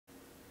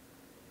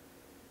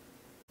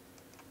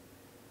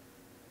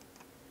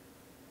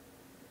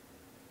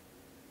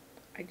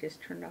I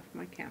just turned off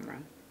my camera.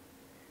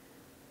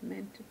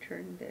 Meant to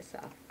turn this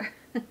off.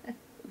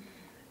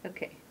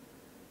 Okay.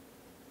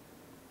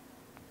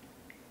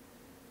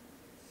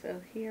 So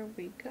here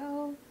we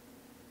go.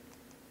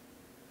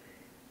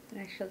 And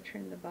I shall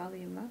turn the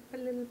volume up a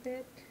little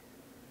bit.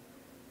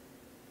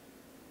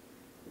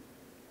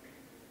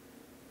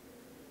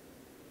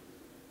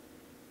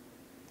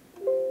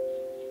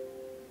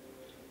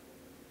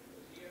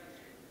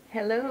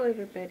 Hello,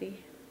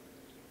 everybody.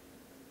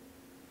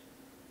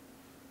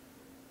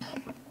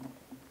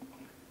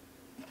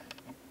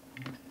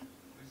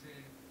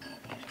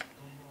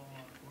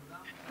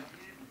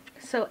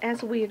 So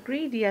as we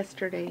agreed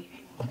yesterday,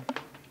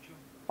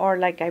 or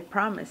like I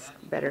promised,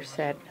 better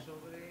said,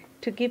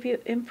 to give you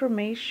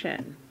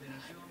information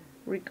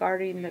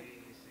regarding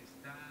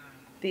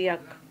the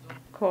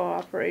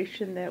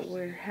cooperation that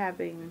we're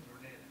having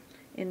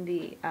in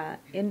the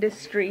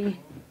industry,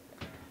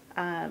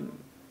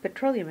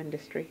 petroleum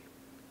industry.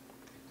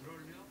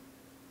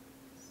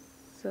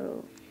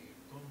 So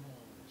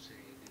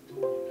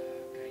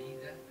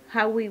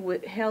how we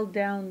held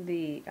down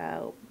the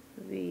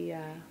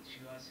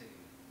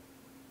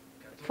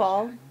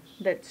fall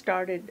that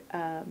started,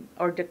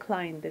 or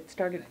decline that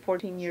started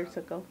 14 years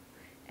ago.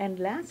 And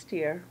last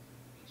year,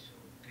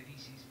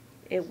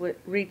 it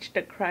reached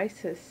a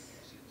crisis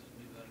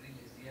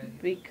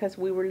because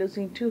we were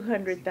losing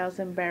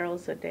 200,000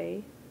 barrels a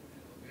day.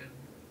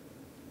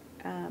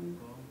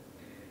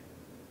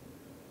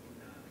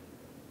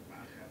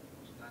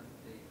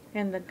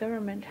 And the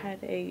government had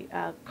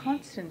a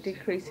constant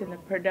decrease in the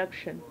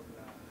production.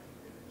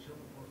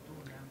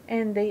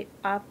 And they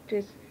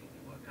opted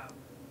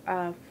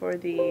for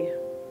the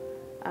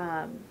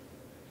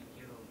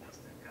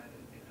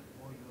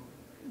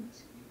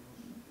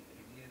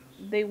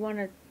they want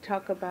to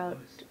talk about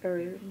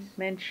or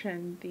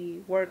mention the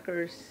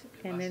workers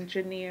and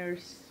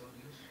engineers,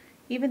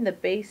 even the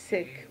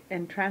basic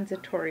and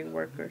transitory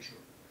workers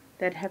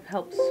that have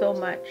helped so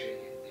much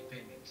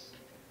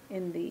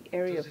in the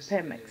area of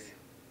Pemex.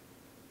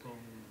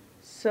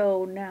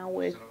 So now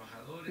with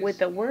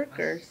the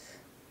workers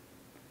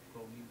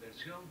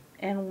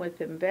and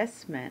with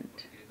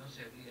investment,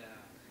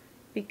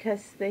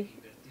 because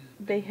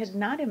they had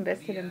not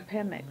invested in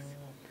Pemex.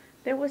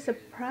 There was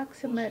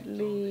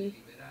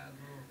approximately,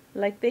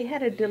 like they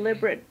had a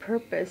deliberate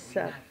purpose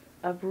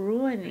of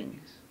ruining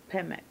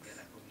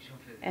Pemex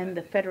and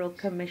the Federal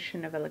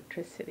Commission of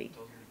Electricity.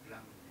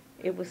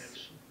 It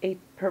was a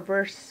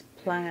perverse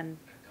plan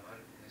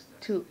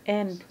to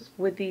end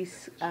with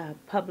these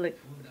public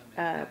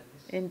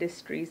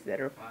industries that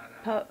are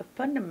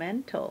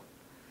fundamental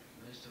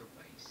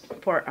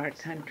for our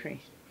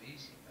country,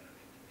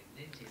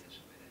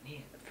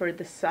 for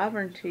the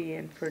sovereignty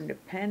and for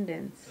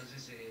independence.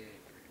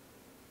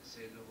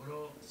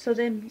 So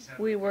then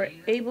we were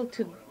able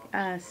to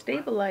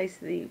stabilize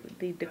the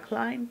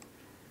decline,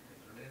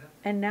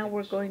 and now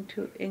we're going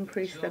to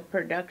increase the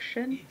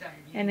production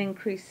and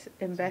increase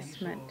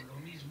investment.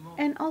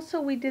 And also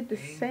we did the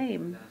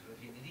same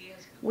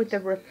with the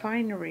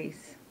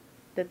refineries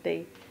that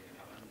they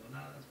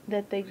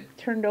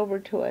turned over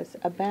to us,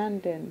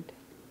 abandoned,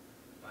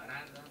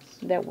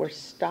 that were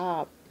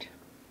stopped.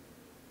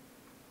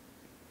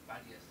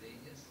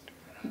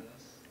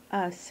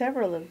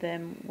 Several of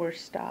them were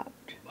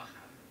stopped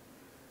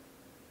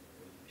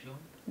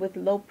with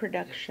low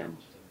production,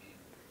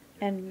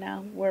 and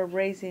now we're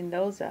raising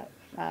those up,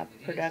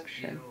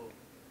 production.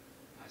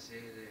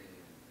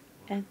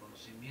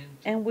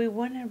 And we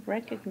want to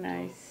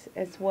recognize,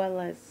 as well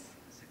as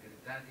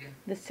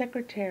the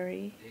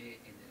Secretary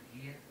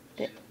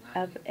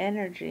of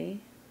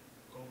Energy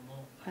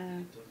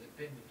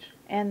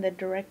and the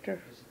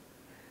Director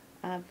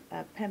of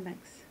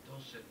Pemex,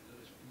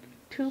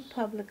 two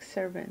public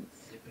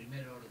servants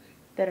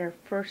that are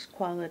first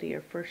quality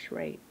or first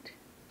rate.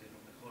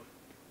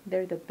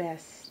 They're the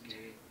best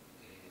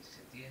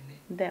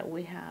that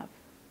we have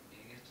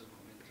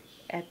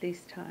at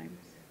these times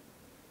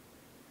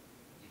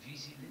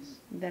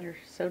that are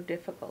so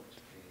difficult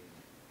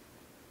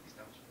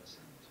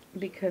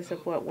because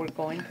of what we're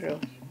going through.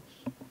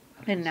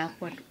 And now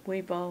what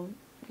we've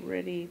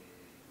already,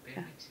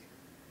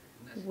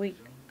 we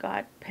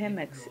got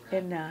Pemex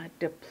in a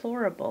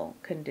deplorable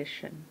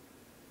condition.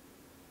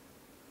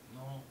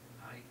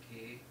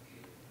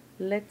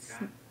 Let's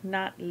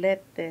not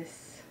let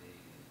this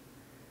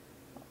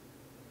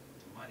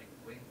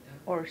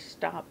or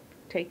stop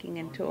taking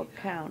into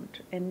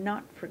account and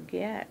not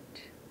forget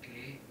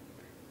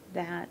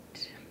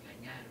that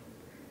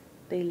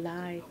they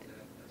lied,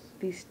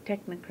 these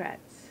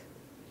technocrats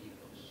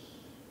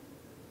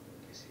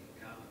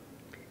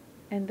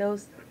and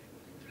those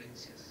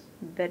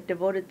that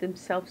devoted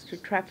themselves to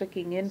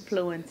trafficking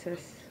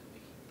influences,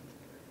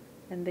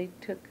 and they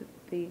took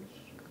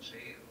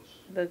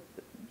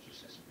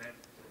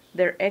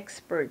their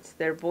experts,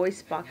 their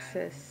voice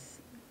boxes,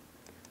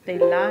 they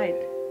lied,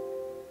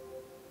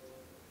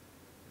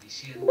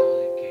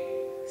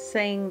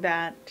 saying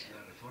that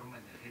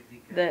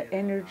the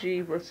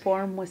energy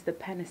reform was the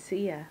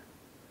panacea.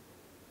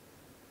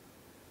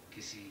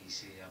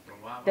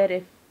 that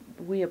if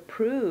we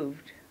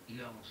approved,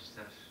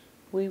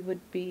 we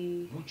would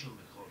be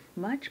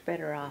much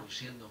better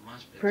off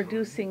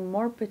producing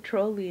more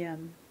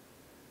petroleum.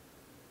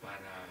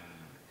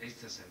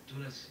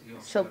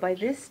 So by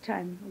this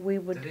time, we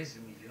would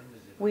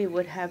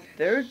have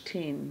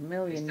 13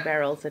 million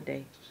barrels a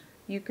day.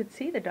 You could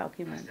see the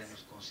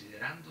documents.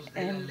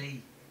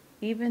 And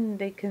even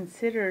they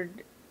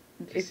considered,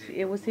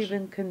 it was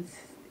even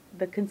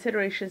the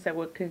considerations that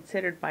were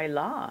considered by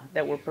law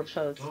that were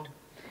proposed.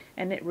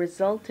 And it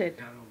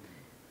resulted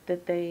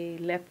that they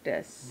left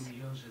us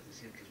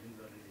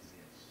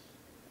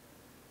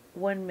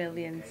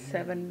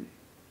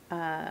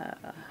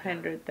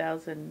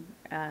 1,700,000,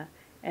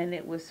 and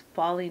it was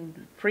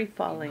free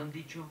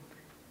falling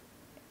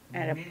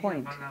at a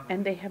point,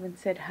 and they haven't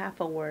said half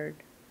a word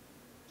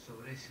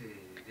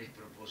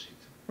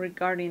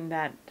regarding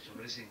that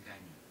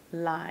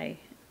lie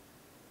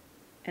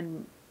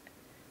and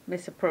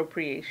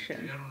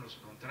misappropriation.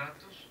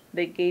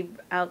 They gave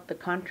out the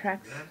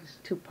contracts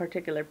to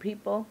particular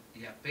people,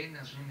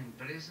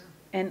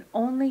 and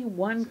only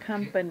one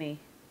company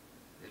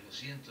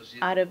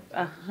out of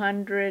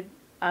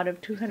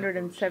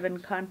 207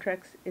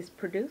 contracts is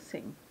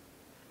producing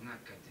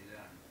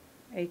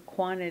a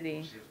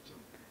quantity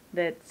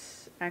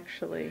that's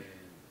actually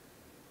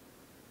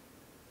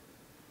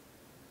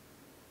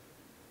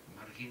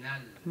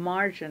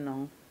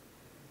marginal,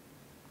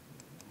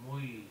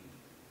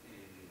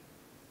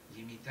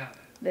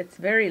 that's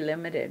very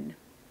limited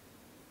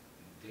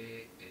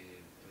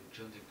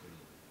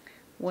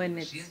when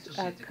it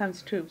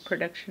comes to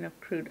production of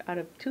crude out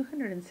of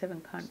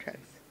 207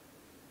 contracts.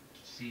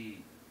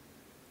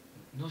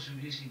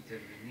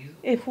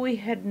 If we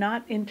had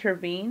not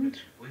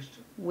intervened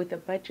with a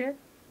budget,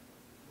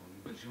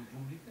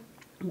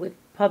 with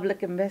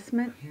public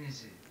investment,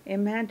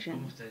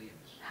 imagine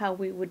how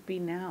we would be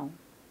now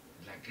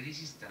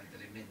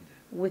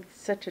with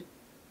such a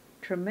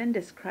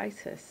tremendous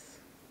crisis,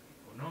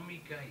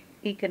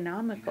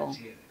 economical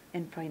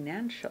and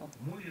financial.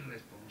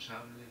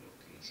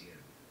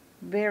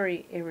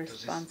 Very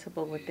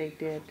irresponsible what they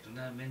did.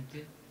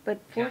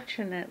 But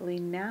fortunately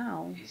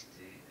now,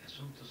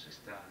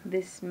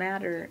 this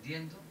matter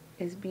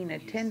is being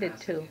attended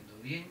to,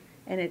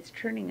 and it's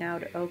turning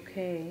out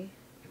okay.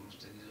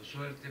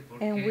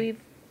 And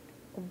we've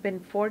been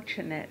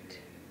fortunate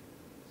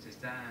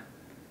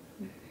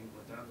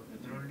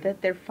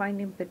that they're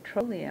finding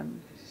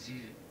petroleum.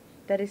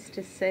 That is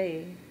to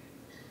say,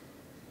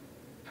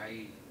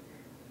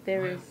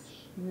 there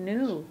is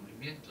new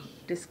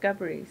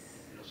discoveries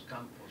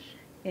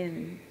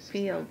in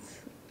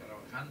fields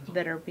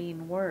that are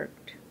being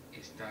worked.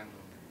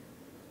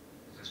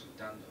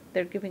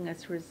 They're giving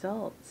us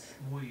results.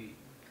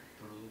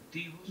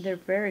 They're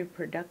very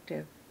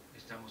productive.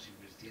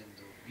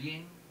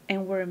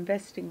 And we're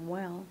investing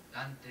well.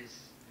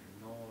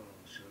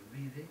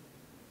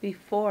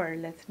 Before,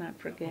 let's not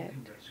forget,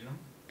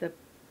 the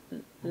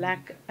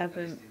lack of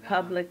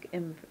public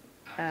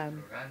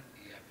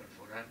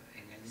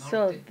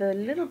so the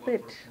little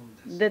bit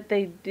that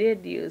they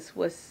did use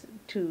was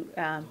to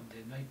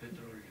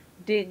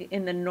dig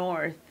in the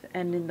north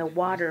and in the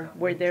water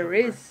where there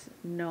is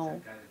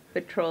no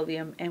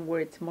petroleum and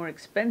where it's more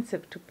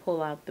expensive to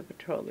pull out the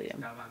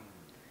petroleum.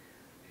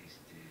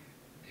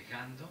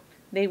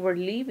 They were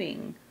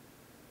leaving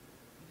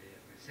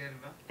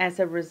as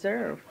a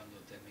reserve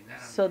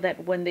so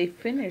that when they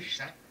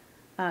finished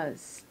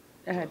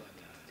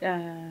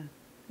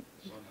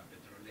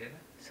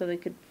so they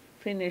could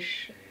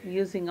finish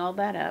using all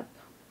that up,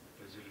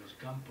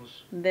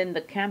 then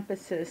the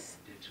campuses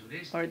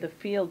or the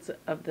fields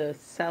of the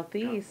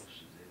southeast,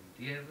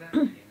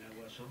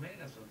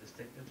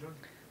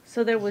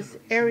 so there was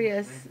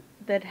areas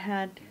that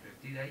had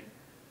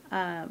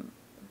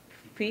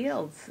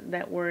fields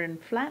that were in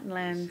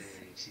flatlands,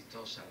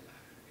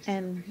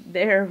 and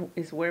there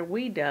is where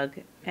we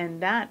dug,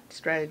 and that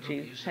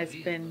strategy has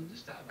been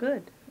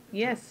good.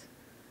 Yes,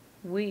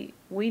 we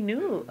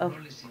knew, of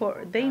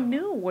course, they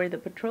knew where the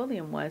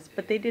petroleum was,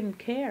 but they didn't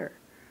care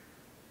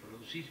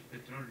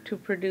to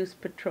produce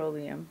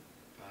petroleum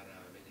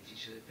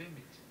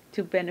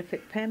to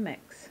benefit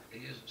Pemex.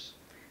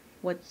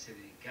 What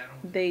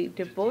they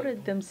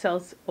devoted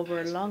themselves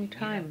over a long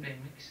time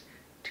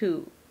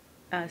to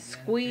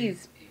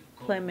squeeze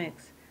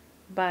Pemex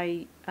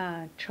by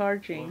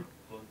charging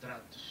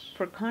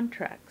for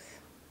contracts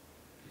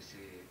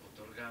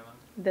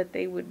that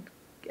they would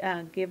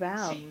give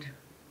out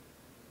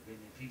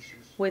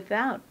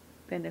without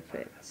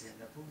benefits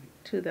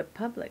to the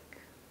public,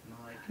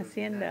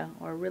 hacienda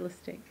or real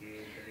estate.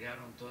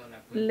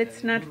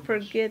 Let's not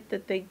forget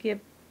that they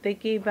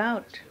gave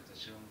out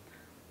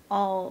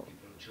all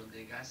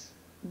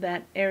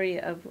that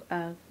area of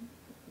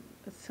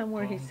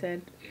somewhere he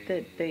said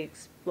that they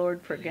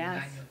explored for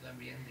gas,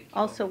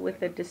 also with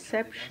the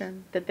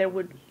deception that there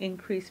would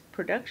increase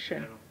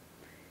production,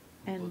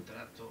 and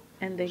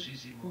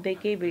they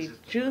gave a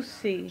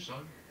juicy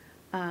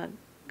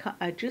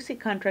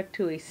contract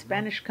to a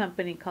Spanish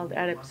company called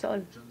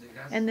Repsol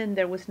and then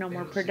there was no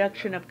more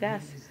production of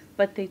gas,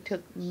 but they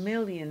took of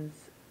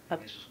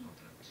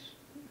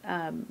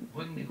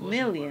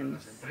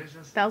millions,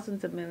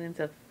 thousands of millions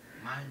of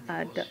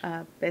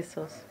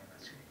pesos.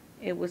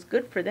 It was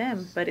good for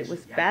them, but it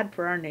was bad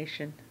for our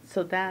nation.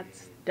 So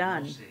that's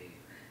done.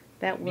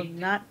 That will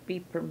not be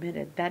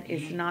permitted. That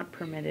is not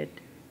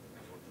permitted.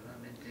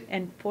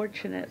 And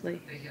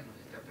fortunately,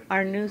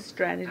 our new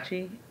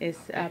strategy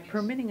is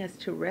permitting us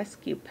to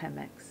rescue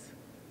Pemex,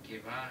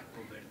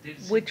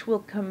 which will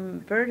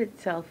convert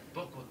itself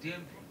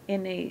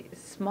in a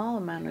small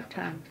amount of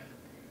time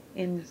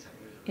in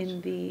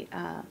the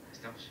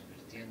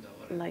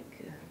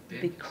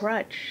the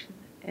crutch.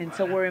 And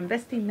so we're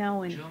investing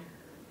now in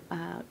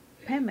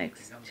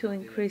Pemex to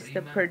increase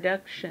the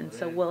production,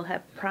 so we'll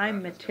have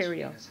prime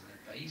material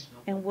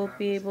and we'll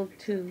be able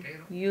to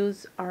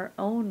use our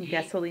own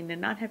gasoline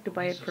and not have to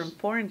buy it from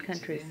foreign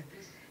countries.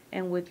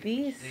 And with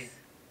these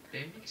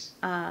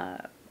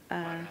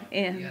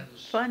and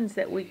funds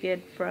that we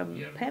get from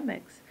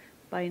Pemex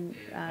by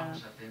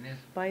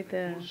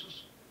the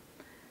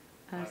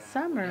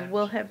summer,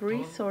 we'll have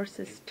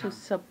resources to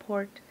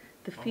support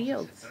the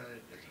fields,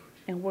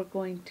 and we're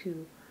going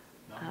to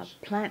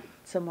plant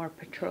some more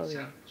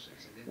petroleum.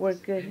 We're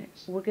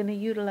going to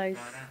utilize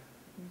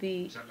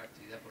the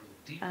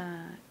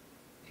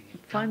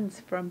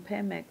funds from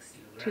Pemex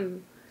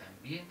to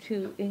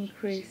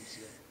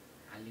increase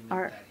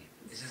our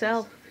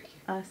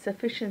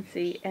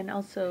self-sufficiency and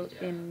also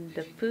in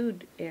the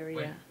food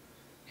area.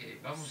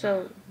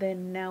 So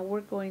then now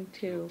we're going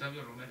to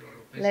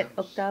let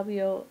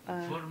Octavio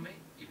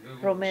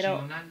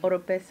Romero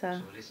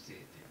Oropesa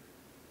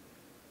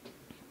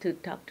to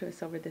talk to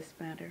us over this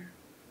matter.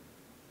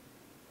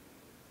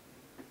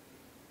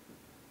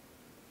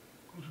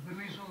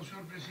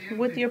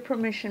 With your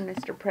permission,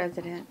 Mr.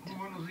 President,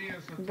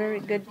 very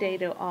good day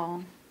to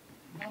all.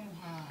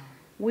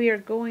 We are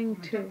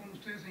going to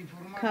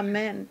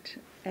comment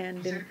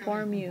and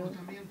inform you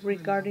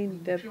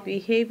regarding the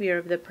behavior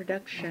of the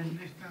production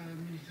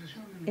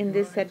in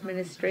this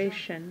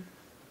administration.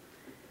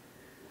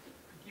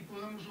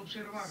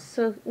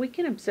 So we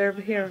can observe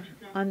here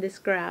on this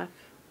graph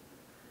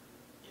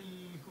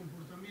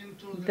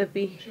the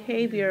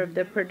behavior of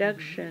the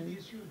production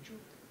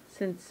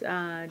since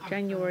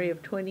January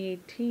of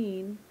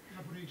 2018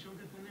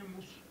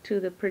 to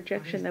the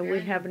projection that we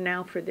have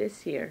now for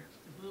this year.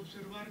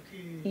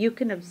 You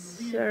can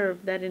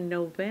observe that in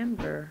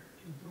November,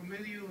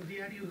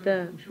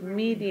 the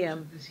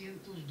medium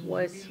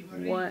was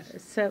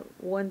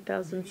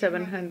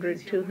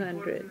 1,700,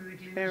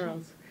 200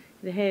 barrels.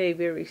 It had a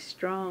very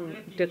strong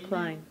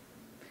decline.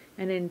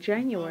 And in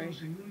January,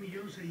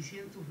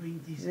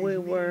 we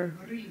were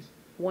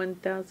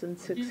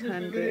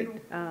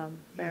 1,600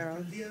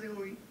 barrels.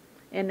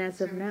 And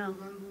as of now,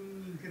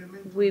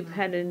 we've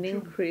had an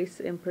increase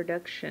in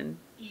production.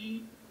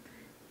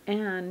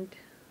 And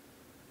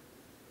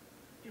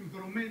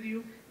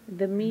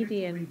the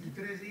median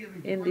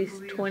in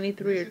these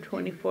 23 or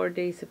 24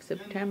 days of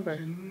September,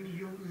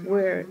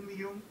 we're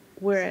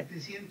at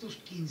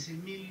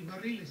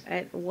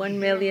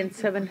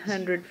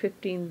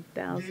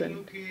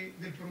 1,715,000.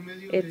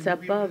 It's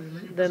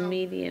above the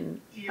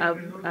median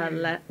of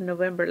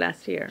November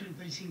last year.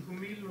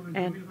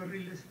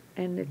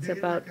 And it's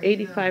about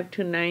 85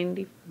 to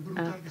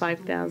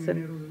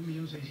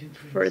 95,000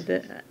 for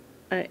the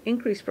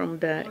increase from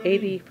the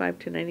 85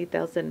 to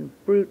 90,000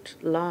 brute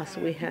loss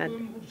we had.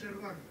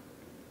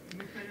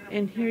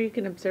 And here you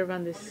can observe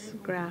on this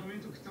graph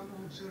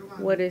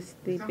what is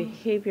the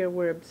behavior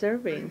we're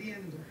observing.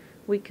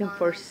 We can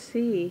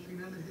foresee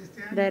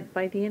that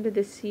by the end of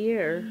this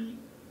year,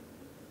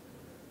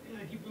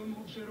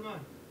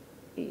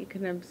 you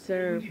can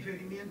observe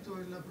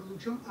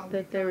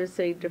that there is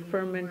a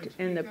deferment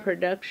in the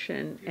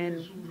production,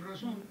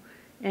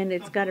 and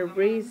it's got a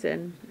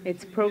reason.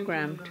 It's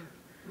programmed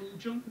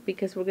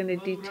because we're going to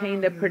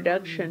detain the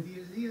production.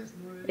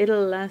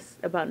 It'll last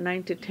about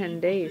 9 to 10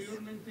 days,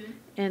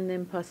 and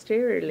then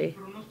posteriorly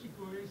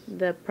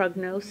the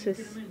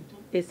prognosis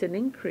is an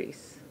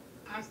increase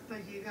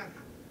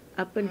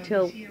up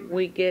until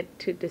we get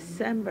to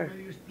December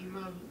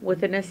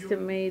with an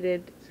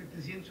estimated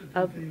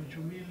of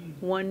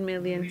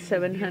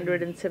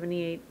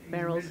 1,778,000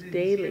 barrels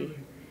daily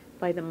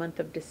by the month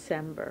of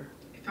December.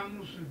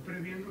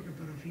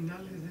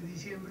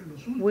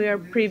 We are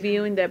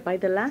previewing that by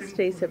the last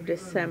days of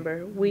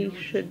December, we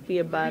should be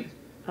about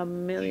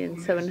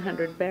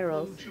 1,700,000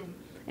 barrels.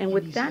 And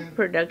with that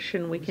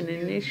production, we can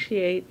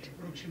initiate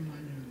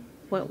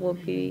what will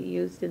be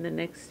used in the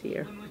next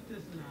year.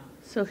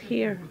 So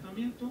here,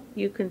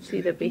 you can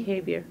see the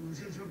behavior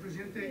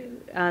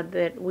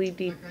that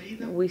we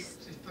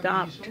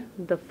stopped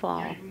the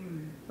fall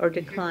or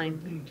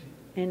decline.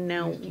 And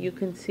now you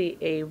can see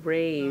a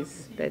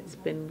raise that's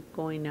been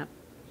going up.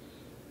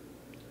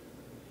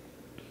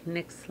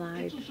 Next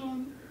slide.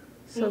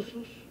 So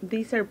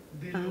these are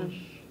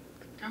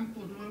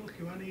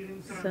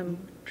some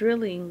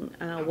drilling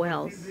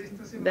wells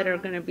that are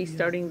going to be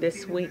starting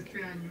this week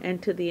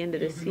and to the end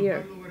of this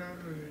year.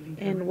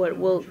 and what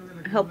will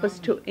help us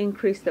to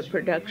increase the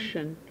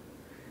production.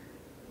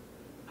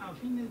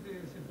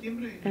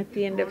 At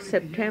the end of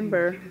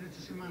September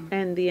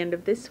and the end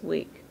of this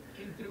week,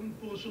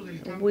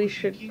 we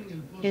should,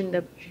 in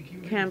the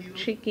Camp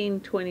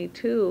Chiquin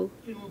 22,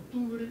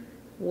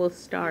 will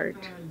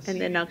start, and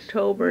then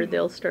October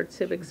they'll start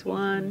Civics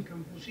 1,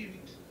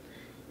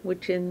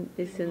 which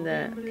is in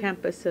the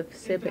campus of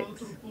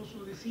Civics.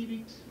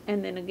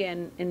 And then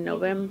again in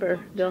November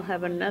they'll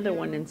have another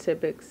one in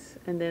Civics,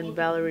 and then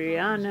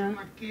Valeriana,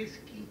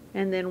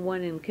 and then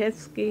one in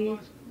Quesqui,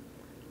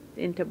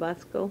 in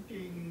Tabasco.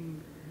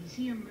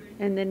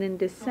 And then in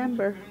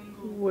December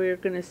we're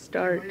going to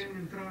start,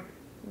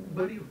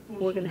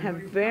 we're going to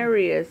have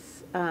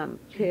various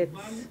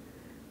pits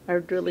or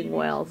drilling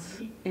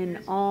wells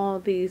in all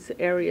these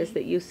areas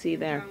that you see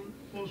there.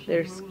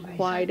 There's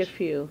quite a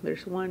few.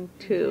 There's 1,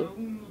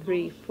 2,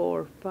 3,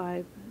 4,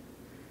 5,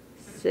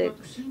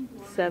 6,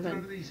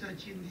 7,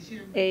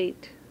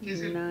 8,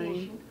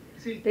 9.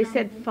 They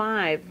said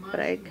 5, but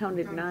I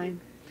counted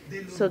 9.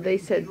 So they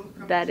said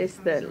that is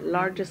the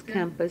largest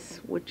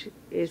campus which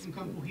is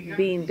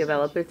being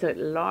developed. It's a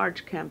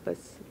large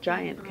campus,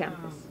 giant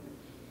campus.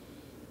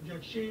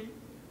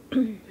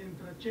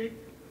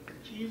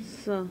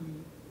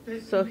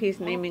 So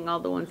he's naming all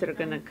the ones that are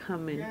going to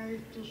come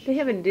in. They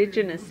have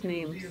indigenous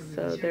names,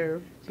 so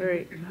they're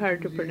very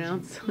hard to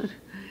pronounce.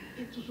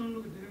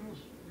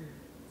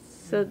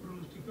 So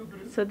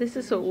this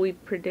is what we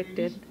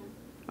predicted,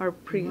 or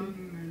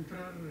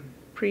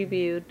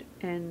previewed,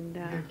 and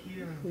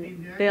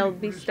they'll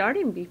be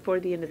starting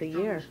before the end of the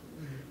year.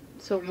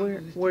 So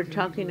we're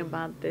talking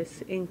about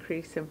this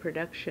increase in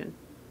production.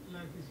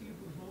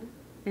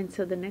 And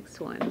so the next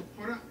one.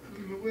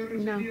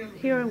 Now,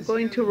 here I'm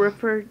going to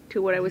refer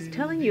to what I was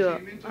telling you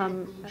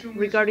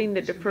regarding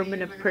the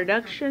deferment of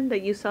production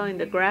that you saw in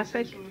the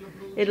graphic.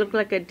 It looked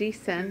like a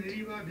descent.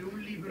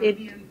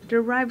 It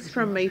derives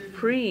from a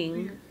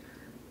freeing.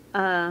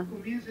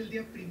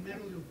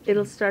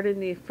 It'll start in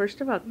the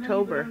 1st of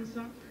October,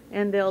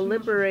 and they'll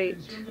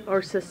liberate,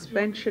 or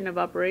suspension of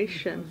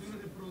operations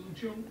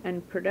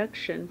and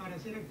production,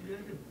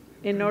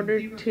 in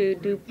order to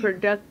do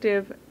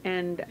productive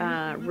and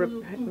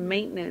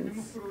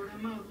maintenance.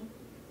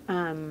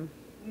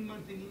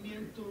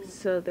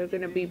 So they're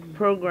going to be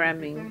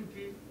programming.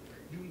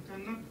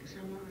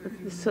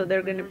 So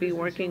they're going to be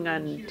working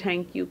on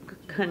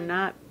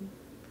Tangyukanat,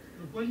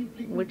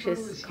 which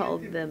is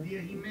called the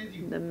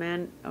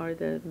man, or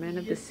the man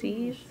of the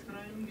seas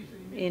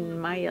in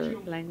Maya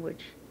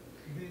language,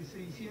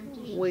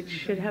 which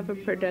should have a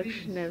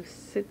production of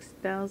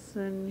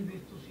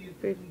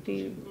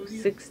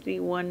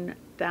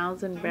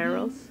 61,000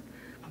 barrels.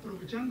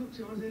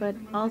 But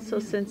also,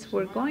 since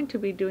we're going to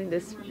be doing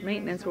this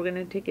maintenance, we're going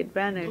to take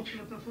advantage.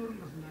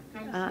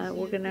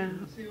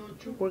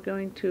 We're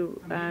going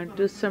to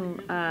do some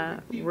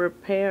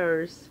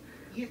repairs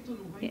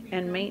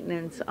and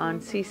maintenance on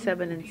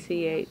C7 and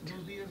C8.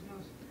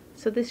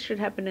 So this should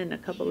happen in a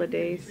couple of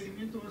days,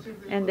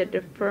 and the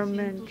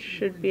deferment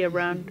should be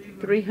around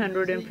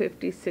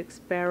 356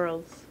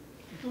 barrels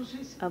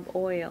of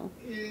oil.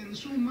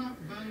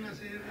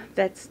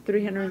 That's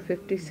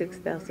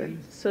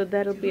 356,000. So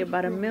that'll be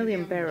about 1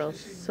 million barrels.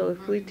 So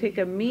if we take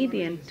a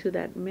median to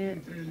that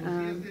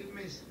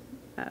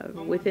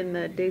within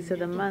the days of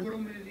the month,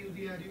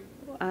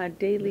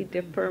 daily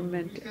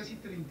deferment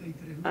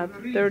of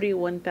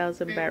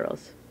 31,000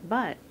 barrels.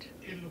 But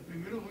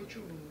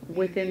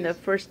within the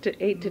first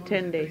 8 to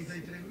 10 days,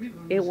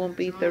 it won't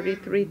be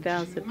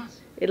 33,000.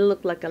 It'll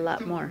look like a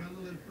lot more,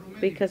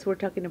 because we're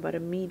talking about a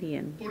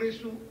median.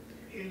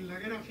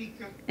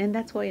 And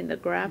that's why in the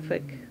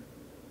graphic,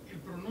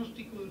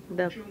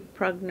 the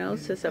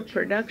prognosis of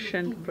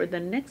production for the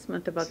next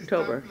month of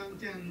October,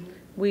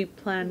 we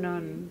plan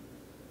on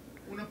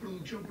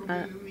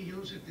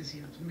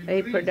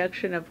a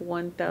production of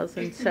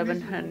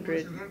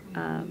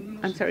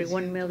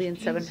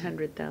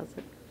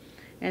 1,700,000.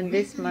 And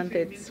this month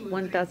it's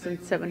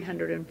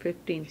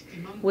 1,715.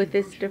 With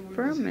this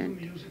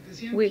deferment,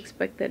 we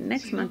expect that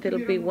next month it'll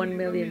be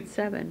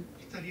 1,000,007.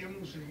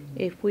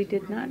 If we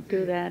did not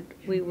do that,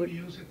 we would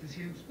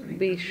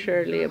be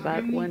surely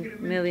about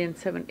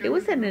 1,000,007. It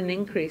was an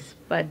increase,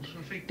 but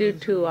due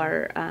to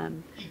our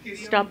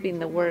stopping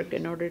the work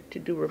in order to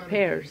do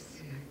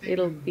repairs,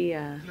 it'll be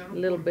a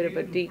little bit of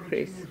a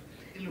decrease.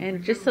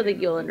 And just so that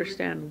you'll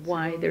understand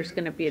why there's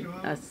going to be a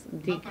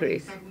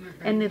decrease,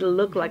 and it'll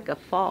look like a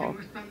fall,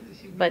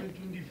 but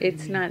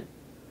it's not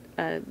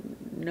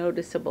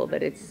noticeable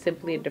that it's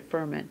simply a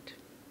deferment.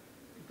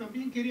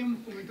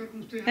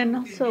 And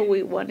also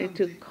we wanted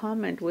to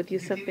comment with you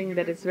something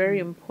that is very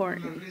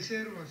important,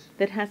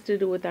 that has to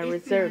do with our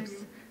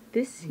reserves.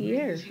 This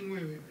year,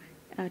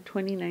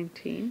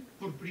 2019,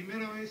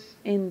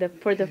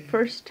 for the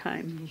first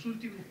time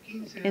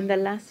in the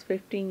last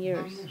 15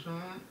 years,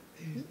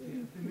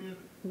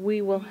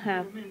 we will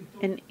have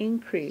an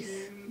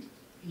increase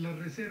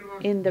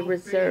in the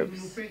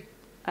reserves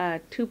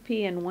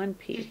 2P and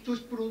 1P.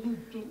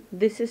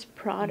 This is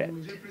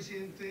product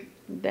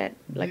that,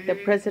 like the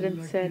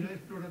President said,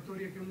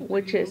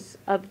 which is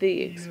of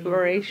the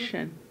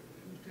exploration.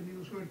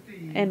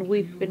 And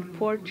we've been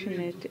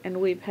fortunate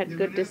and we've had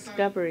good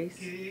discoveries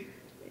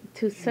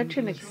to such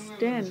an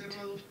extent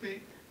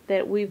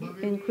that we've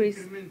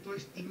increased,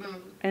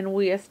 and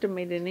we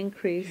estimate an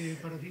increase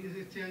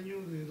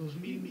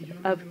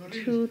of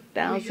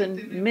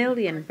 2,000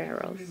 million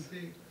barrels.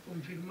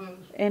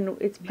 And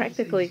it's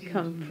practically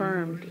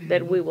confirmed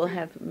that we will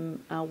have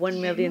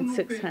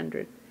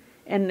 1,600,000.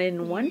 And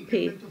in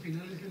 1P,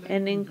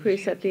 an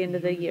increase at the end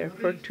of the year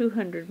for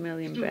 200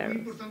 million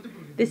barrels.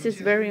 This is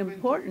very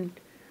important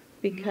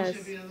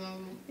because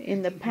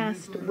in the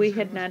past we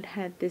had not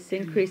had this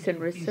increase in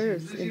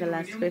reserves in the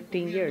last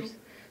 15 years.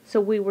 So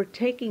we were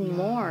taking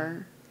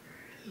more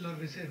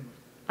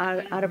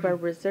out of our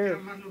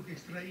reserve.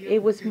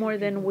 It was more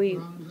than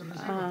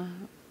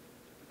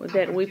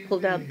that we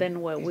pulled out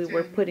than what we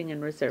were putting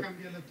in reserve.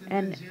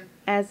 And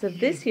as of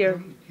this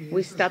year,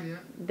 we stopped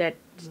that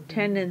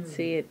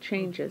tendency, it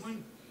changes.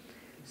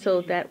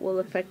 So that will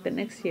affect the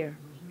next year.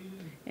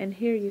 And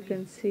here you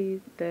can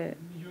see the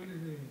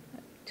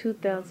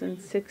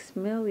 2006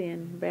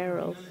 million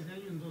barrels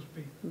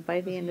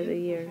by the end of the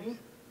year.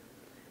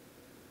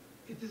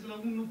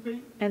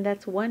 And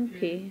that's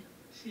 1P,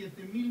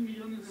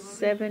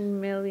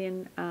 7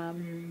 million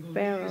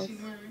barrels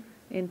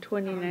in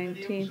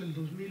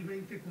 2019,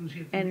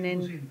 and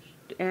in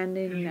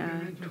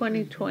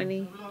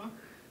 2020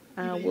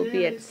 will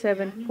be at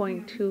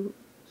 7.2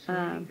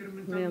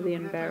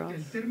 million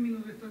barrels.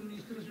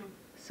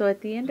 So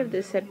at the end of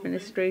this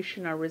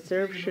administration, our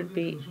reserve should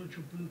be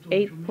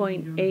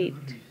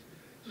 8.8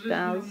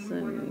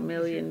 thousand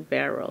million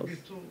barrels.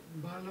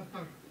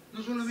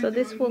 So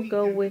this will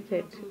go with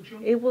it.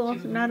 It will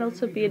not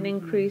also be an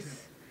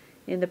increase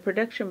in the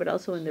production, but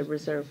also in the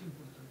reserve.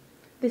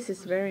 This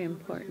is very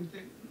important.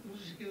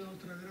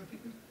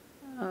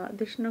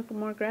 There's no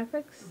more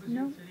graphics?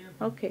 No?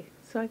 Okay,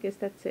 so I guess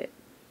that's it.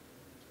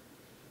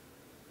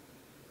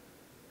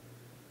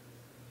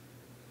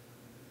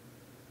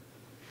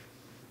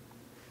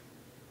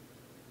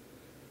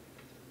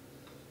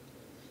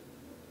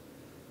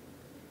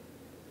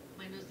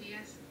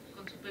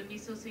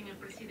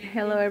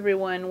 Hello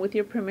everyone, with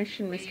your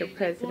permission, Mr.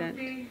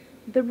 President.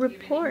 The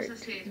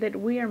report that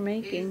we are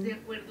making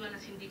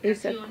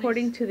is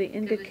according to the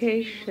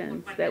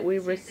indications that we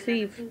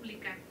received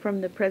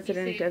from the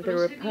President of the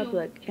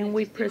Republic, and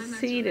we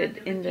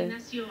proceeded in the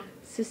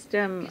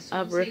system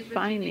of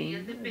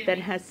refining that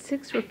has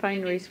 6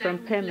 refineries from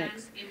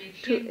Pemex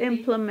to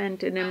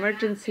implement an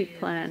emergency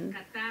plan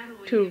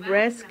to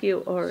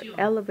rescue or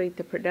elevate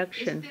the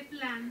production.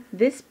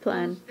 This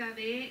plan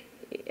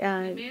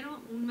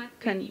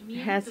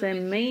has a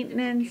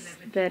maintenance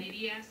that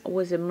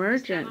was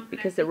emergent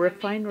because the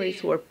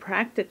refineries were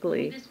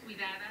practically,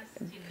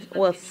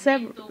 well,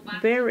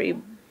 very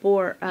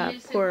poor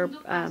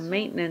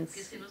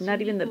maintenance,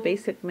 not even the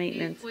basic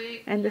maintenance.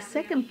 And the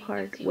second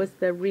part was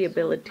the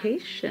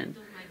rehabilitation,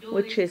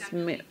 which is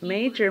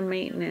major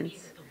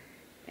maintenance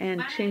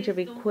and change of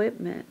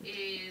equipment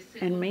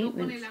and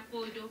maintenance.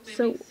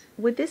 So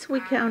with this,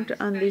 we count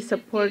on the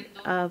support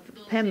of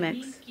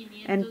Pemex,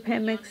 and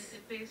Pemex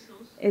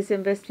is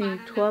investing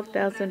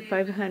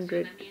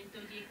 12,500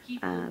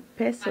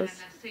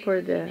 pesos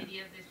for the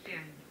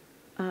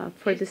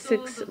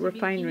 6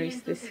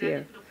 refineries this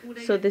year.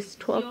 So this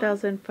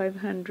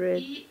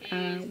 12,500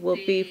 will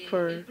be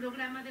for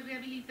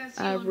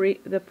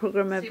the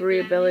program of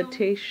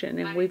rehabilitation,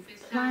 and we've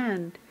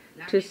planned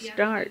to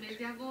start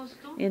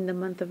in the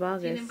month of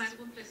August.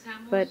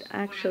 But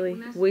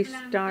actually, we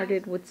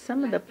started with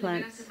some of the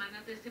plants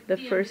the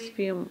first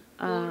few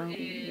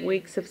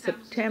weeks of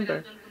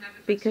September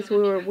because we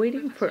were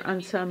waiting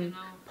on some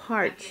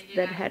parts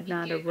that had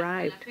not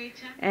arrived.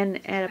 And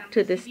up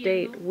to this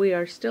date, we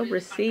are still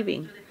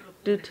receiving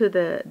due to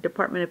the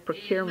Department of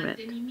Procurement.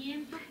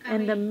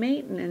 And the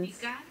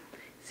maintenance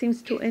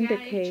seems to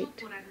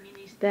indicate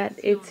that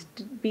it's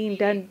being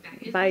done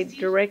by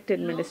direct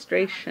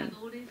administration.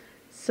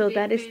 So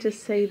that is to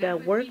say the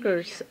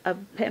workers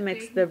of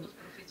Pemex, the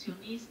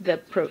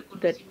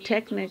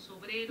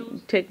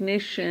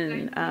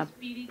technician,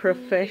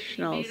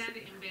 professionals,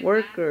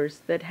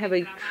 workers that have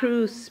a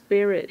true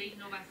spirit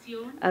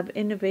of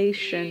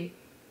innovation,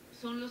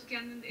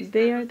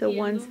 they are the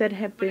ones that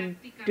have been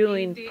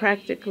doing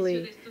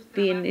practically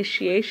the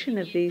initiation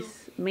of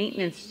these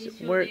maintenance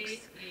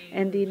works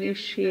and the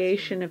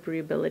initiation of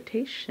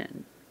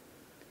rehabilitation.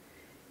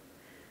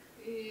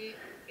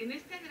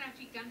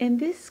 In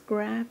this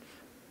graph,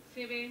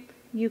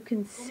 you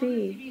can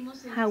see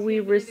how we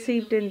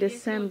received in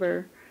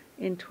December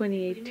in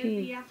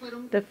 2018.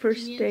 The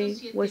first day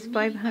was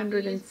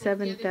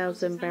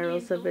 507,000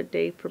 barrels of a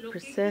day for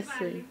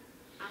processing,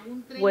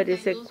 what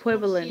is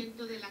equivalent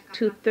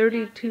to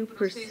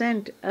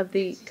 32% of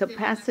the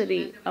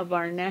capacity of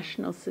our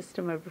national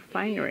system of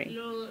refinery.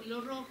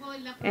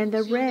 And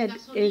the red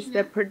is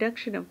the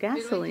production of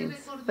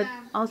gasolines. But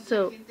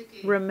also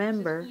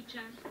remember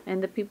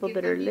and the people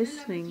that are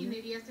listening,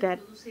 that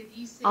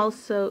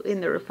also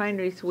in the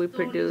refineries we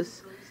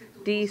produce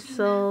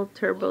diesel,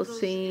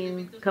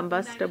 turbocene,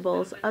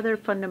 combustibles, other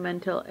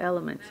fundamental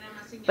elements.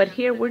 But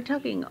here we're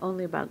talking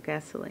only about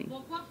gasoline.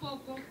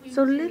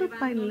 So little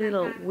by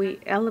little we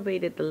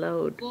elevated the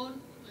load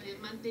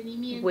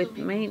with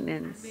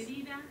maintenance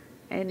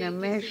and a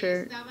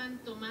measure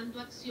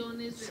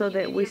so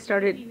that we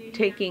started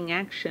taking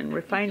action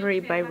refinery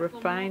by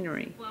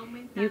refinery.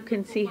 You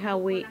can see how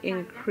we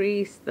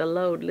increased the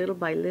load little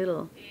by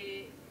little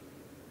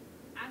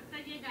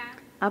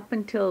up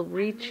until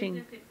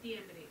reaching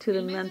to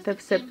the month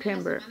of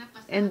September.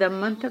 In the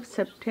month of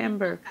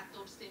September,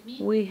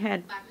 we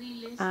had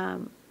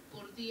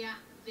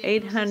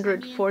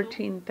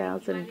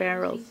 814,000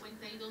 barrels,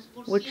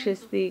 which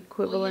is the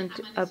equivalent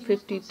of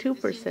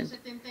 52%.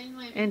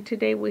 And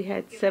today we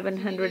had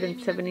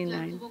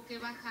 779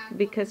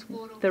 because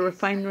the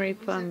refinery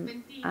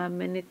from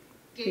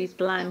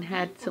Minitlan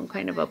had some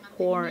kind of a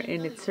pore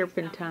in its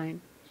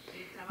serpentine,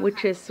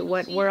 which is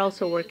what we're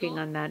also working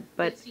on that.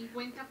 But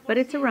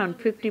it's around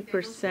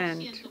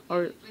 50%,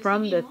 or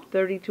from the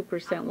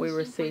 32% we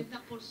received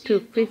to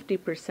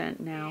 50%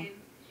 now.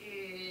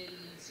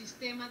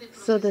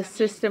 So the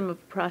system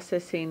of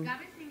processing.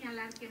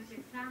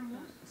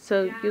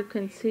 So you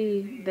can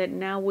see that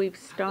now we've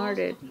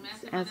started,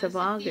 as of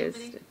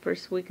August,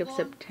 first week of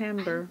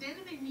September,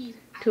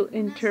 to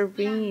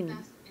intervene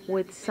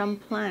with some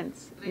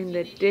plants in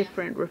the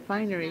different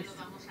refineries.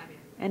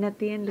 And at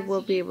the end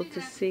we'll be able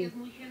to see.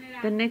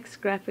 The next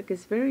graphic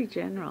is very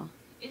general.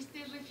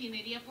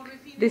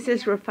 This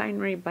is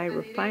refinery by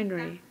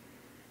refinery.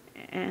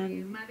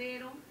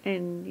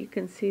 And you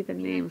can see the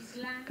names: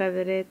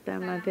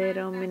 Cadereyta,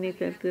 Madero,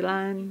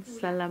 Minitlan,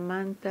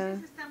 Salamanca,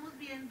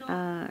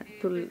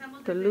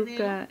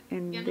 Toluca,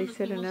 and they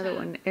said another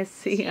one,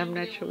 SC, I'm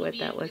not sure what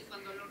that was.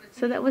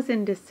 So that was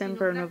in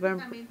December,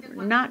 November,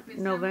 not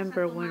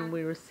November when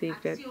we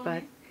received it,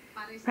 but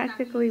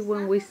practically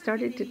when we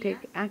started to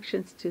take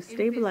actions to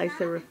stabilize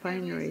the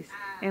refineries,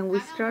 and we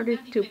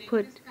started to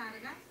put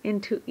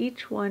into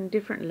each one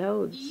different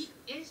loads.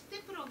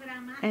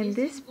 And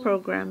this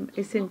program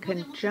is in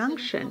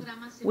conjunction.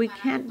 We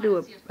can't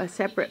do a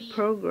separate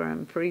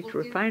program for each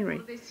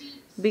refinery,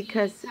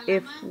 because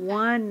if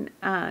one,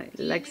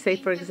 like say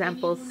for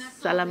example,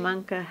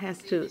 Salamanca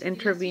has to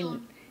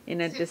intervene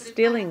in a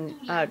distilling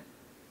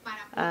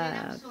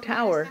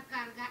tower,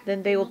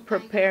 then they will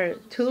prepare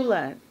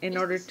Tula in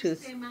order to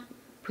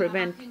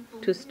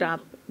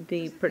stop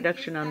the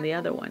production on the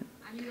other one.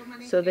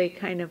 So they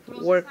kind of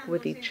work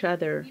with each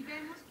other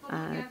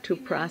to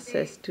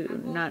process,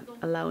 to not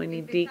allow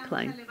any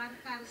decline.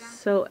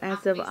 So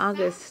as of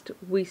August,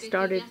 we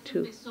started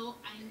to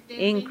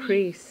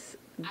increase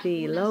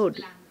the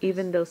load,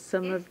 even though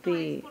some of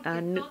the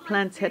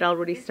plants had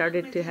already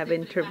started to have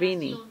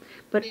intervening.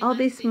 But all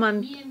this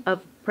month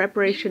of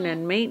preparation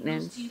and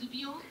maintenance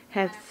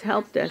has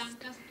helped us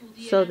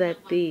so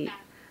that the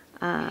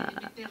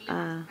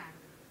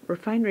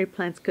refinery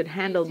plants could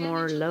handle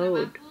more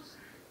load.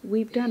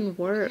 We've done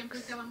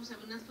works,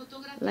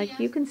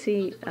 like you can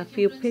see a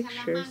few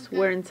pictures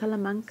where in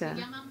Salamanca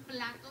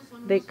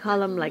they call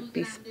them like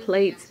these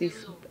plates,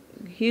 these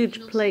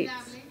huge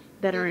plates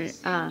that are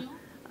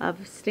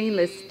of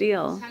stainless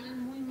steel,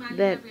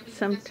 that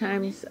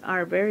sometimes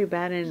are very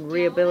bad in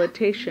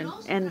rehabilitation,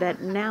 and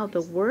that now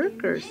the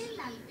workers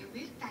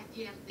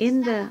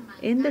in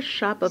the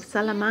shop of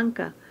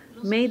Salamanca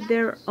made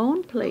their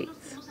own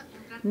plates.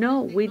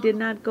 No, we did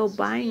not go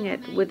buying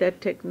it with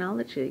that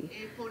technology.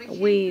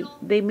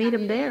 They made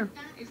them there.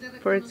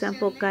 For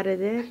example,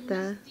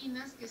 Cadereyta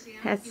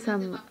has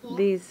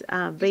these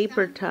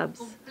vapor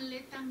tubs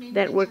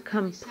that were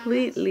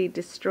completely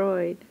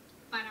destroyed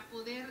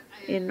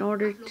in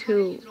order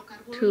to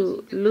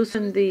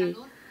loosen the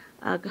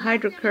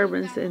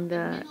hydrocarbons in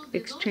the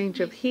exchange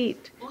of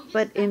heat.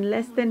 But in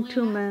less than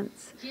 2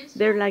 months,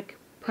 they're like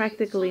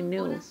practically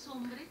new.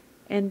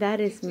 And that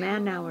is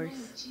man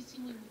hours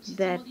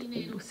that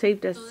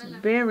saved us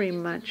very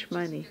much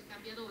money.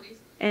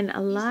 And a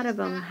lot of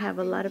them have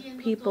a lot of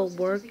people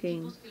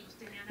working,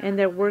 and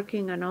they're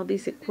working on all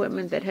these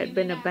equipment that had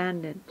been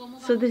abandoned.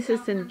 So this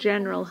is in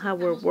general how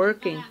we're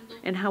working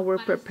and how we're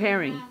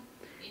preparing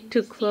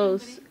to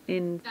close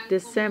in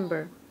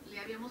December,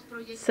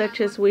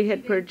 such as we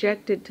had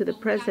projected to the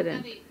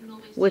President,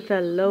 with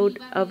a load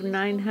of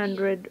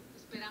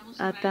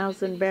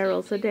 900,000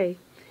 barrels a day.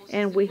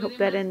 And we hope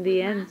that in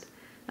the end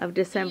of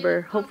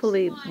December,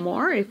 hopefully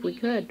more if we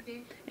could.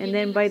 And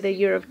then by the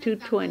year of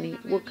 2020,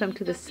 we'll come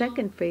to the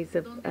second phase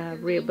of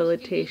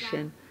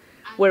rehabilitation,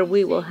 where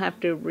we will have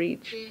to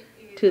reach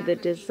to the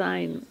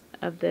design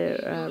of the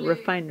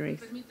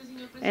refineries.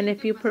 And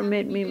if you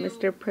permit me,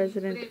 Mr.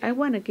 President, I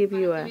want to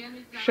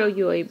show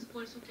you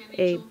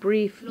a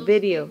brief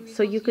video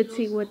so you could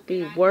see what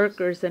the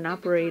workers and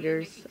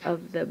operators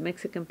of the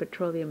Mexican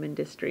petroleum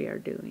industry are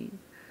doing.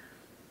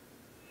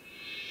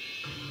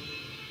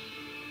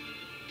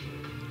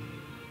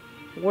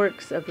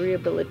 Works of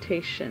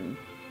rehabilitation.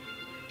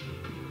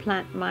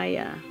 plant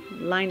Maya,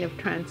 line of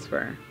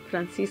transfer.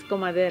 Francisco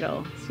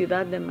Madero,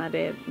 Ciudad de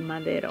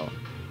Madero,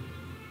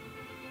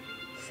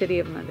 City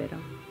of Madero.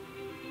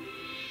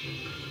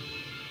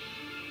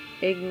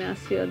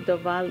 Ignacio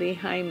Dovalli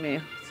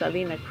Jaime,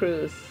 Salina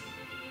Cruz.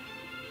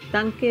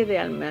 Tanque de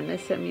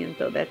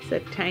almacenamiento, that's a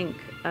tank,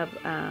 of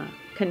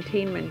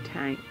containment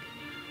tank.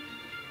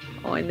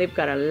 Oh, and they've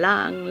got a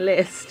long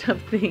list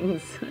of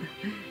things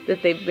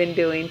that they've been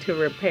doing to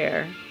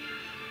repair.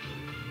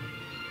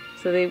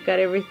 So they've got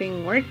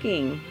everything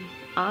working.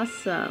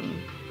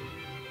 Awesome.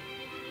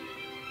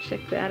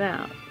 Check that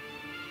out.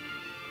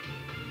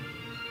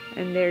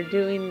 And they're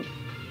doing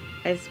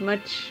as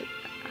much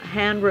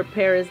hand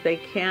repair as they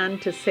can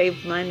to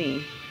save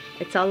money.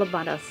 It's all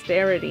about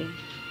austerity.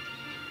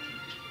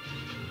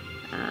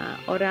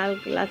 Oral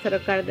Lázaro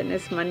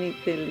Cárdenas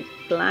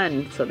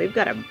Manititlán. So they've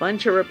got a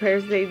bunch of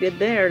repairs they did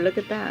there. Look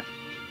at that.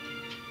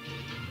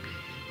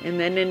 And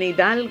then in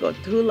Hidalgo,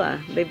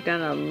 Tula, they've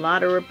done a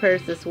lot of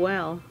repairs as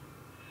well.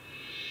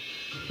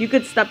 You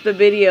could stop the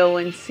video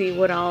and see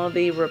what all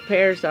the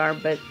repairs are,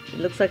 but it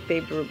looks like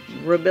they've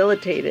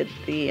rehabilitated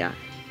the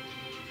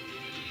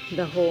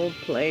whole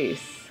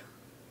place.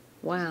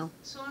 Wow.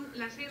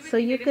 So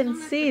you can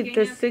see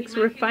the 6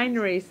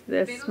 refineries,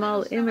 the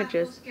small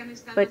images,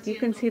 but you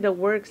can see the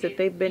works that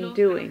they've been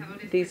doing,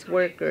 these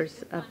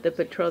workers of the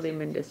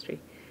petroleum industry.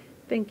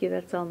 Thank you.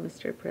 That's all,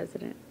 Mr.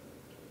 President.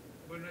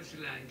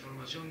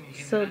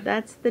 So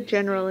that's the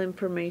general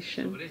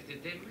information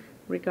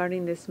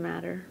regarding this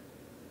matter.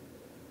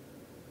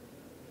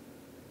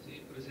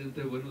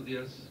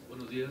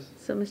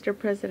 So, Mr.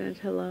 President,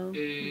 hello.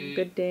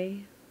 Good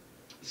day.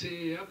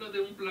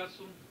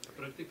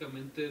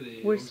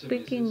 We're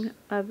speaking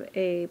of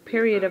a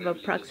period of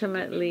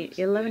approximately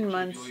 11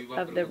 months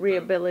of the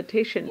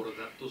rehabilitation.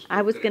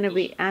 I was going to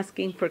be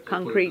asking for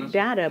concrete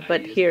data,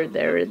 but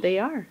there they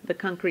are, the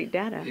concrete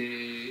data.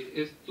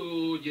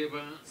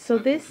 So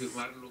this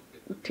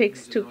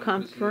takes to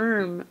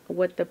confirm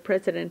what the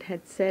President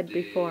had said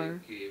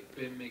before,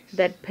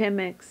 that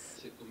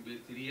Pemex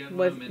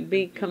would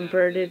be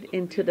converted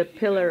into the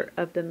pillar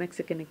of the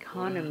Mexican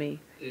economy.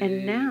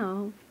 And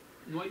now,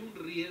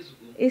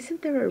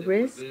 isn't there a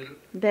risk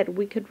that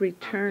we could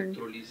return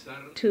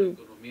to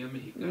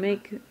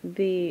make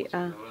the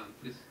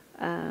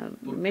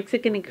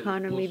Mexican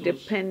economy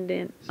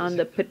dependent on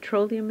the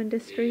petroleum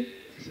industry?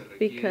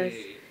 Because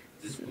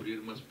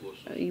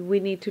we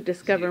need to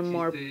discover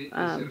more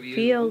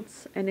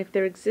fields, and if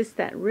there exists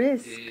that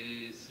risk,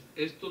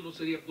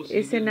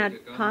 is it not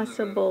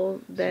possible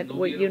that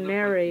what you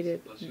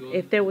narrated,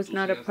 if there was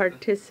not a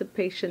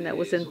participation that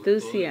was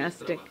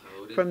enthusiastic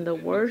from the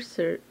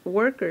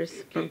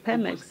workers from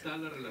Pemex,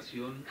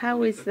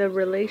 how is the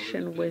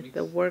relation with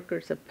the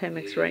workers of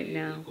Pemex right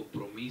now,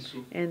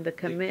 and the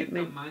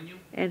commitment,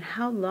 and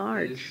how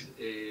large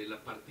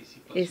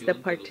is the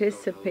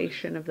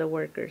participation of the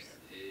workers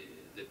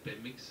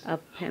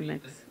of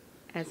Pemex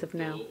as of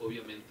now,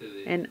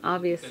 and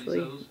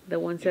obviously the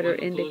ones that are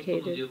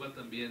indicated.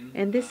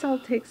 And this all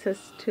takes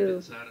us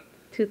to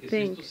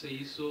think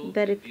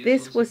that if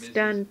this was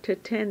done to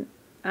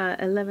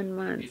 11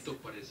 months,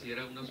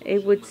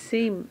 it would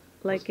seem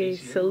like a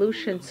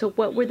solution. So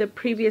what were the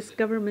previous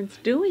governments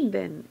doing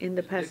then in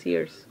the past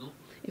years,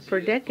 for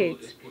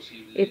decades,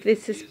 if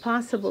this is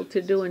possible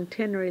to do in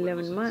 10 or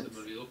 11 months?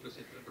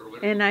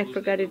 And I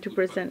forgot to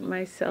present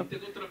myself.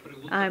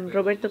 I'm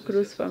Roberto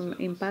Cruz from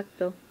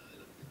Impacto,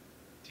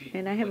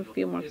 and I have a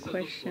few more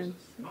questions,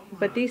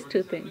 but these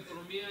 2 things.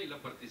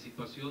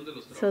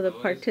 So the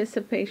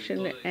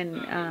participation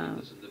and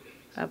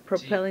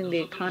propelling the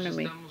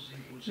economy.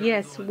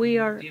 Yes, we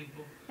are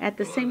at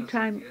the same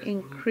time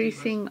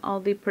increasing all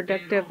the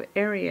productive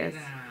areas,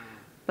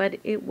 but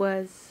it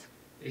was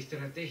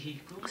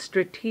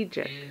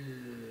strategic,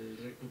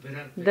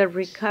 the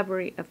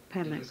recovery of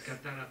Pemex,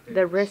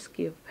 the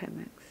rescue of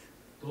Pemex,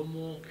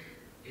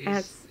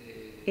 as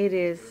it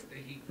is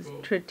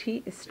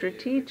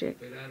strategic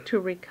to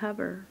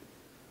recover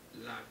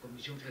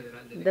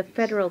the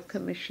Federal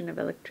Commission of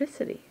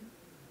Electricity.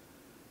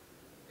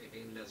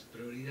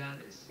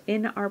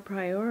 In our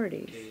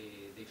priorities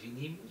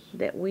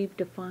that we've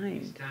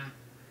defined,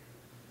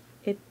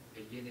 it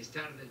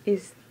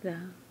is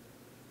the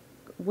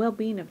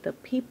well-being of the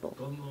people.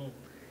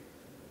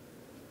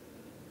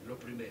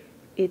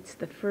 It's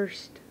the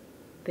first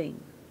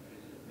thing,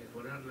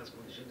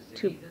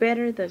 to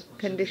better the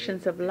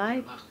conditions of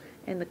life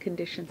and the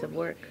conditions of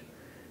work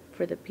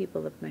for the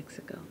people of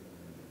Mexico,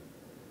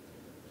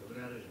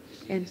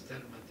 and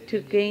to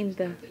gain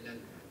the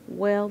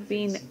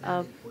well-being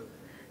of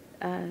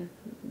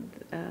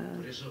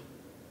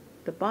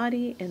the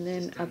body and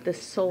then of the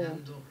soul,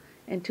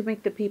 and to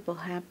make the people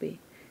happy.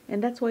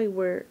 And that's why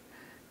we're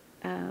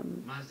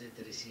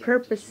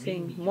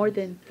purposing more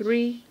than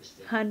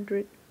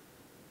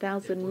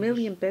 300,000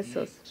 million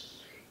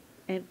pesos,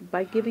 and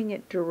by giving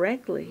it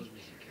directly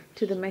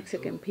to the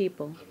Mexican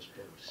people,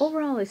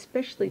 overall,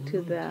 especially to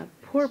the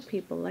poor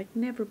people like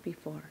never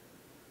before.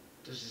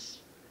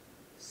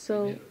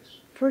 So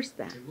first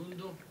that,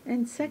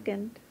 and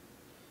second,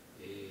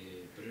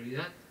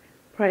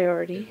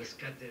 priority,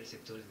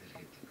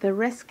 the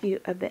rescue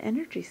of the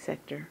energy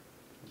sector.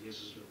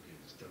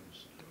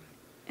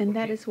 And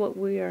that is what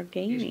we are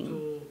gaining.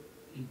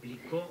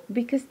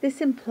 Because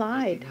this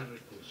implied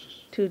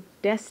to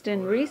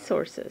destined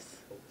resources.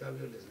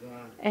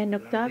 And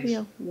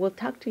Octavio will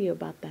talk to you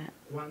about that.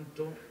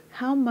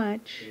 How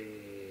much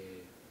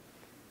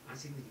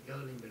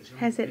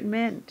has it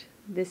meant,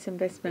 this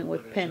investment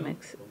with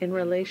Pemex, in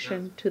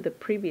relation to the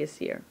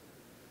previous year?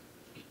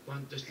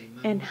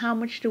 And how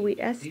much do we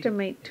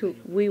estimate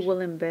we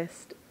will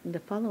invest in the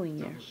following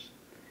year?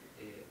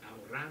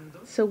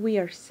 So we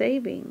are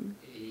saving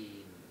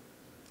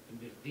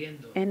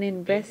and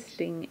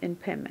investing in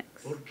Pemex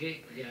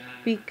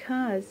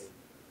because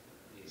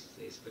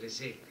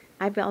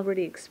I've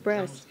already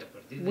expressed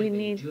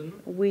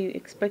we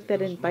expect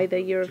that by the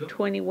year of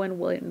 21,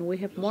 when we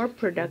have more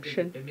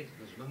production,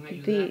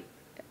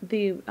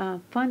 the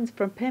funds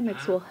from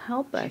Pemex will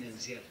help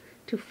us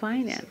to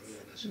finance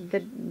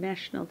the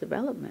national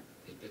development.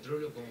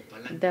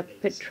 The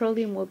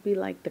petroleum will be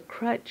like the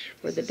crutch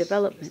for the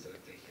development.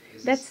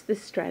 That's the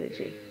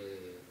strategy.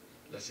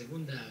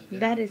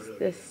 That is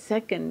the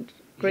second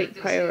great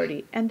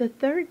priority. And the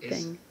third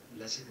thing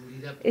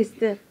is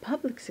the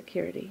public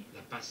security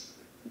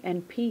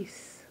and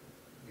peace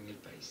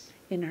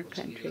in our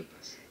country.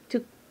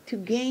 To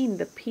gain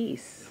the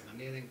peace.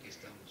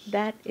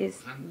 That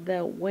is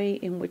the way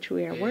in which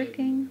we are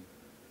working.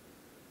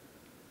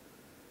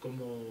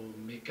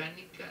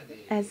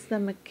 As the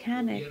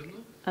mechanic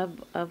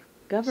of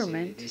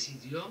government,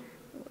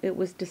 it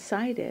was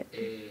decided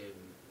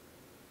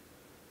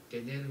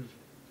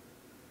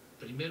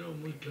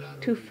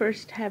to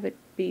first have it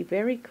be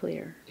very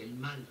clear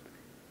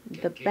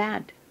the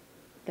bad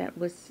that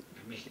was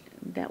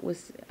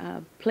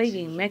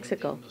plaguing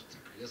Mexico.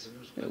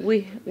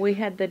 We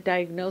had the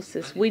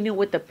diagnosis. We knew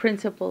what the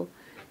principal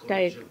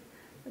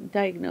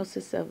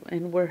diagnosis of,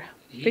 and we're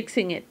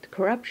fixing it: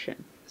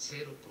 corruption.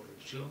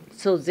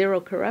 So zero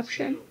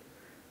corruption,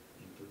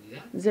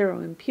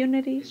 zero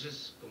impunity.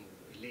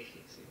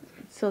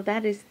 So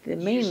that is the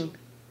main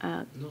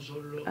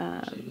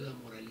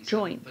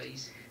joint.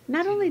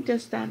 Not only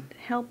does that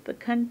help the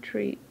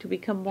country to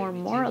become more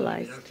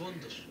moralized,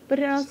 but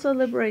it also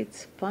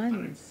liberates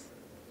funds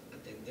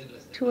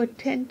to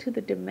attend to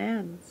the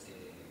demands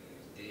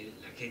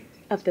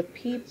of the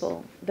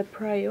people, the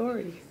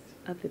priorities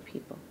of the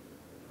people.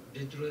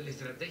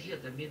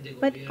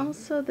 But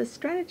also the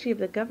strategy of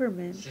the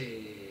government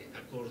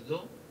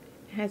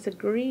has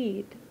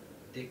agreed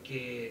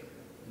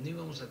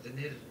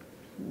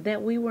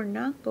that we were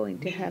not going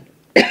to have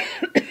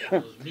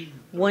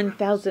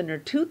 1,000 or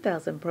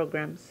 2,000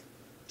 programs,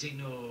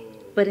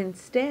 but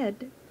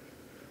instead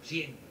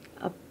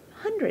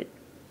 100.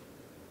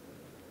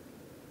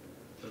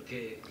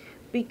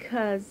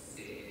 Because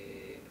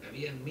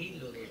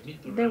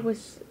there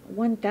was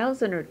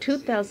 1,000 or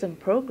 2,000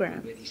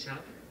 programs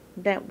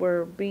that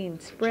were being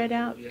spread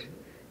out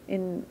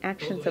in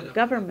actions of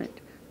government,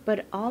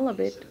 but all of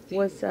it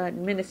was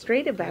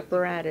administrative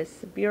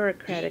apparatus,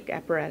 bureaucratic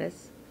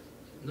apparatus,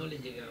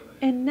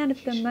 and none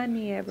of the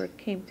money ever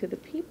came to the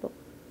people.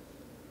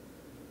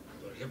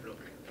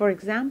 For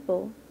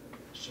example,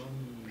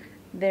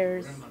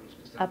 there's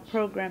a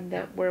program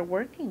that we're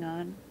working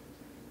on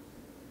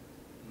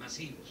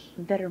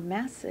that are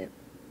massive.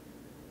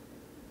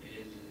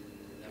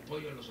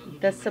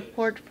 The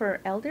support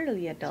for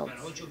elderly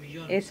adults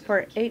is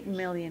for 8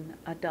 million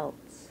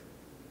adults.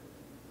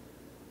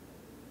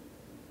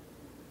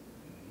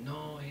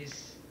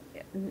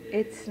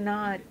 It's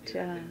not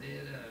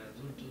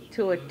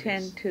to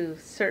attend to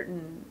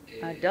certain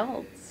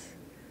adults,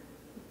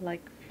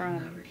 like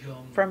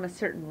from a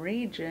certain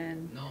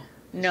region.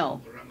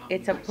 No,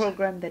 it's a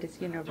program that is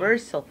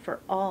universal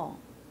for all.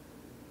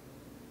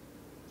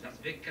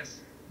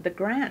 The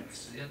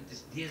grants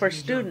for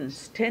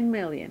students, 10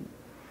 million.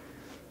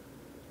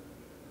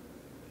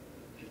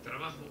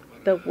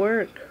 The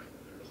work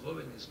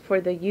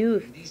for the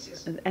youth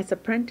as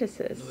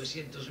apprentices,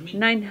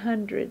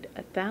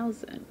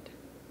 900,000.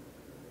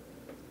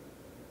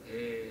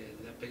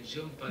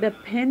 The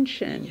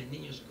pension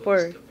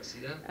for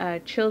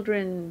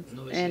children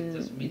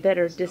that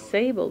are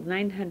disabled,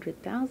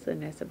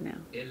 900,000 as of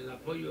now.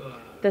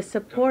 The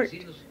support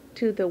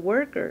to the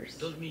workers,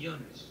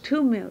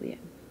 2 million.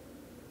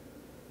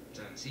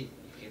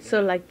 So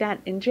like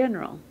that in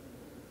general.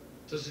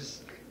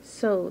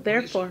 So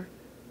therefore,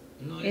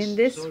 in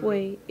this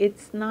way,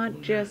 it's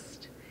not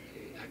just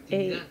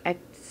a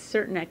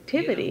certain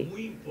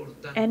activity,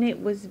 and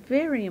it was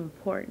very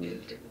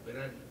important,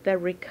 the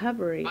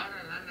recovery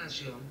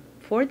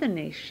for the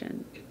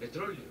nation,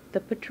 the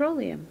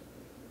petroleum.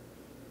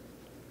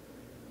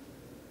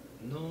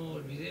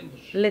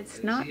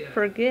 Let's not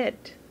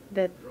forget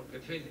that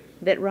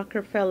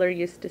Rockefeller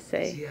used to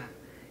say.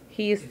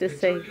 He used to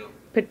say,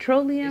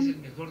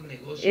 petroleum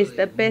is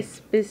the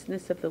best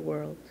business of the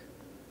world.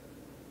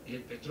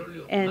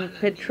 And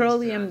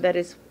petroleum that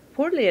is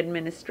poorly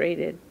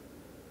administrated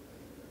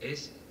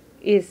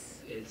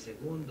is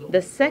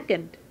the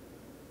second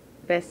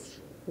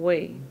best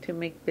way to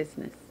make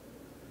business.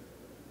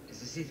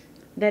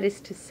 That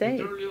is to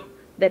say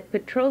that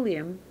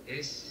petroleum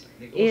is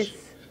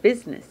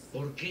business.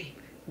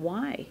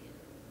 Why?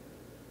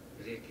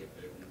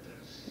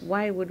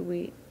 Why would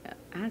we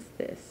ask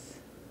this?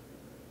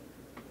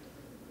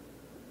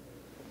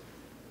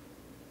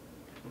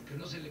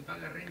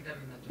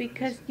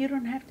 Because you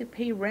don't have to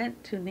pay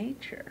rent to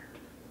nature.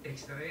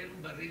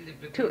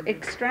 To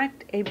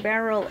extract a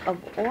barrel of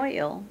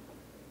oil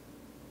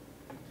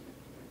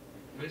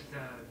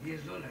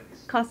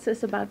costs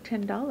us about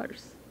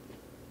 $10.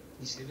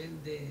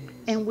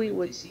 And we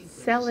would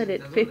sell it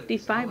at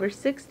 $55 or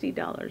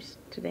 $60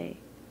 today.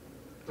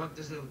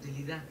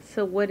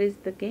 So what is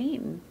the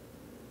gain?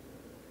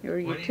 Your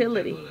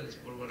utility,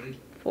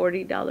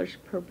 $40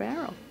 per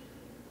barrel.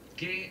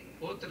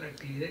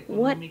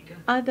 What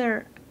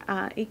other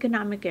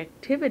economic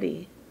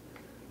activity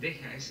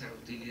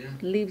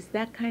leaves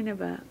that kind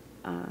of a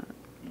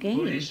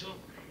gain?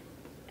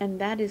 And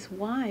that is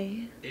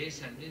why,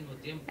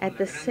 at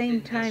the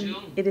same time,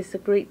 it is a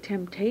great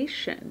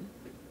temptation.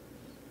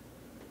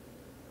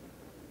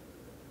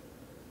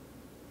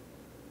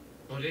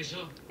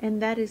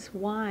 And that is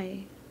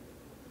why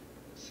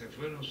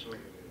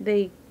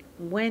they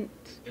went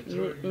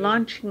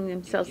launching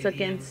themselves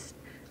against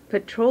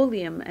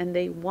petroleum, and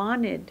they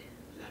wanted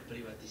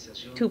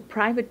to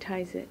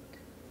privatize it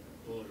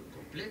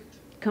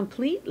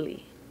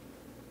completely.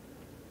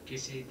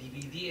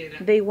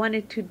 They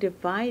wanted to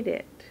divide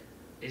it,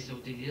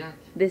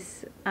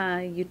 this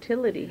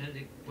utility.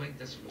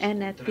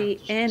 And at the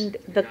end,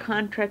 the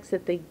contracts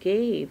that they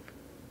gave,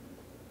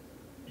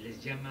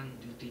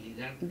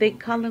 they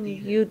call them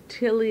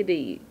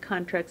utility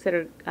contracts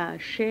that are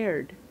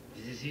shared.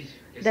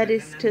 That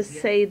is to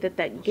say that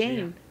that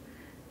gain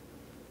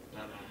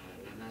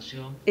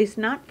is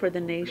not for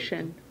the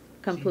nation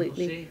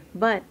completely,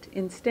 but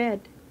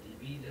instead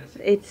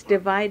it's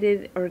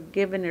divided or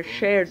given or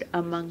shared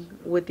among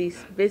with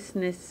these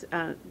business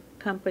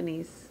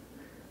companies.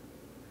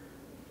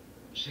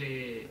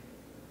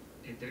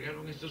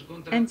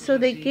 And so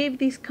they gave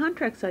these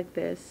contracts like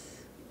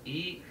this,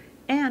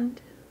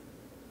 and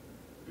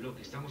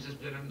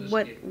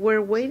what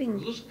we're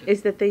waiting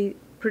is that they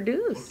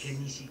produce,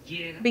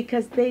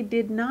 because they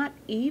did not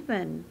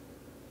even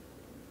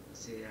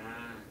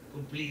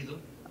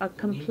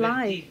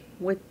comply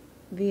with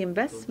the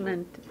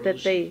investment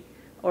that they,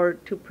 or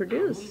to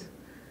produce,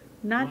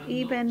 not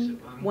even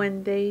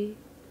when they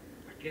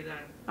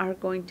are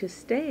going to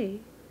stay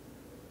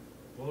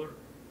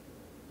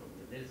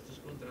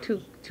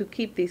to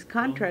keep these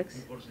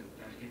contracts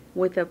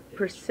with a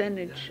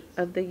percentage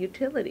of the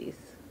utilities.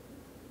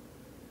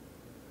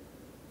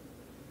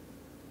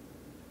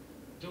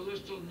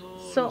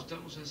 So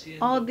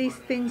all these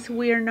things,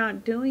 we are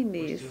not doing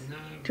these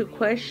to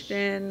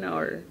question,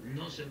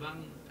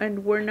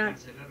 and we're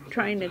not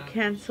trying to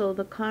cancel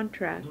the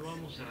contracts.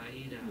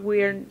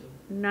 We are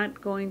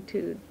not going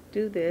to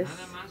do this.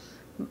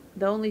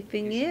 The only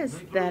thing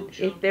is that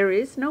if there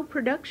is no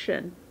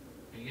production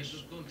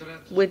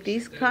with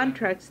these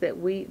contracts that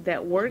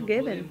were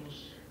given,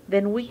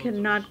 then we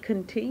cannot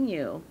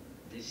continue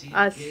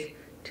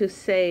to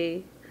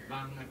say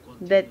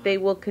that they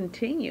will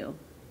continue,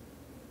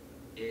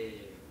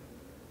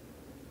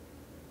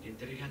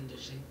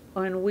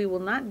 and we will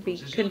not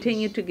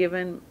continue to give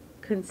in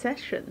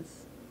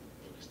concessions,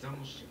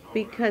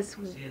 because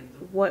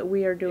what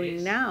we are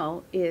doing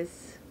now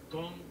is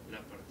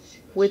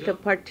with the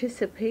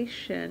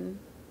participation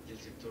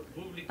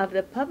of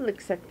the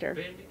public sector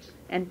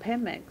and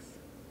Pemex,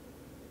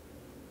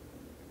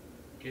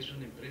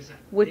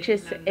 which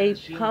is a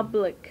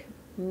public,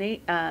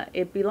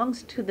 it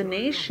belongs to the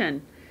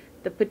nation.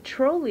 The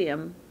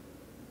petroleum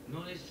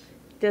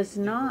does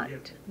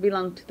not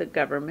belong to the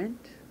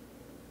government.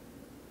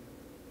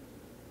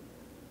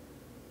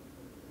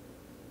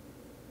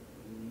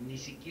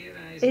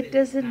 It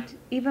doesn't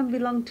even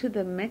belong to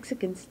the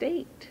Mexican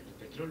state.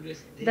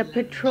 The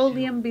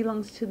petroleum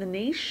belongs to the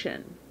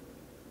nation.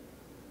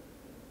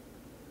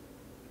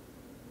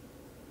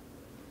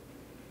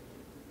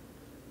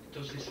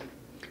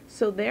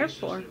 So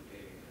therefore,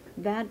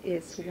 that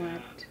is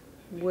what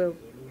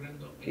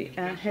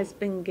has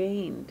been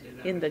gained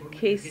in the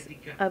case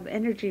of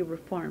energy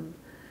reform.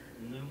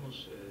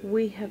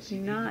 We have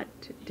not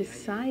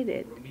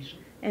decided,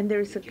 and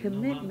there is a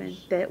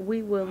commitment that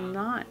we will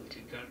not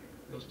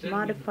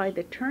modify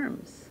the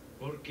terms,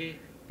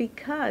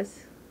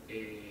 because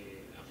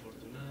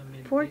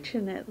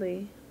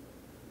fortunately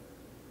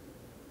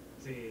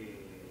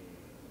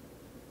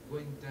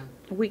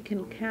we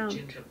can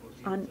count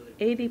on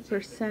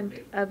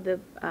 80% of the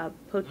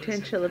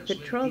potential of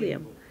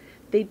petroleum.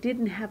 They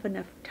didn't have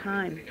enough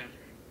time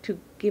to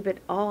give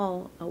it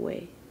all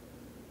away,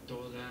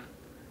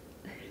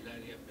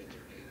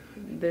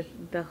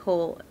 the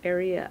whole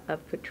area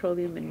of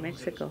petroleum in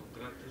Mexico.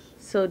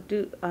 So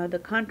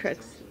the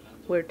contracts,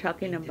 we're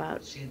talking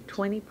about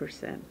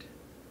 20%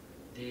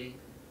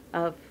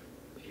 of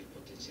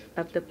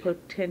the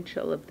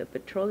potential of the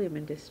petroleum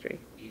industry.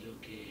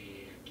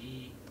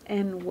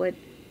 And what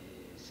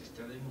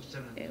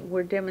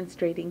we're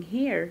demonstrating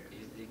here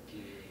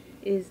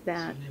is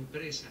that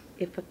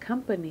if a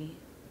company,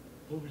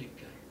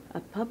 a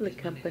public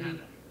company,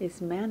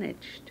 is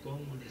managed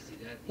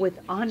with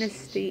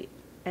honesty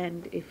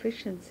and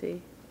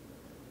efficiency,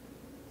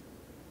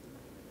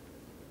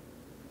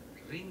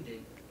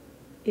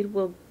 it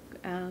will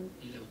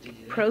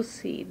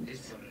proceed,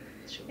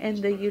 and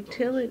the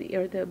utility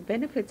or the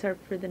benefits are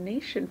for the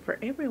nation, for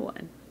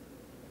everyone.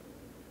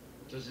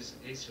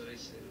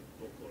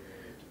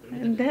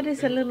 And that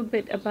is a little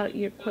bit about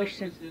your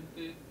question.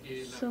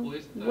 So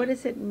what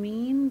does it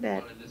mean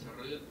that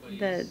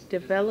the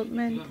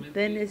development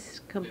then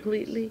is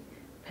completely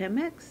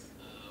Pemex?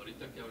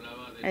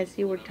 As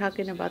you were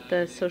talking about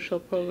the social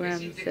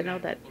programs and all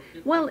that.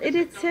 Well, it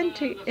is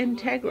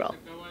integral.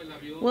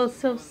 Well,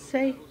 so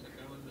say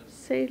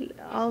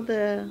all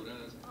the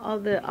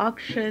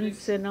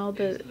auctions and all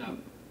the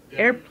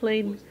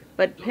airplane,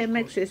 but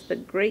Pemex is the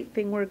great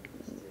thing we're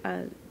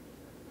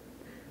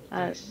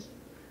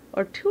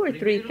or two or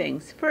three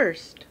things.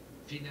 First,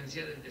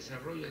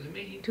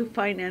 to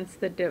finance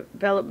the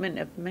development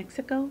of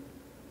Mexico,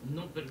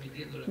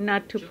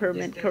 not to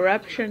permit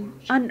corruption,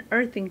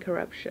 unearthing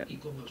corruption,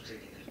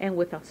 and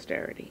with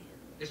austerity.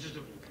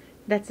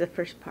 That's the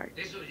first part.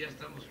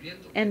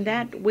 And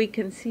that we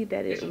can see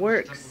that it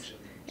works,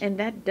 and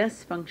that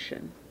does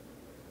function.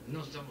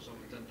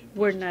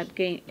 We're not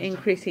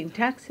increasing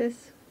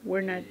taxes,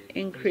 we're not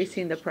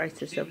increasing the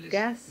prices of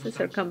gases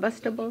or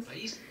combustibles,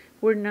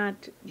 we're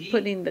not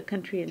putting the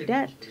country in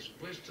debt,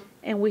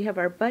 and we have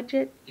our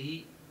budget,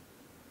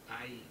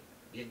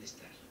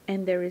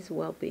 and there is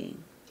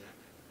well-being.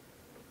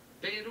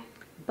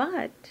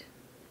 But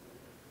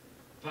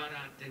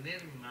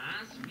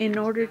in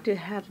order to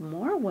have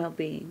more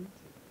well-being,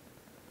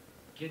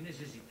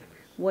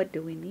 what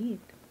do we need?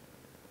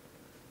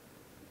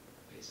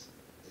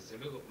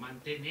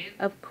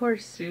 Of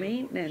course,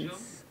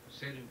 maintenance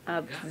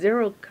of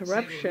zero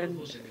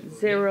corruption,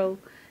 zero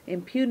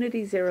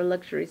impunity, zero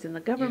luxuries in the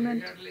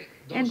government,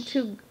 and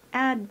to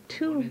add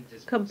two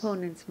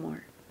components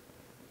more,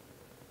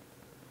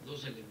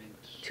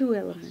 two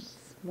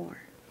elements more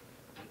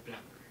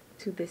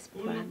to this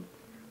plan.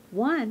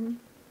 One,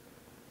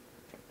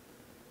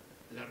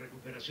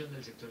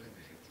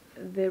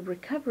 the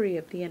recovery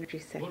of the energy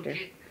sector,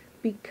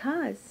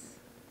 because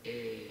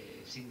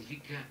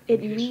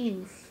it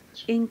means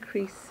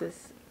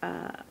increases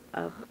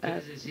of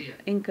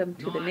income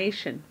to the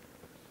nation.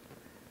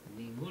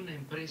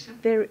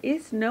 There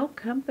is no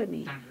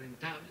company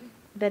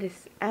that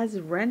is as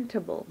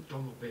rentable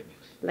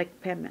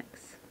like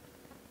Pemex.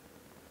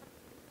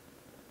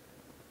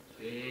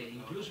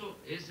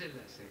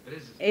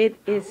 It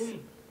is,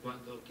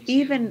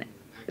 even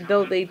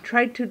though they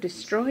tried to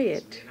destroy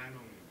it,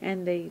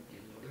 and they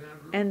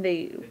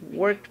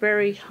worked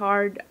very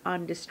hard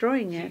on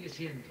destroying it,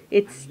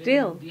 it's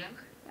still,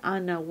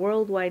 on a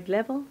worldwide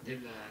level,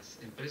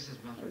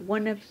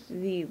 one of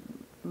the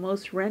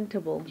most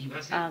rentable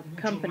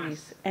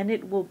companies, and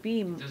it will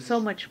be so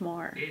much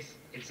more.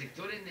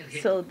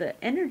 So the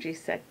energy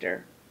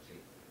sector,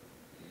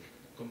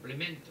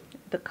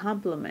 the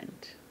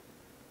complement,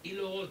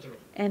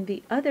 and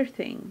the other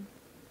thing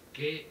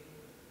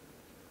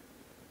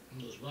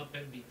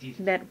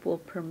that will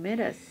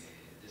permit us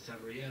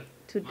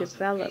to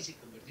develop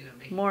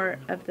more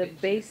of the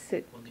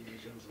basic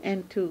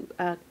and to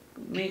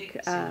make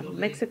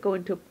Mexico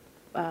into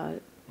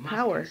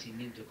power,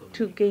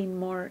 to gain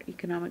more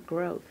economic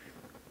growth.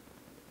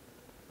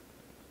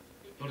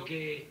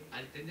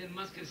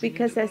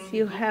 Because as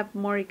you have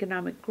more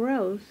economic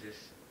growth,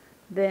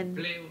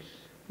 then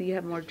you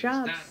have more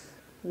jobs,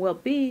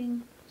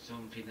 well-being,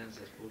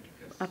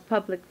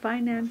 public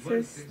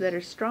finances that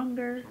are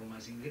stronger,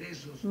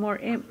 more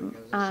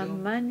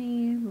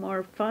money,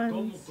 more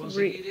funds,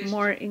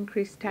 more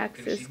increased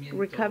taxes,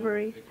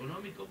 recovery.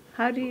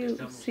 How do you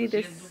see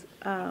this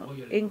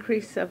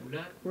increase of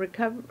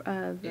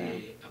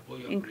the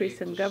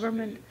increase in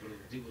government,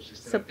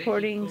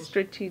 supporting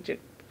strategic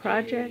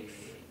projects,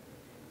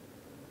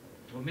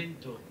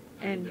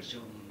 and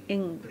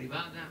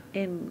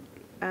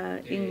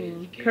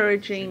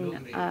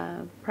encouraging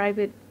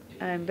private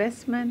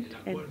investment,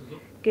 and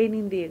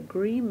gaining the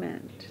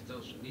agreement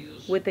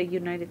with the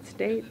United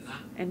States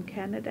and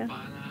Canada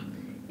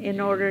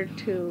in order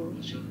to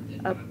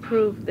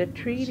approve the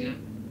treaty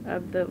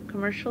of the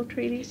commercial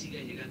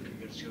treaty,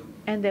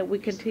 and that we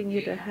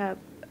continue to have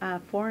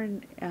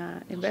foreign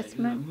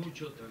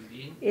investment.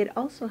 It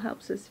also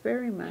helps us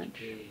very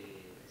much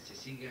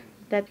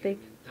that they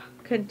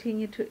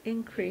continue to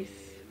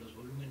increase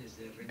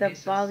the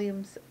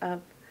volumes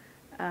of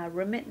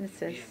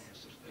remittances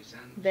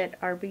that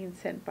are being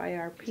sent by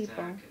our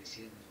people.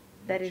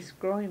 That is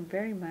growing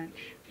very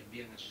much,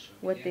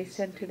 what they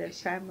send to their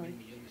family.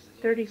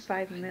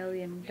 $35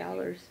 million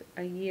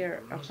a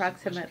year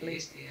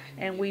approximately,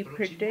 and we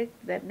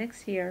predict that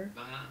next year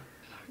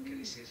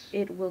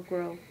it will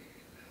grow,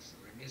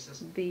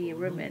 the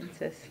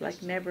remittances,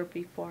 like never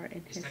before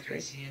in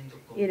history.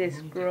 It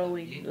is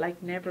growing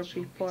like never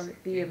before.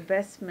 The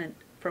investment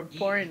from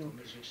foreign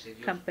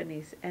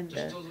companies and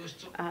the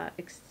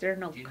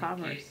external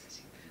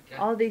commerce.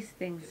 All these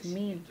things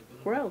mean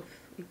growth,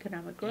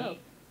 economic growth.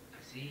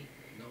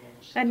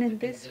 And in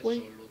this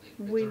way,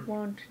 we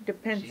won't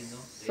depend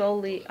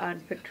solely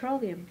on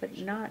petroleum, but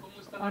not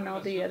on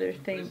all the other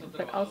things,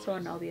 but also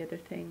on all the other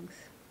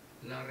things.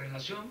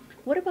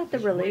 What about the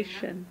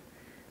relation?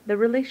 The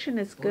relation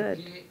is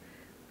good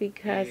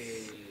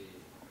because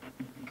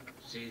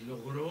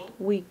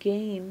we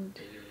gained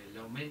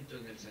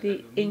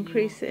the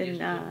increase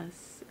in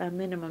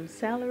minimum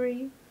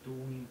salary.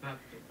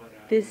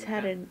 This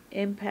had an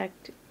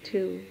impact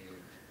to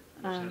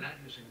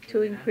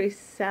increase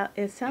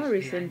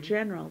salaries in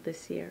general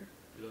this year.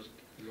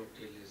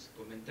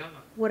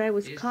 What I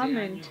was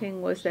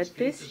commenting was that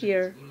this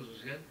year,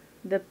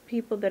 the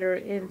people that are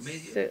in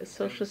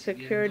Social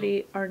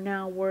Security are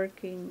now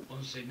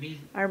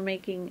are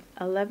making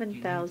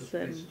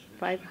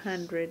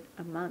 11,500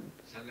 a month.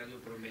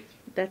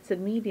 That's a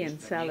median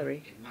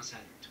salary.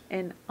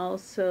 And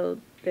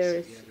also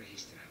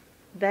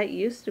that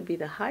used to be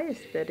the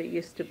highest that it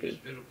used to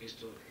be.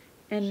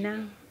 And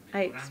now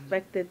I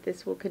expect that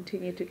this will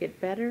continue to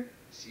get better.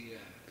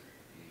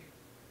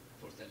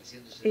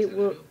 It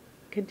will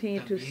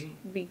continue to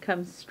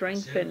become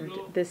strengthened,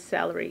 this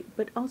salary,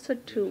 but also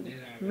to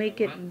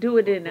do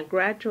it in a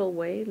gradual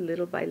way,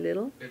 little by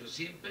little,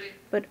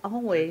 but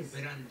always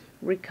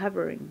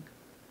recovering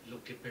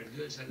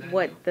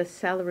what the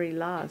salary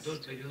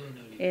lost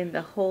in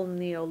the whole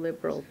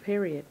neoliberal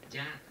period.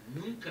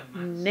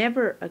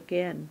 Never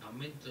again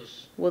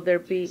will there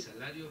be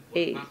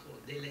a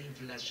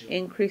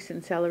increase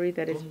in salary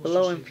that is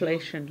below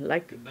inflation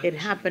like it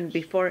happened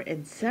before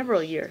in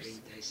several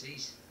years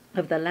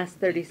of the last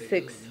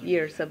 36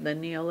 years of the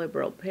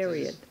neoliberal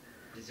period.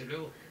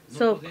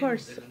 So of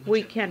course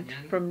we can't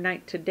from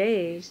night to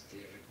day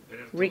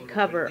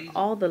recover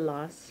all the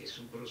loss,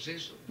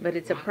 but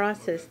it's a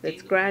process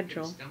that's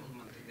gradual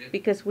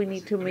because we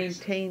need to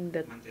maintain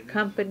the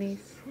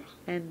companies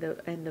and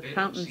the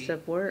fountains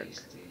of work.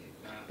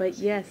 But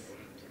yes,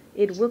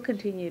 it will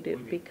continue to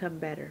become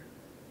better.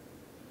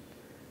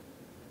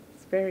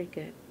 It's very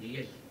good.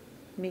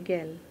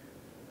 Miguel.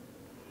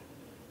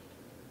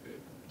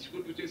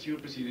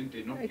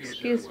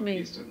 Excuse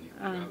me,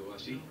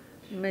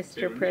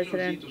 Mr.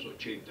 President,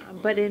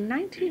 but in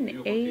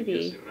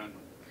 1980,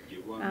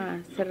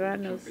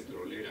 Serrano's,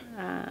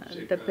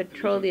 the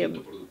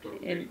petroleum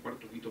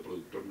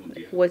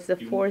was the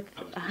fourth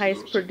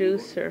highest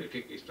producer.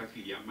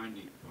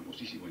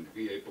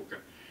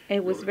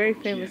 It was very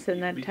famous in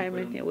that time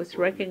and it was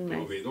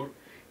recognized.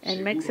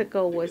 And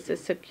Mexico was a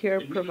secure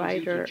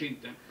provider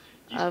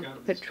of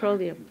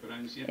petroleum.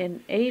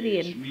 In 80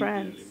 in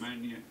France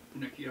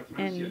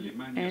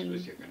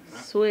and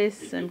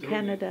Swiss and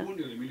Canada,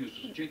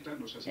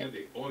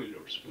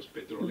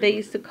 they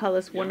used to call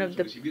us one of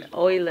the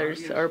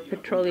oilers or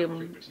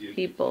petroleum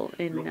people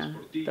in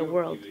the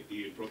world.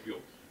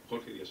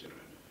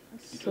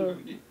 So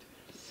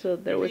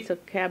there was a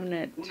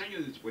cabinet.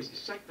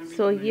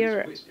 So a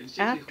year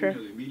after,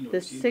 the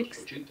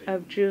 6th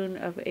of June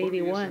of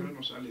 81,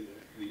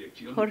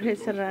 Jorge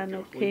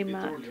Serrano came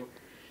out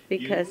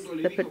because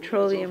the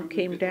petroleum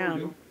came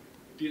down.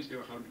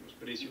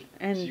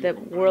 And the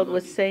world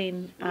was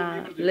saying,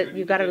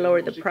 you got to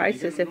lower the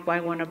prices if I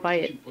want to buy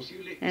it.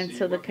 And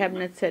so the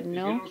cabinet said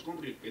no.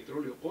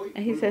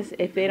 And he says,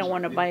 if they don't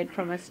want to buy it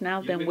from us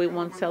now, then we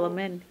won't sell them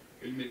in.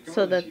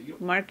 So the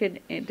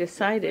market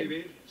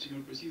decided.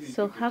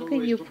 So how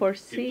can you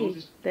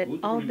foresee that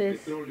all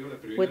this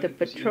with the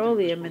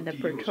petroleum and the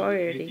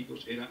petroleum,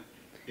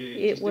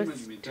 it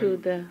was to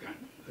the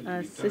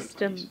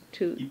system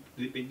to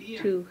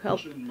help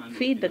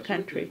feed the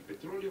country.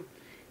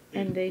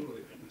 And they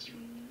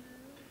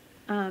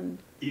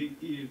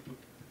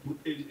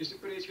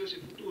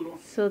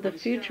so the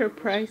future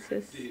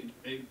prices,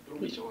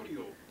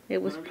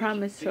 it was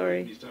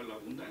promissory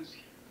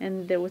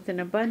and there was an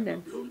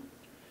abundance,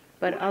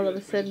 but all of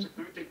a sudden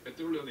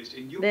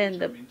then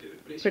the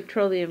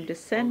petroleum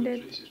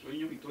descended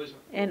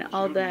and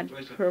all that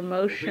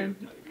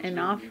promotion and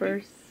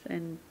offers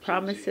and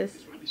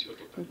promises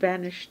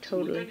vanished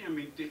totally.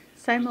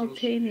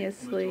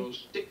 Simultaneously,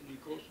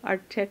 our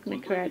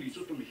technocrats,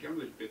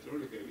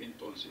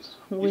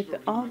 with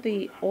all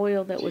the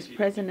oil that was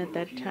present at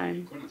that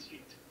time,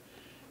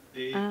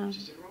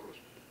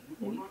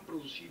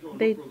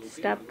 they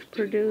stopped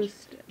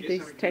produced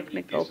these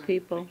technical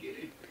people,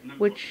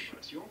 which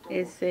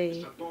is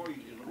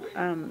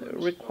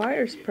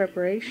requires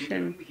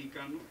preparation.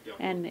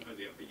 And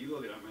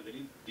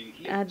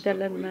de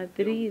la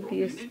Madrid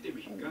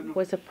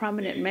was a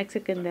prominent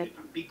Mexican that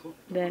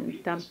then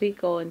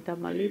Tampico and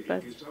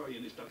Tamaulipas.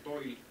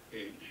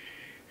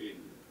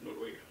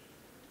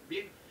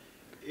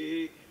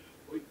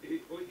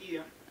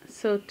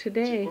 So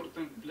today,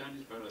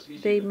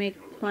 they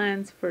make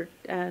plans for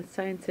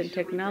science and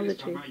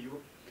technology.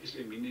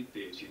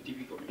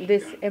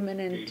 This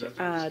eminent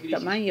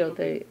Tamayo,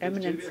 the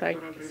eminent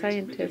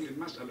scientist,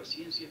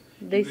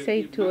 they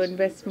say to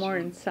invest more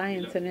in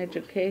science and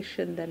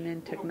education than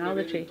in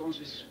technology.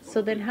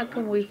 So then how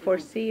can we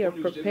foresee or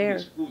prepare,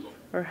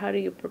 or how do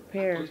you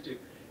prepare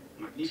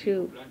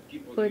to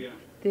put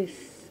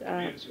this,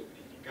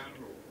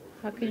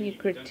 how can you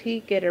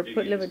critique it or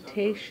put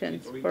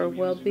limitations for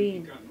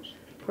well-being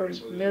for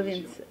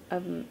millions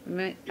of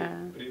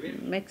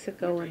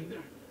Mexico and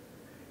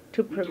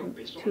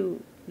to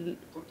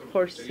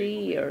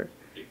foresee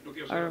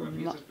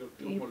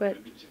but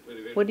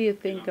what do you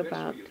think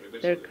about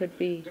there could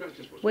be,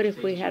 what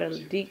if we had a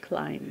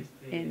decline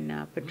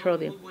in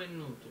petroleum?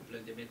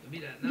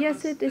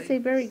 Yes, it is a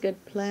very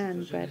good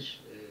plan, but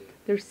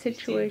there's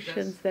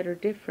situations that are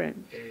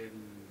different.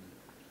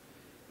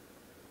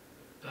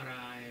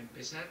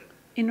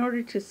 In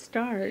order to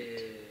start,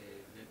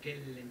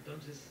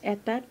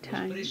 at that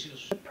time,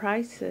 the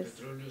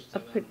prices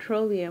of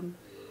petroleum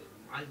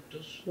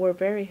were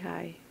very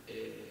high.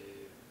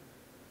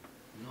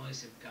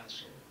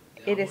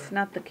 It is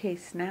not the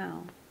case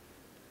now.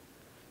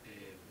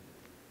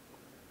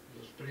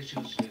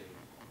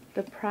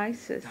 The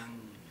prices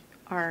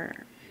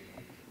are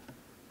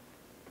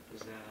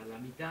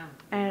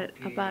at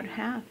about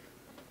half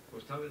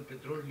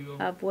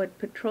of what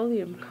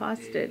petroleum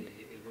costed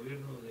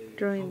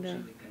during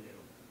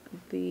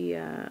the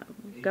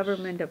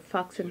government of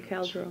Fox and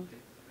Calderon.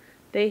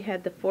 They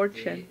had the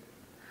fortune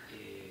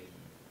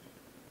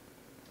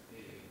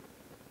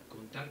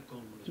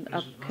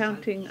of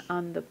counting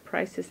on the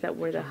prices that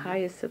were the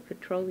highest of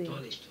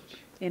petroleum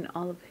in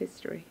all of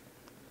history.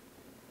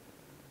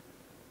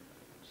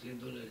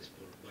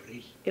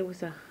 It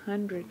was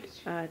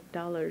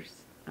 $100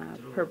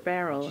 per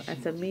barrel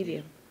as a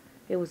medium.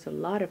 It was a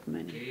lot of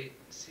money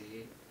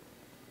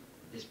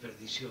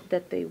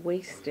that they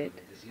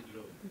wasted,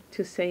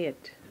 to say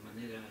it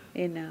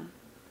in a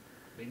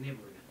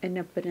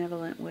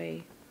benevolent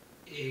way.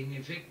 In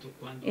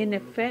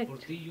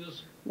effect,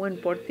 when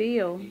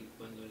Portillo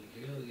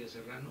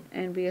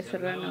and Villa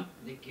Serrano,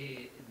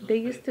 they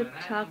used to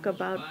talk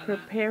about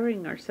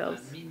preparing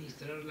ourselves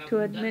to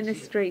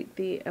administrate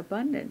the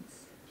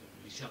abundance,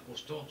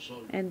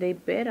 and they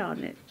bet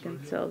on it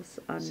themselves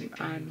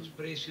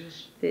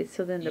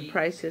so then the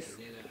prices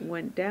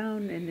went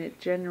down, and it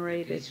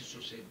generated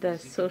the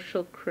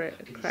social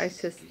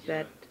crisis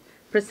that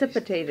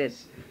precipitated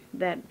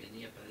that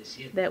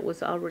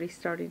was already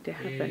starting to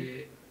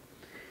happen.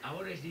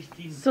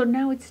 So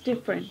now it's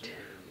different.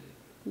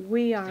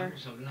 We are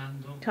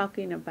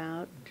talking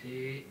about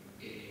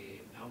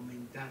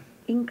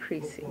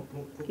increasing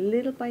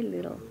little by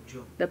little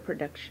the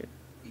production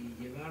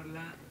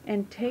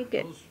and take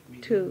it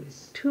to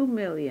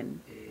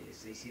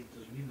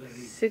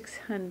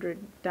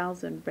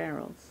 2,600,000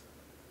 barrels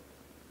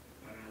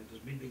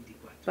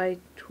by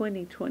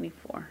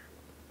 2024.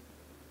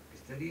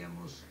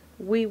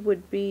 We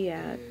would be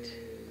at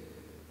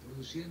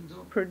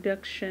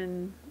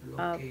production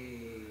of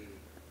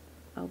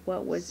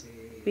what was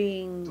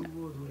being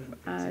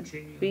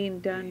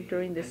done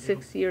during the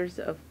 6 years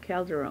of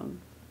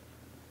Calderon.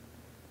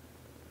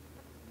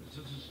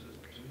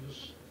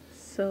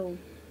 So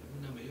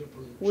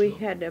we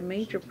had a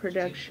major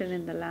production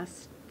in the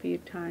last few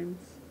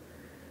times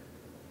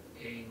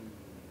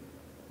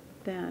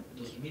that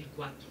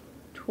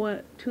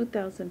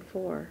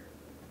 2004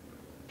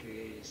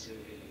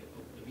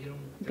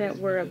 that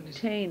were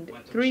obtained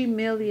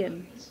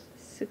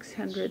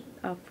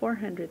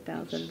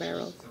 3,400,000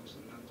 barrels.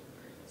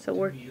 So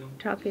we're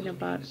talking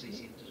about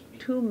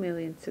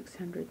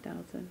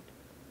 2,600,000.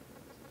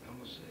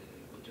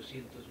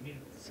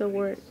 So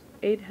we're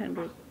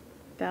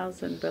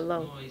 800,000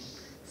 below.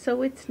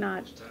 So it's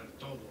not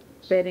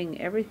betting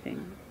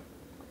everything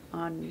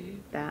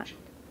on that,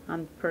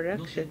 on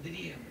production.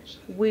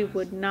 We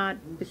would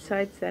not,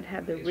 besides that,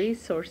 have the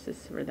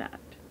resources for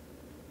that.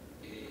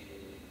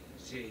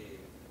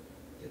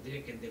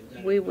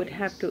 We would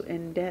have to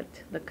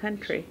indebt the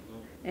country,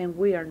 and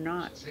we are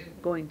not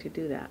going to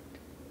do that.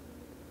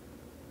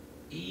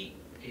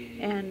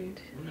 And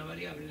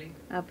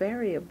a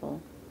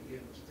variable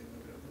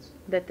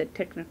that the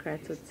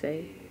technocrats would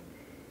say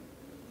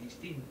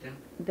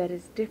that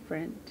is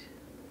different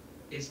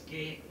is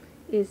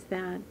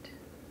that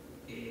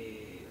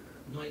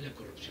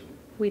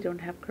we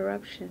don't have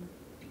corruption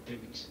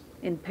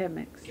in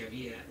Pemex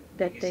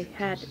that they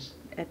had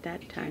at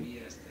that time,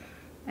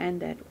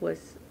 and that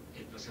was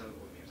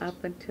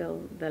up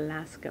until the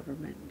last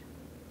government.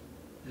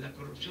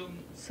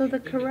 So the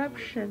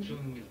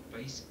corruption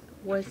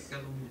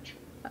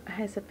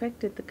has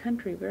affected the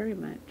country very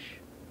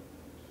much.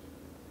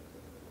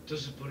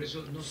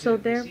 So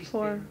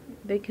therefore,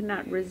 they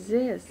cannot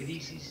resist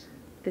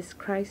this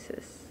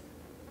crisis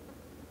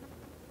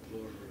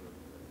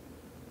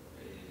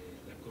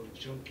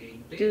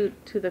due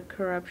to the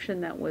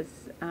corruption that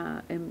was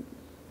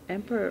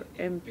impairing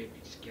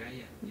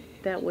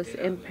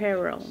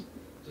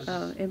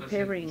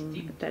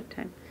at that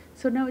time.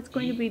 So now it's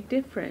going to be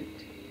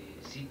different.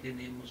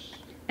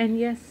 And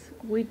yes,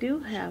 we do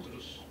have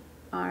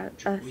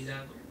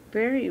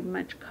very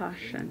much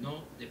caution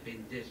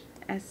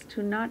as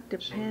to not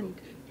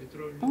depend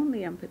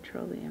only on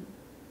petroleum.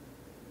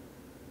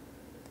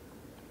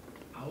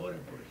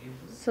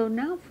 So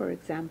now, for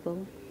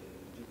example,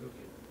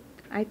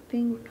 I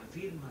think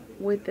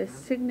with the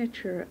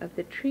signature of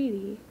the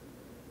treaty,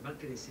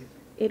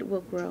 it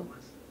will grow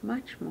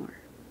much more,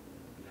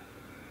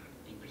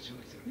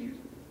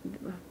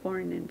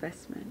 foreign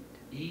investment.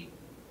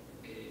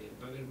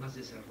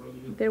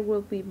 There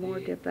will be more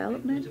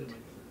development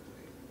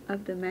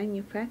of the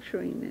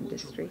manufacturing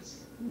industry,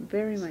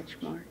 very much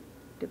more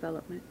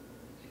development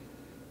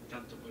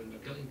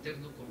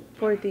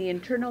for the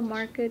internal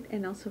market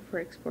and also for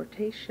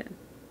exportation.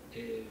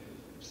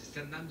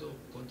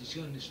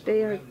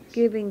 They are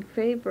giving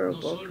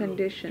favorable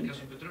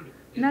conditions,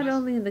 not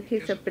only in the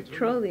case of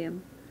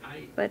petroleum,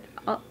 but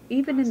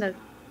even in the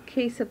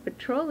case of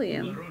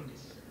petroleum,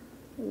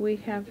 we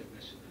have,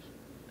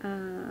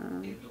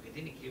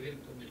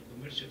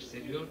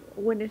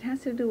 when it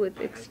has to do with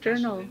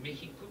external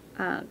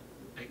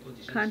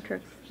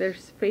contracts,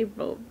 there's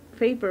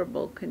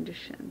favorable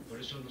conditions.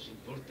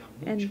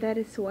 And that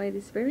is why it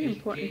is very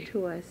important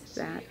to us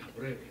that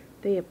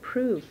they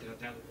approve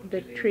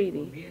the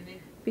treaty,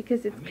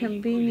 because it's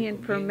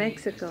convenient for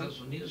Mexico,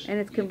 and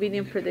it's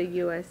convenient for the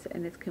U.S.,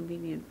 and it's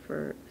convenient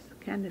for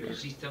Canada.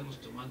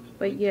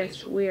 But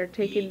yes, we are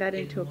taking that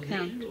into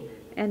account.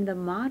 And the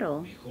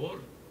model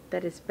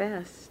that is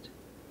best,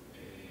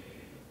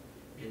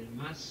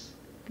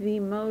 the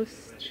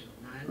most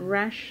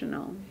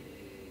rational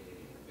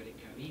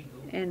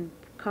and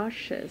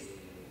cautious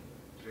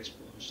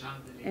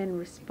and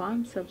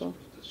responsible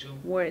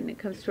when it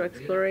comes to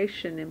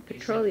exploration in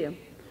petroleum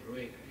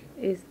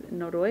is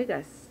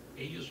Noruega's.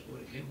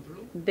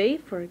 They,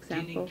 for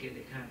example,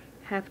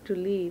 have to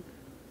leave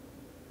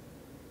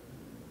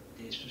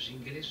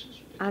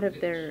out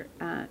of their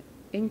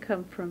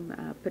income from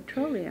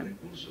petroleum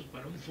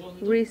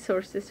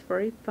resources for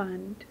a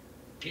fund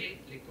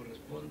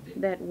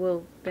that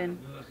will then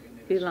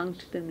belong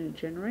to the new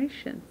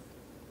generations.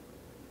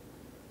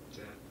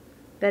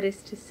 That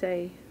is to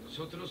say,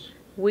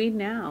 we're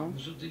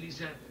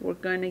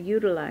going to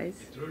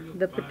utilize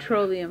the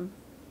petroleum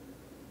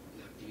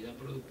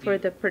for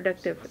the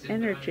productive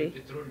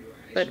energy,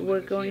 but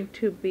we're going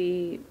to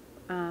be,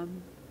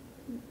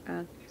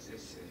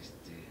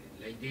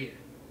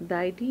 the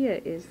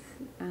idea is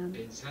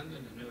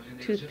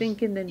to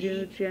think in the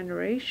new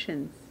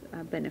generations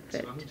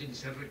benefit,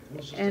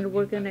 and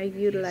we're going to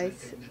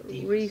utilize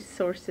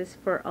resources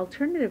for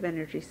alternative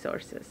energy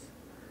sources.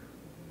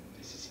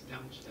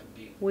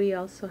 We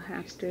also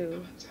have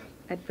to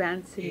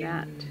advance in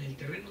that.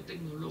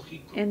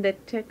 In the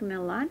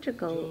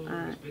technological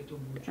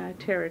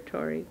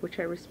territory, which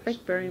I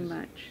respect very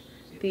much,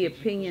 the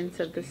opinions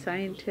of the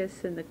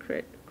scientists and the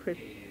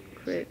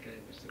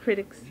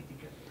critics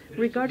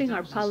regarding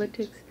our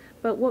politics,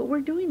 but what we're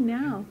doing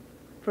now,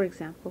 for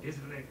example,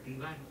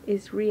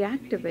 is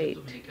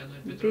reactivate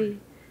the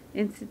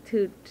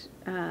Institute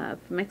of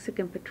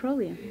Mexican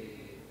Petroleum,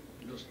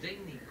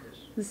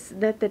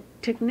 that the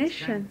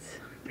technicians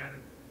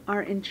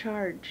are in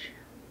charge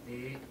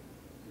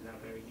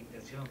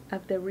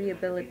of the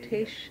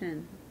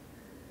rehabilitation.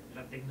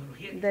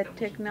 The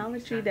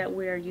technology that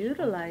we are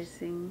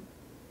utilizing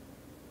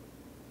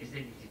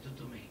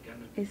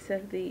is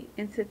of the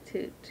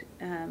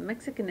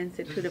Mexican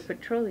Institute of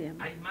Petroleum.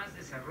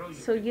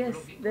 So yes,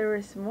 there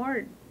is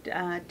more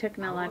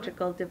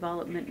technological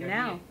development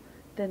now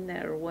than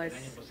there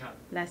was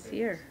last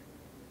year.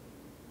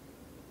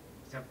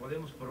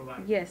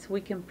 Yes,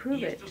 we can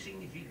prove it.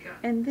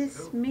 And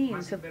this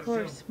means, of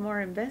course, more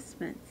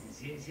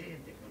investments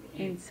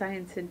in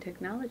science and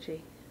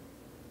technology.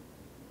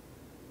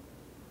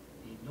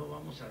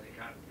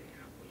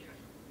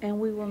 And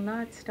we will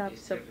not stop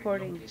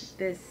supporting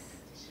this.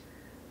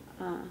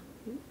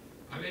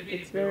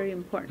 It's very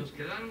important.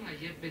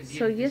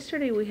 So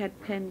yesterday we had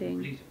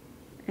pending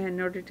in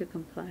order to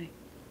comply.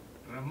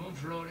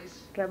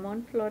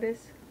 Ramon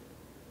Flores.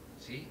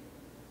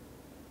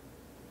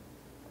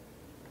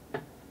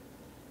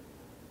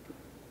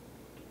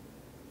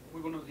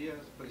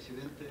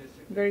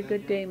 Very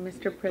good day,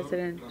 Mr.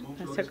 President.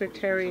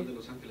 Secretary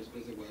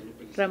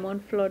Ramon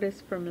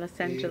Flores from Los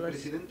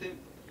Angeles.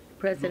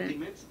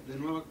 President,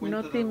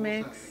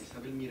 Notimex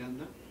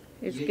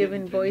is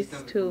giving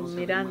voice to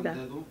Miranda,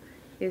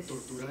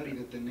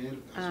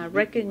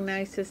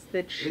 recognizes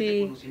that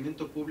she,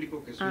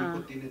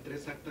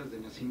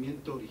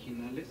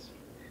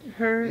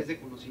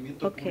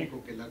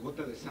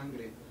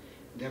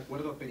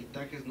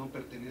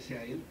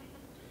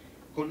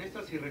 Con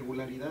estas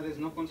irregularidades,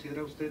 ¿no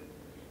considera usted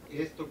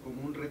esto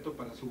como un reto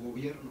para su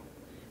gobierno?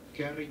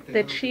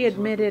 That she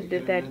admitted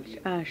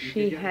that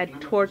she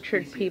had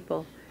tortured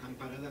people.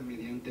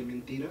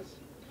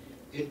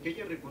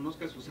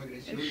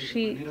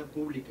 She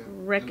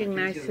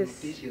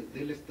recognizes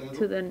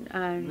to the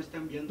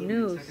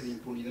news.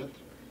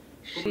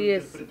 She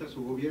is.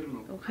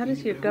 How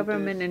does your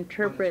government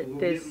interpret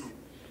this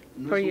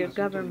for your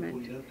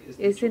government?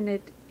 Isn't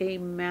it a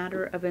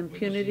matter of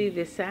impunity,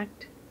 this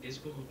act?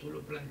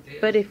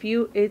 But if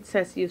it's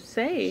as you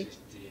say,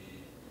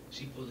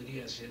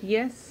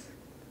 yes,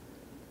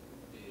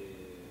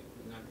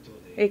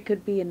 it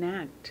could be an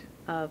act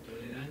of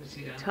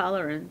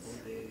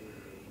tolerance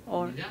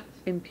or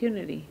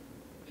impunity,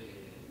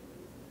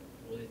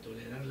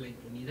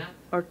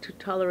 or to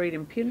tolerate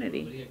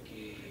impunity.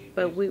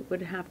 But we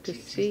would have to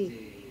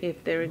see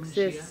if there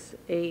exists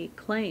a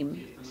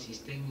claim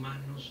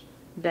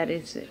that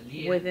is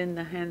within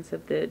the hands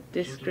of the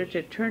district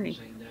attorney.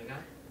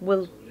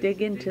 We'll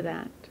dig into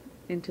that,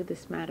 into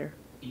this matter.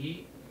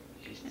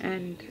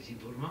 And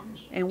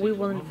we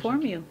will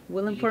inform you.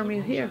 We'll inform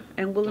you here,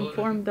 and we'll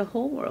inform the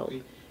whole world.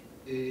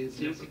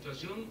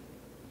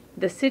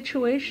 The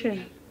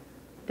situation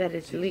that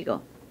is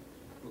legal.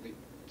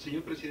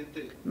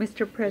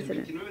 Mr.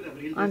 President,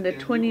 on the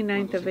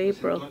 29th of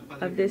April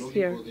of this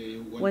year,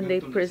 when they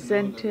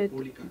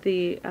presented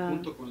the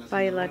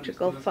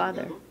biological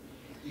father,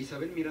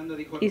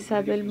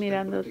 Isabel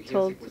Miranda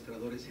told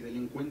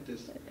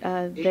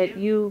that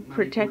you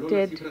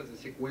protected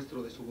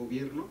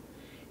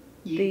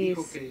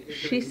these,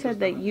 she said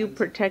that you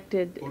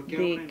protected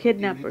the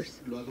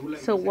kidnappers.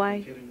 So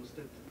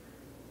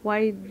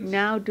why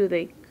now do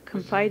they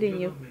confide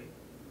in you?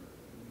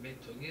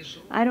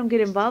 I don't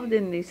get involved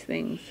in these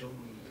things.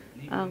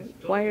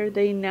 Why are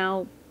they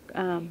now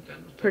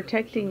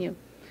protecting you?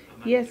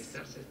 Yes,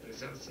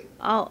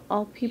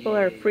 all people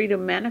are free to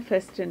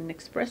manifest and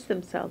express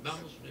themselves.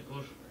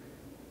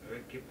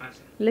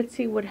 Let's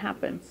see what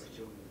happens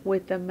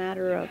with the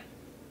matter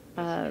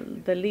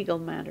of the legal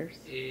matters.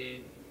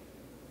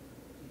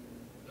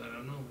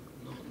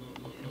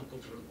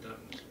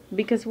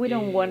 Because we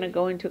don't want to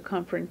go into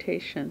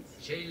confrontations.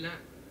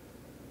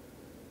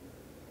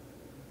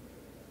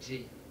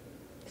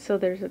 So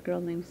there's a girl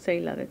named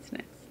Seila that's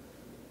next.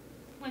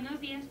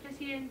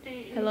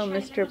 Hello,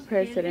 Mr.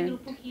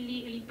 President.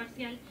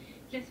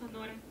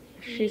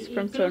 She's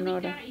from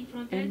Sonora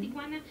and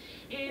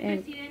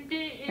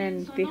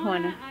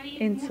Tijuana.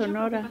 In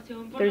Sonora,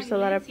 there's a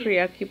lot of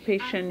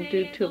preoccupation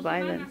due to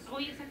violence.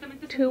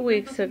 2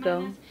 weeks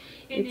ago,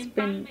 it's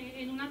been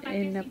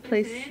in a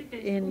place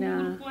in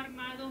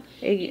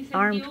a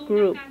armed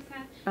group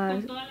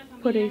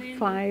put a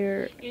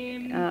fire,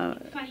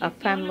 a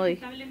family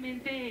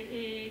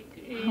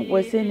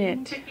was in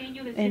it,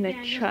 and a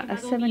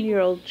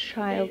 7-year-old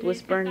child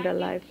was burned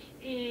alive.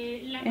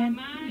 And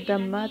the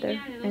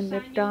mother and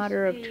the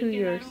daughter of 2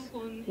 years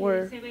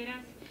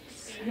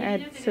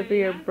had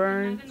severe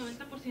burns,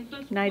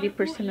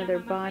 90% of their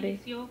body,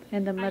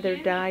 and the mother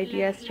died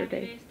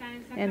yesterday.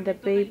 And the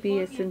baby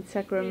is in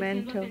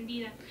Sacramento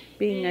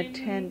being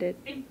attended.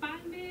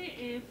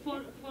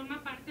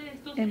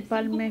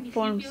 Empalme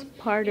forms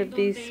part of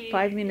these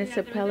 5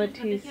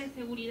 municipalities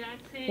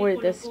where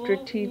the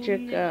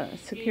strategic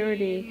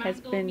security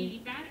has been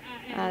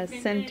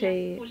sent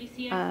a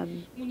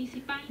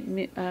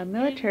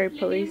military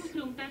police.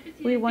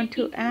 We want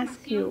to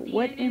ask you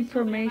what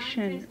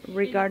information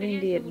regarding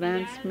the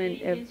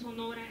advancement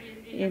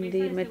in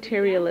the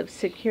material of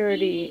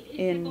security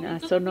in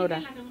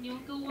Sonora.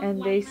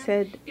 And they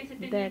said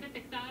that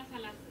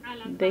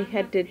they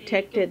had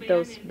detected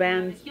those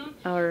bands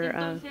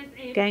or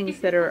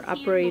gangs that are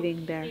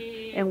operating there.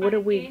 And what are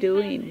we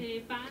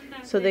doing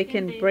so they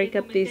can break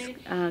up these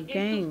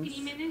gangs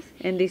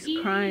and these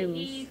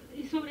crimes?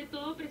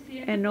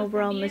 And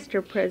overall,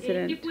 Mr.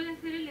 President,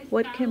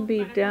 what can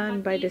be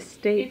done by the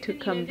state to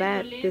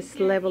combat this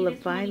level of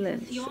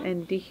violence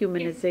and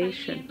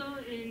dehumanization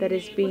that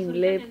is being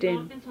lived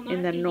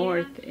in the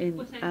north,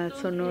 in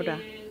Sonora,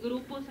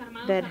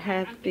 that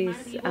have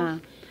these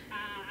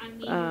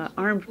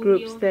armed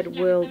groups that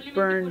will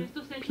burn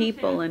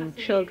people and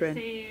children?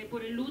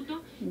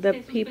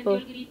 The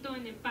people,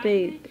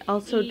 they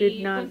also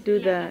did not do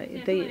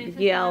the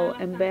yell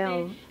and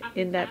bell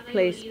in that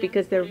place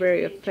because they're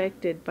very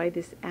affected by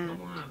this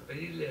act.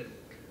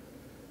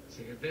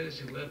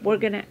 We're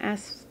going to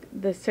ask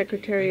the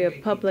Secretary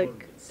of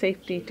Public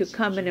Safety to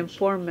come and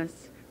inform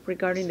us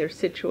regarding their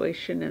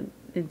situation and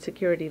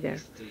insecurity there.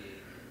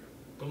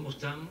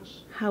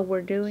 How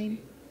we're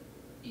doing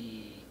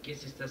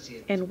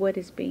and what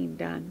is being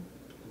done,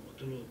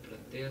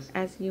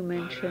 as you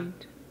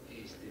mentioned,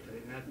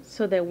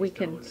 so that we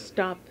can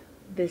stop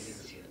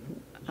this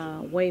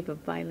wave of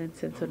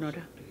violence in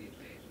Sonora.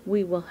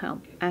 We will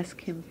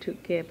ask him to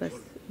give us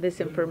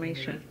this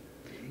information.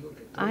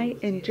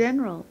 In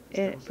general,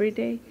 every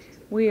day,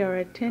 we are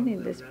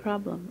attending this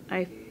problem.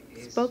 I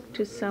spoke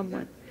to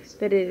someone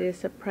that it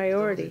is a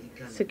priority,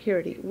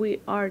 security.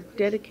 We are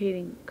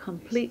dedicating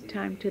complete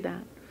time to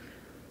that.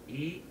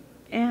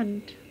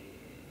 And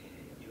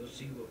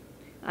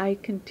I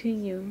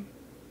continue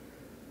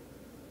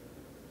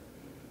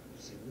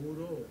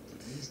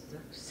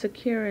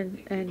secure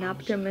and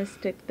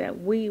optimistic that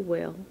we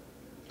will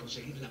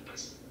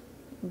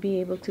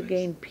be able to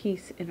gain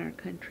peace in our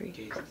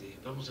country,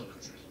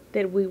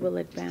 that we will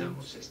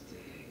advance,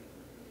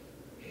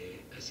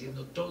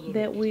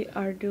 that we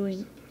are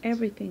doing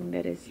everything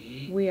that is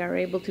we are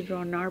able to do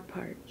on our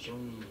part,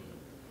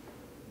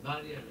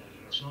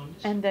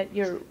 and that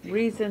your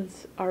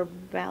reasons are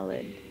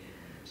valid,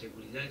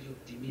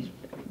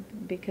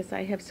 because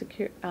I have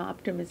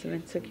optimism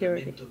and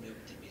security.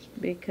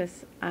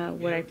 because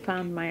where I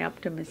found my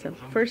optimism.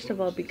 First of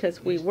all,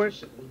 because we work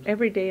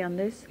every day on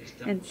this,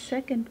 and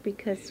second,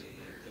 because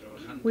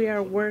we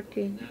are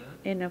working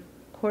in a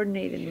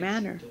coordinated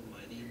manner.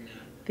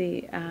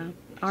 The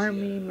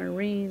Army,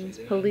 Marines,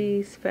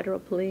 police, federal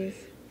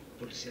police,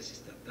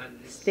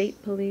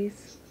 state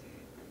police,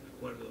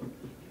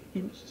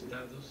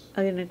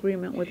 in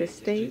agreement with the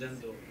states,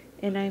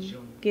 and I'm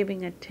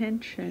giving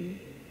attention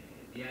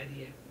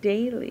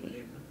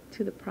daily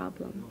to the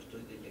problem.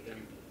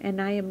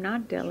 And I am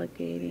not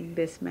delegating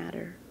this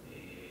matter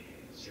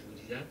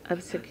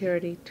of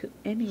security to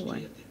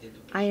anyone.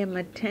 I am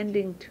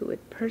attending to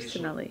it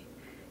personally.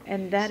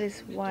 And that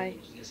is why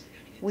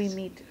we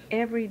meet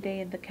every day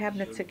in the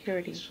Cabinet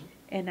Security,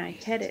 and I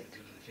head it.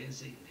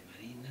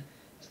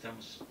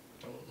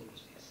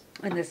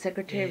 And the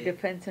Secretary of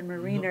Defense and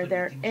Marine are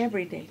there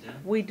every day.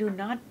 We do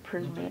not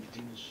permit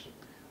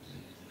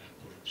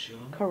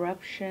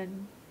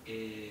corruption,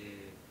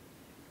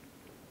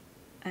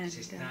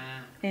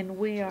 and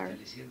we are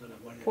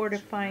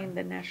fortifying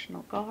the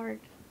National Guard.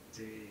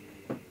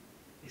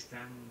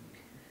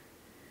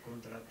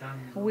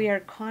 We are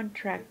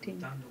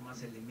contracting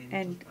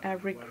and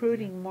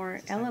recruiting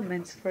more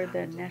elements for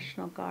the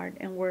National Guard,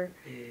 and we're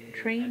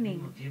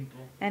training,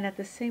 and at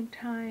the same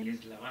time,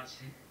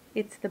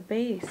 it's the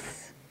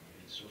base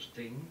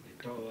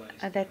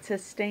that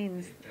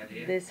sustains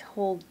this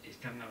whole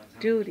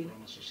duty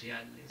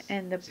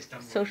and the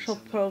social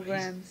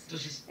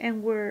programs,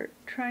 and we're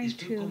trying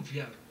to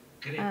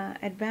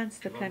advance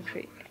the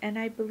country, and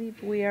I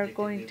believe we are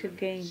going to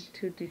gain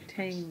to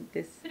detain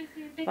this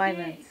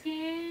violence.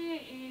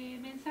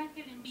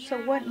 So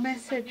what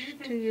message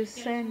do you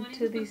send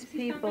to these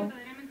people?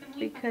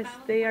 Because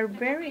they are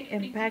very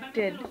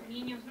impacted,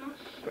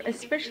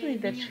 especially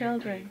the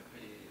children.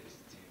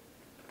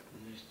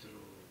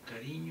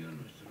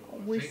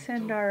 We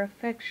send our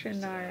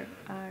affection, our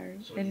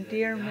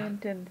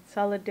endearment and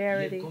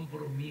solidarity,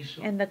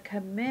 and the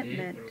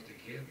commitment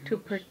to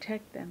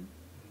protect them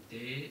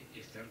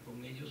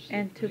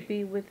and to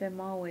be with them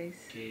always,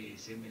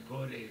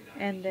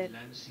 and that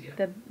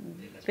the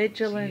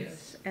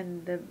vigilance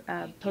and the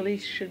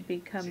police should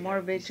become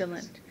more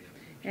vigilant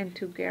and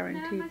to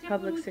guarantee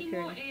public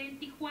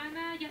security.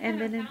 And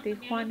then in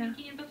Tijuana,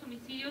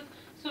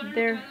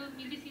 there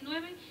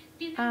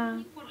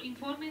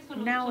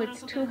now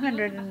it's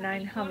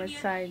 209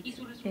 homicides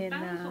in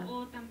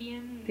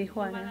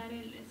Tijuana.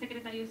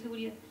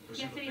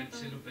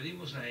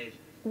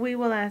 We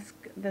will ask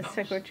the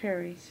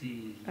Secretary.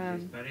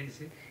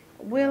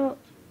 We'll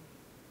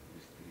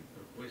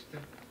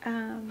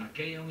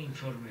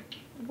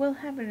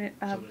have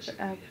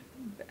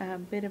a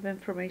bit of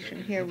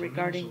information here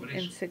regarding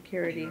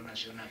insecurity,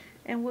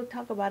 and we'll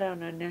talk about it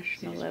on a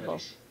national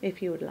level,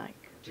 if you would like.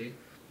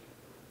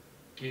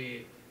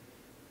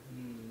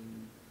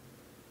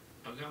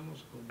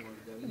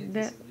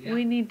 That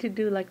we need to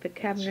do like the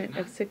Cabinet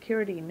of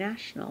Security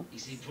National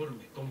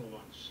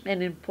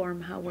and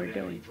inform how we're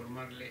doing,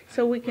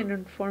 so we can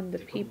inform the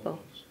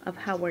people of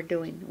how we're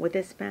doing with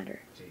this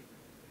matter.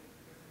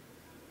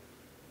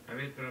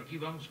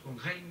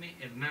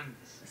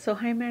 So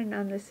Jaime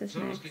Hernandez is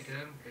next.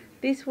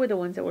 These were the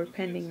ones that were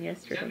pending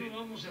yesterday.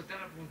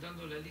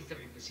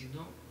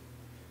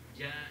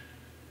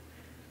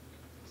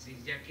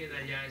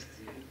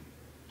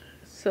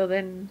 So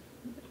then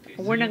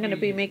we're not going to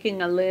be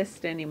making a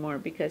list anymore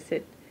because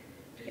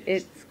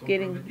it's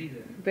getting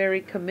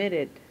very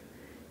committed,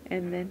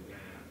 and then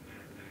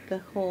the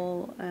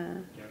whole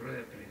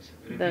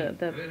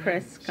the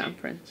press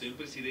conference.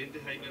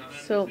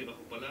 So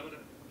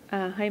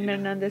Jaime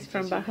Hernandez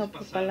from Baja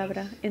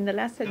Palabra, in the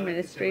last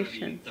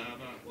administration,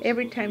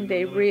 every time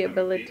they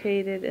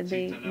rehabilitated and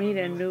they made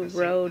a new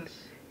road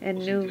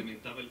and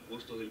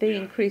they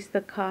increased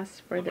the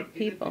cost for the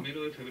people.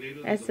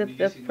 As of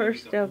the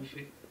 1st of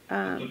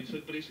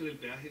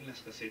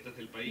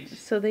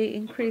so they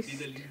increased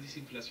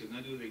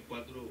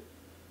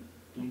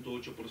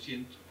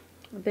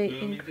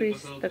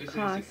the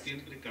cost.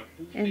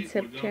 In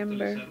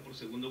September,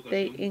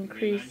 they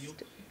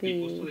increased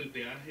the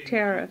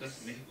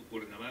tariffs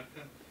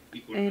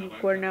in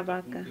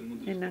Cuernavaca,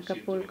 in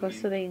Acapulco,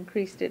 so they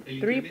increased it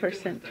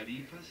 3%.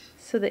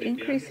 So the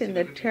increase in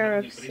the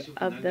tariffs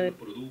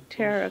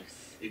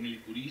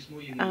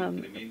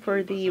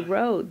for the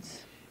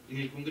roads,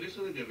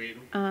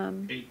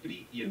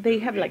 they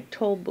have like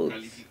toll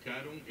booths.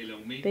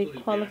 They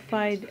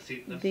qualified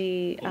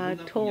the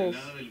tolls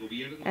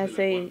as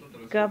a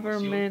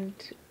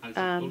government.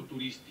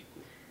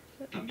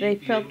 They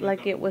felt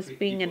like it was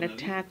being an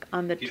attack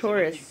on the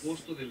tourists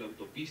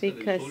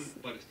because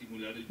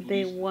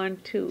they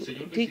want to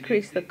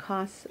decrease the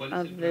cost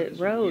of the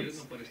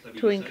roads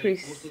to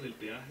increase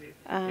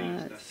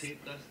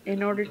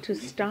in order to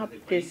stop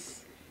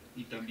this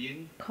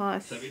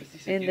costs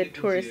in the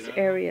tourist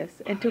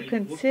areas, and to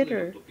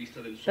consider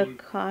the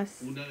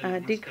cost,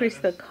 decrease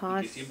the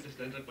cost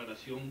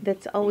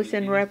that's always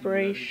in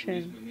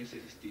reparation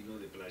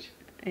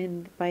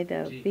and by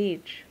the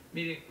beach.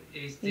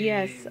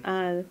 Yes,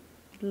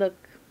 look,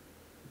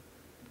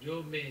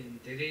 Yo me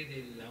enteré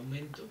del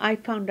aumento I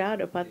found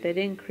out about that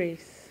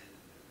increase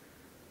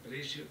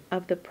precio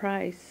of the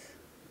price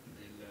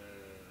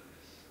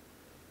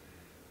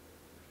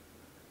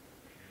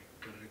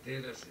de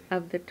las carreteras,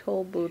 of the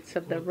toll booths de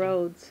of the cuota,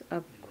 roads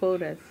of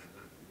quotas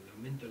el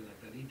aumento en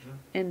la tarifa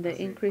and the hace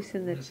increase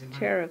in como the una semana.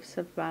 tariffs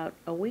about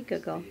a week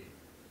ago.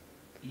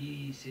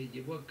 Y se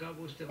llevó a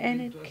cabo este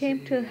And aumento it came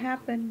to hace como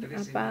happen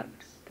 3 about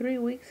semanas, 3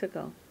 weeks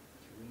ago,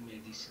 según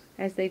me dicen.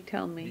 as they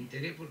tell Me me.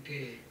 enteré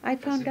porque I pasé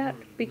found out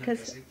por una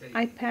because caseta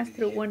I y passed me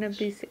through one dijeron of eso.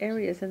 these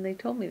areas and they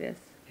told me this.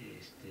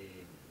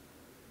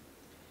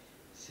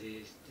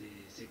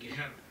 Se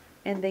quejaron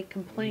And they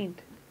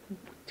complained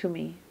to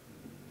me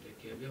de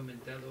que había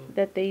aumentado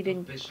that they'd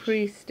 2 pesos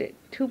increased it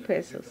 2 la caseta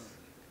pesos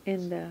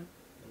donde in the no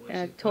voy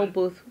a decir toll cuál,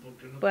 booth.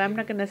 porque no But I'm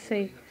not quiero going to que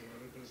say vayan a tomar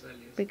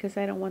represalias because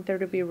I don't want there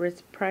to be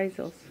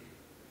reprisals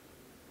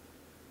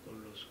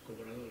con los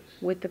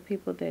cobradores. with the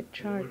people that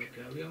Pero bueno, charge.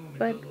 que habían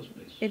But aumentado 2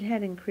 pesos. it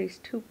had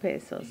increased 2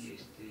 pesos. Y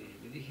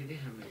le dije,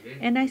 déjame ver,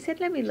 And I said,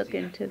 let me look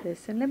investigar. into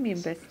this and let me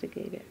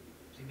investigate it.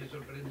 Sí me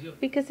sorprendió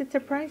Because it el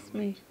surprised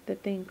me aumento.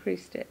 that they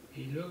increased it.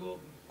 Y luego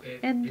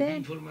And pedí then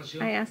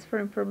información I asked for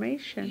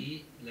information.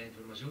 y la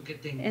información que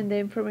tengo And the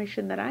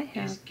information that I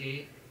have es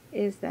que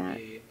is that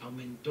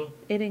aumentó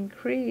it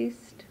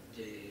increased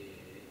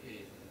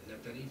la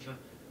tarifa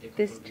de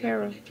this conformidad con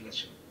tariff la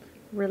inflación.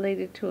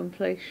 related to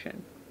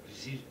inflation. Es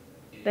decir,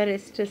 That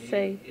is to que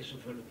say, eso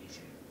fue lo que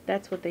hicieron.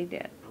 that's what they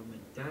did.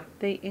 Aumentar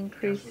They el caso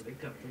increased de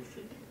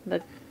Capufe the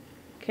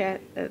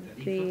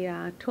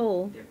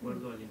toll de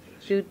acuerdo a la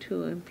inflación. due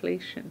to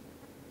inflation.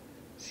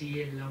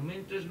 Si el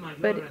aumento es mayor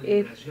But a la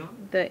if inflación,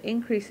 the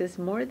increase is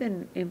more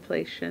than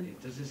inflation,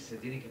 entonces se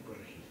tiene que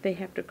corregir. they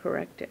have to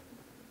correct it.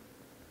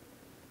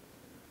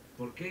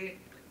 ¿Por qué?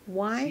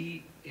 Why?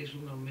 Si es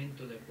un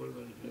aumento de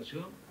acuerdo a la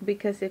inflación,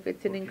 Because if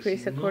it's an Porque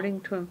increase si no,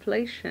 according to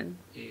inflation,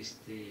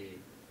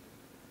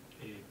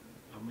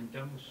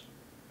 aumentamos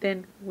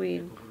then we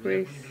de conformidad con la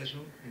increase.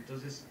 inflación,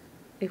 entonces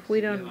If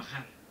we sería don't,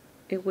 bajar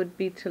it would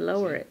be to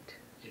lower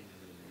Sí. it,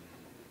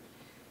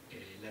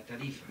 la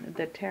tarifa.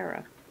 the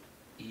tariff.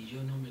 Y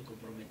yo no me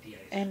comprometí a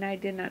eso. And I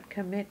did not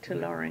commit to Yo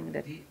me lowering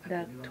the comprometí a que no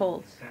iban a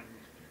tolls, aumentar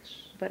los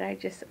precios. but I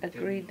just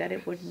agreed that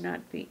it would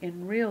not be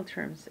in real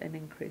terms an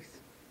increase.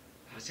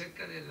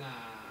 Acerca de la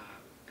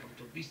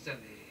autopista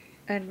de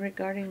And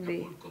regarding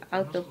the Acapulco, conozco toda la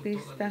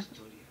autopista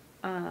historia.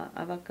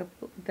 of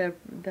Acapulco, the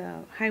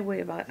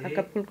highway of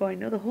Acapulco, I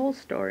know the whole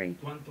story.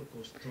 ¿Cuánto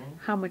costó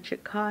How much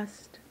it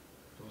cost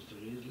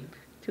construirla?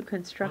 to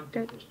construct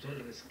 ¿Cuánto it, costó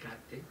el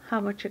rescate? how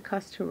much it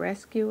cost to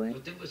rescue Lo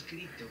it. tengo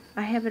escrito.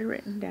 I have it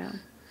written down.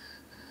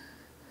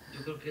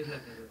 Yo creo que es la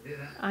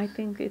carretera I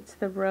think it's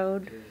the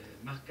road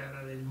más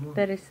cara del mundo.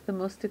 that is the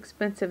most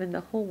expensive in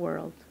the whole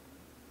world.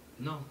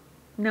 No,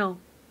 No,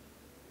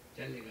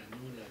 ya le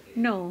ganó la de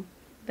no,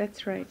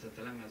 that's right.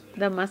 Mazatlán a Durango.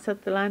 The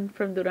Mazatlan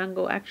from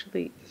Durango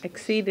actually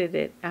exceeded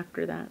it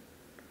after that.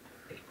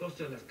 El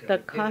costo de las The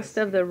carreteras cost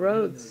en of el the periodo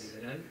roads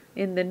neoliberal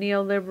in the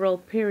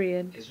neoliberal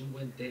period es un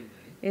buen tema,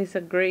 is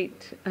a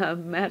great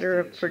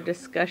matter for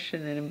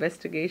discussion and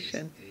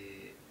investigation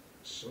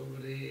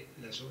sobre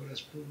las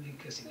obras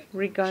públicas y la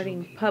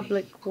regarding corrupción en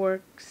public México.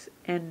 works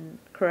and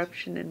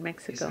corruption in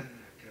Mexico. Esa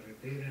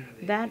carretera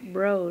de That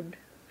road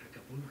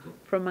Acapulco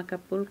from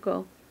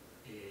Acapulco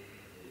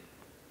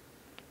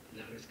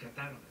la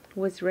rescataron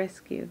was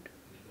rescued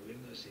en el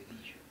gobierno de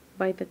Cedillo.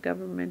 by the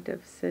government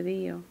of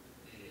Cedillo.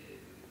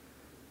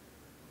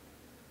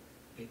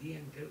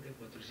 Pedían creo que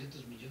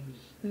 400 millones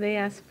They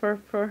asked for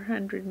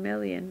 $400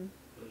 million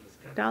por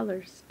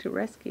rescate to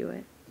rescue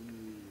it, y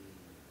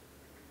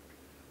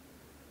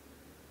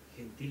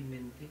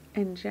gentilmente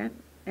and les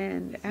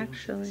dieron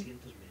actually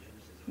 700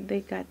 millones de dólares.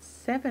 they got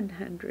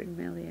 $700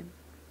 million.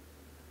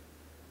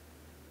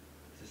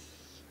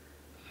 Entonces,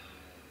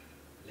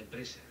 la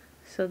empresa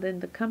So then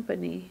the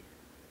company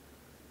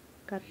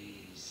got,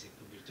 se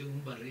convirtió en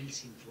un barril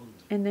sin fondo.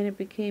 and then it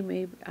became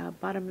a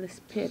bottomless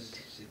pit.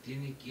 Entonces, se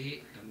tiene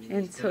que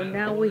And so administrar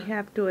now we ahora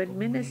have to con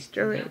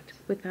administer honestidad it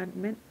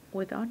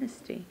with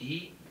honesty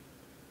y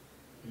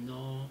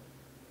no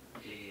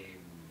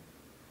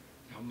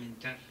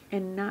aumentar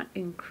and not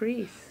la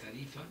increase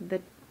tarifa the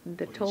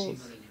por tolls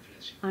encima de la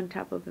inflación. on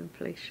top of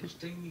inflation. Los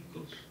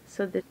técnicos,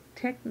 So the sé,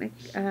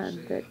 technicians,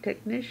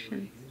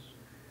 ellos,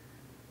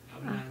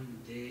 hablan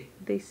de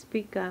they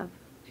speak of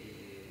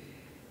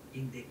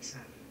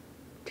indexar.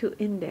 to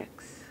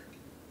index.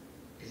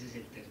 Ese es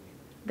el término.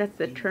 That's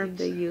the term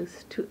they Indexar.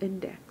 use, to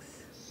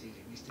index. Es decir,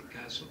 en este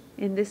caso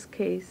In this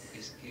case,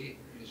 es que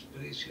los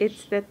precios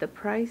it's that the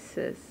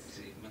prices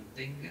se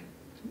mantengan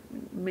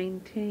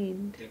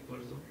maintained de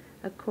acuerdo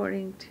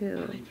according a to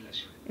la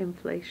inflación.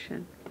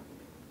 inflation.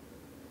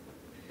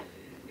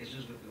 Eso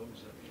es lo que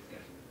vamos a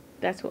aplicar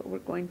That's what we're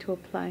going to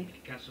apply en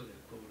el caso del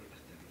cobro de las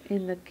tarifas.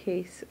 in the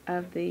case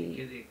of the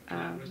Quede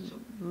claro esto.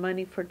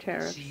 money for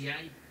tariffs. Si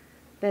hay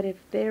That if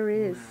there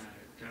is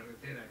una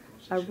carretera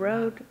a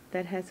road concesionada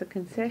that has a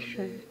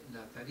concession donde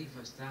la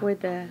tarifa está where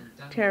the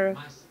aumentando tariff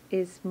más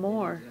is de la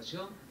more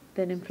inflación, than se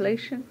tiene que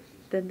inflation,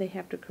 corregir. then they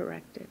have to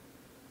correct it.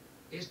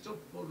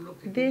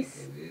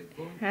 This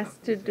has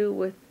to do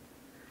with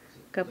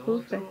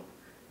Capufe.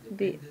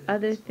 The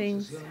other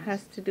things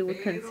has to do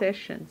with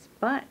concessions,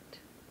 but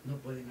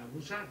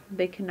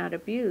they cannot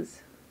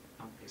abuse,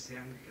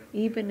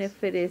 even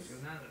if it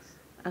is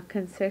a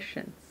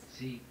concession.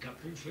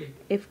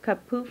 If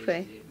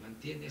Capufe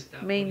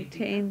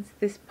maintains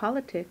this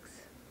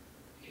politics,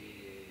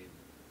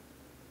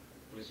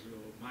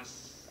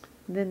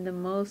 then the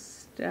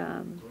most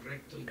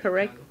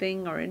correct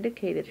thing or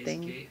indicated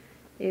thing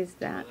is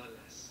that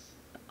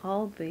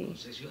all the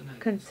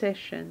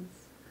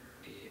concessions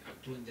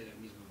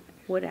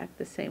would act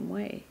the same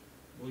way.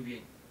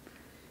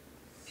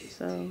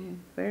 So,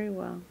 very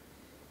well.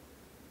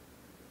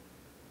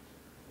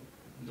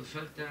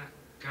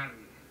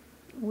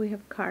 We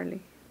have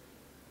Carly.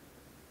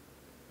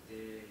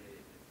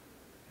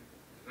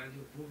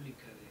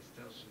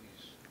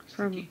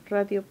 From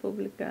Radio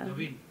Pública,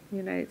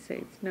 United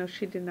States. No,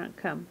 she did not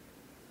come.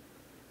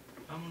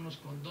 Vámonos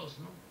con dos,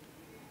 ¿no?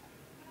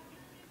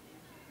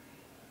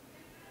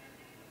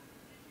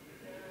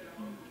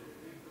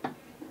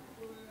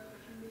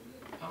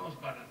 Vamos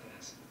para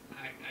atrás.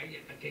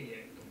 Aquella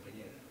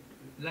compañera.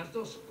 Las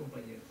dos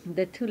compañeras.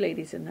 The two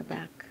ladies in the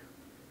back.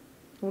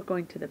 We're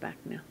going to the back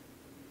now.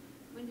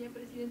 Buen día,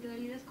 presidente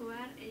Dalida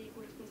Escobar,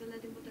 corresponsal de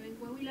Tiempo TV en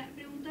Coahuila.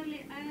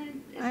 Preguntarle,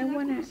 I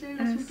want to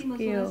ask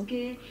you,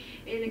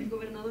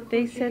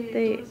 they said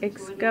the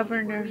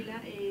ex-governor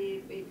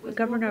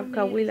governor of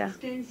Coahuila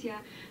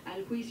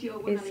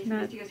is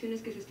not,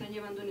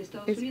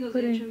 is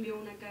putting,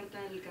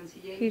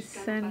 he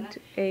sent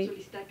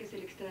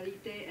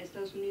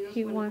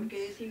he wants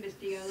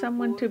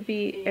someone to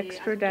be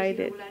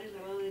extradited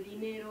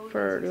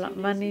for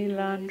money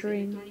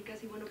laundering,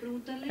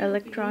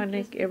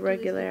 electronic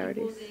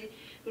irregularities,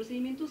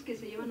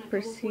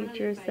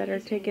 procedures that are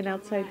taken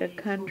outside the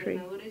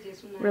country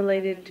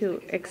related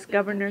to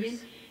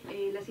ex-governors.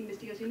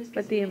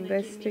 But the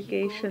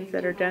investigations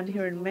that are done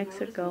here in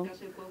Mexico,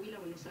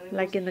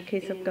 like in the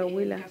case of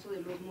Coahuila,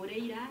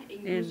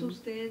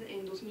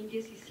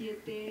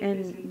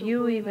 and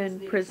you even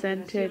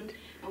presented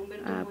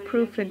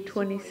proof in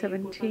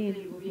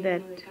 2017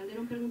 that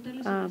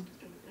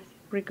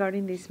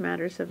regarding these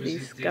matters of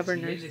these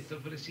governors.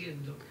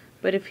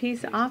 But if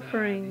he's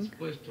offering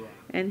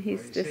and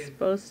he's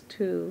disposed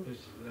to,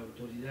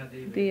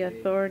 the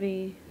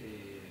authority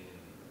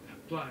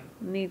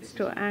needs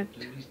to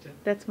act.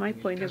 That's my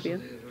point of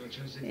view.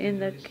 In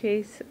the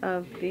case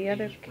of the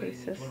other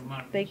cases,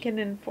 they can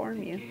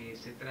inform you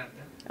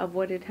of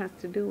what it has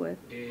to do with.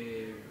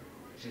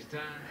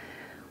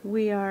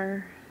 We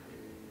are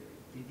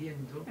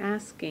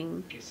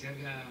asking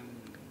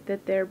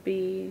that there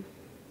be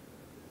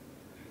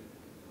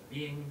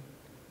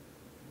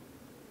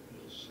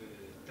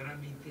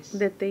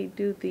that they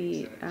do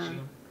the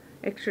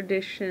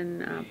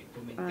extradition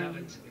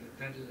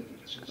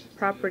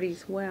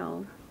properties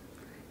well.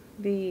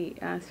 The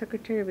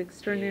Secretary of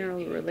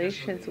External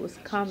Relations was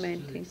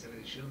commenting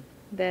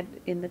that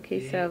in the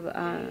case of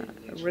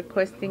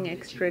requesting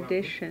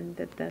extradition,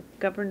 that the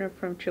governor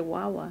from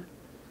Chihuahua,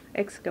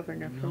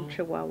 ex-governor from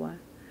Chihuahua,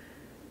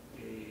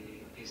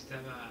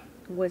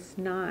 was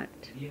not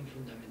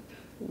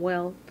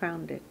well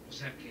founded.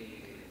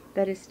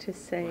 That is to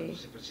say,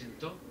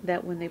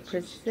 that when they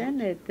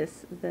presented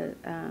the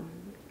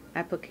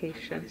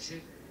application,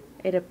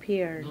 it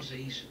appeared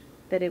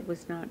that it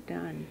was not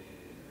done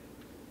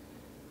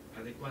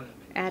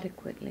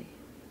adequately,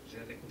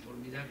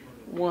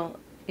 well,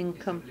 in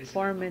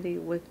conformity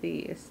with the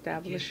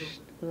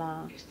established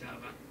law,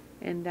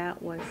 and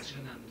that was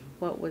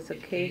what was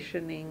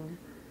occasioning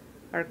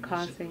or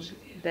causing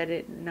that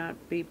it not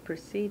be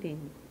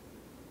proceeding.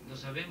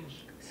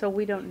 So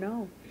we don't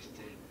know.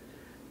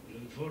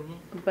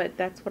 But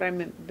that's what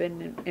I've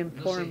been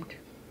informed,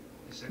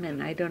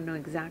 and I don't know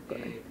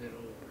exactly.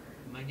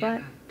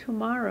 But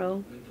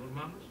tomorrow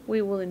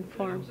we will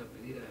inform.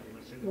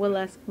 We'll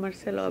ask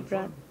Marcelo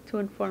Ebrard to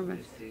inform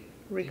us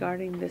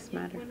regarding this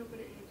matter.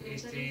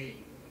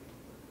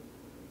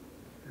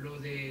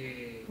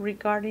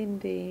 Regarding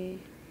the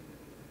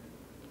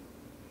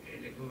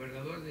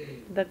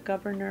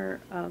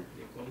governor of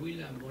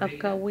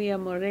Coahuila,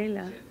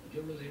 Moreira.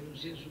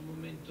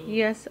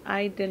 Yes,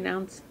 I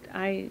denounced,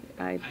 I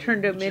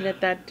turned him in at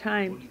that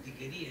time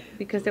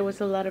because there was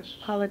a lot of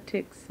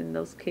politics in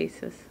those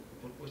cases.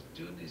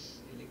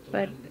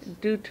 But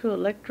due to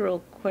electoral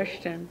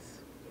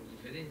questions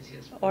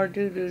or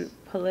due to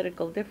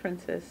political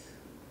differences,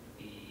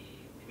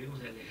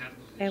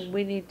 and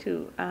we need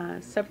to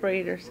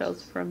separate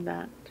ourselves from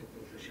that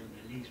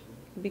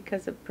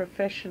because of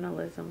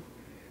professionalism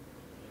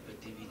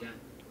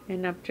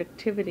and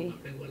objectivity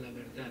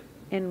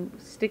and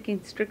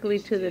sticking strictly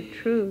to the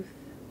truth.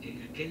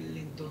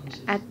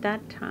 At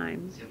that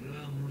time,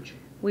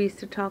 we used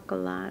to talk a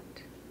lot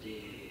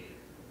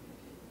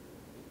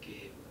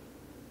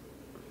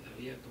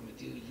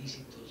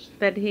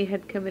that he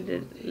had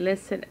committed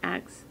illicit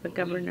acts, the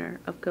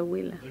governor of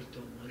Coahuila,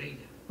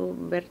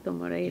 Humberto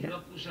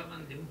Moreira,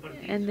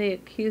 and they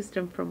accused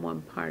him from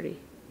one party,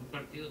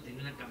 partido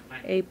tenía una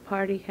campaña a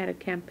party had a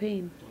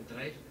campaign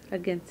contra él.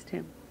 against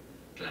him.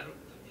 Claro,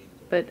 también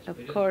con But los of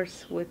periódicos.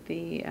 course, with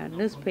the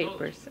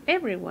newspapers,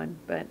 everyone,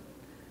 but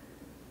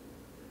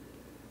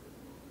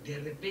De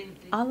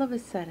repente all of a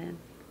sudden,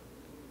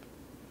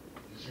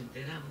 nos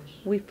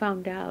enteramos we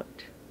found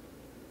out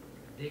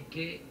de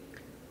que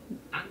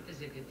antes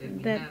de que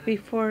terminara that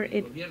before el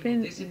it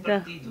gobierno de ese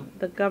partido,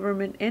 the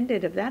government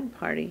ended of that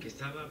party que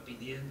estaba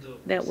pidiendo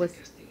que that se was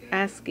castigara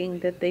asking a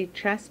that Moreira, they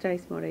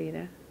chastise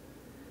Moreira,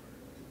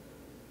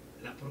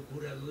 la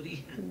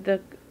Procuraduría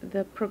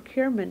the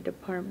procurement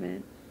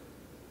department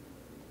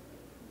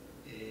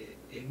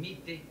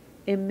emite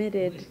un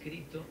emitted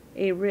escrito a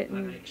para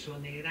written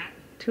exonerar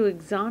to de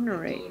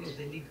exonerate todos los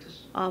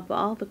delitos of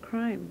all the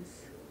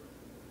crimes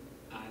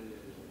al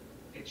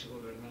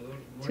exgobernador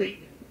to, Moreira.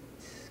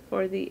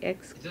 for the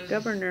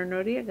ex-governor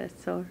Noriega.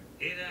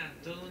 Era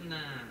toda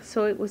una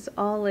So it was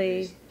all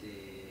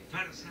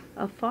farsa.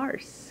 a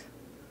farce.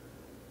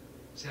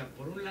 O sea,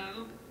 por un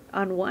lado,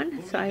 On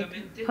one side,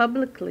 Públicamente,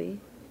 publicly,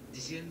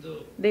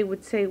 diciendo they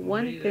would say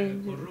one Moreira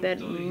thing, corrupto that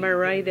y debe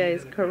Moreira ir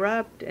is a la cárcel.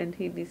 corrupt and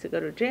he needs to go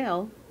to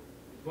jail,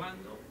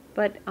 cuando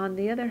but on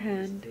the other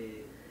hand,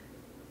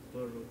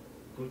 por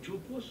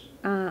cochupos,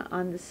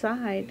 on the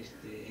side,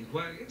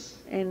 enjuagues,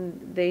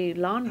 and they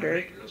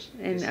laundered arreglos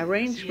que and se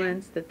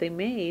arrangements that they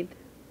made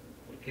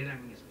porque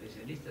eran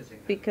especialistas en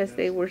because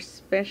they arreglarse, were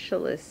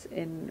specialists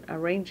in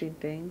arranging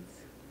things.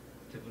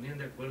 se ponían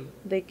de acuerdo,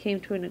 They came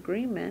to an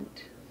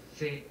agreement.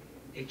 se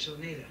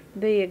exonera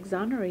They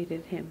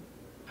exonerated him.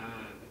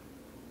 a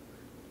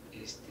el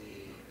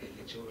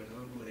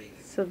exgobernador Moreira.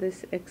 So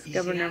this Y se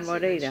ex-governor hace la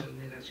Moreira.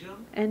 exoneración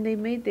And they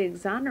made the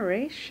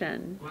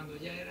exoneration cuando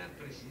ya era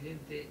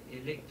presidente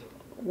electo.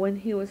 when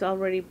he was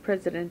already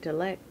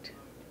president-elect.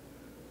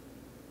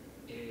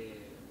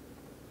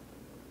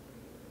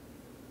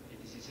 El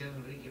licenciado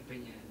Enrique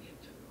Peña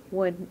Nieto,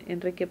 When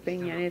Enrique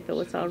Peña Nieto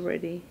was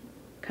already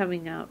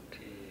coming out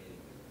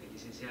el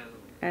licenciado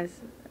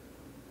as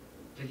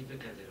Felipe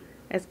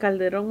Calderón.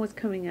 Calderón was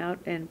coming out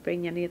and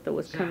Peña Nieto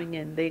was coming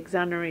in. They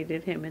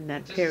exonerated him in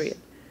that period.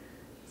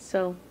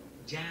 So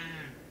Ya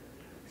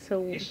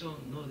so eso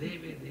no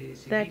debe de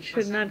seguir that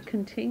should not pasando.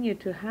 continue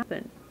to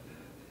happen.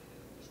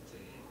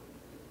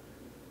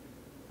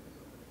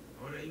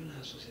 Ahora hay una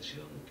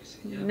asociación que se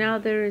llama Now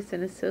there is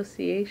an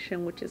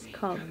association which is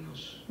called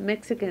Mexicanos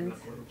Mexicans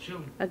por la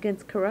Corrupción.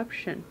 Against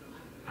Corruption.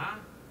 Ah,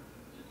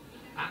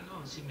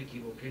 no, sí me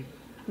equivoqué.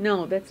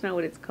 No, that's not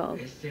what it's called.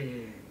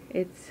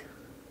 It's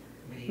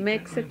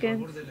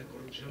Mexicans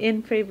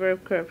in favor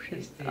of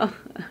corruption. Oh,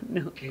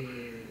 no. Que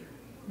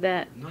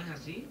That. no es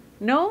así.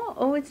 No?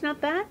 Oh, it's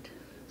not that?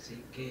 Sí,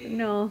 que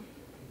No.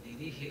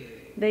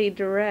 dirige They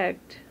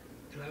direct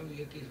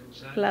Claudio X.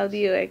 González,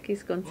 Claudio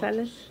X.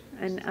 González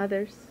and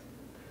others,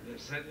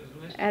 adversarios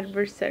nuestros,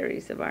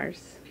 adversaries of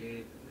ours.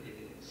 que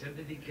se han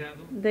dedicado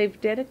They've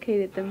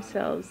dedicated a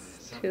themselves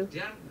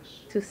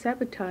sabotearnos. to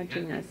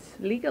sabotaging us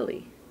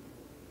legally.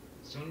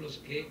 Son los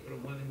que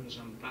promueven los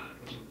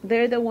amparos.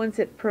 They're the ones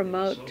that las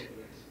promote obras.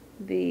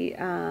 the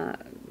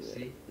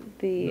Sí.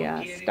 the No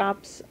quieren-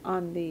 stops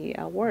on the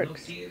No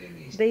works.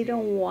 quieren, They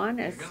don't want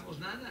que us hagamos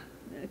nada.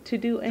 to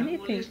do Están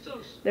anything.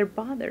 molestos. They're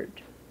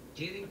bothered.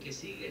 Quieren que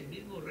siga el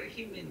mismo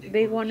régimen de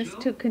They want us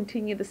to corrupción.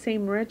 continue the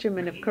same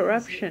regimen of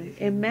corruption.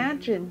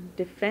 Imagine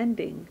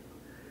defending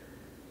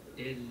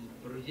El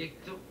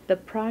proyecto the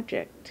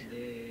project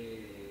de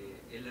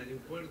el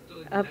aeropuerto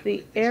en el of lago the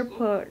de Texcoco,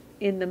 airport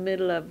in the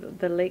middle of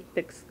the Lake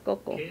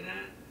Texcoco. que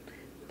era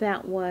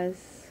That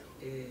was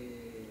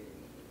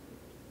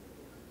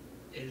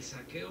el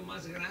saqueo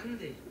más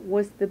grande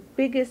the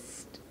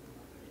biggest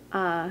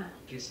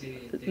que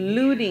se tenía,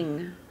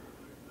 looting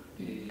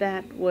eh,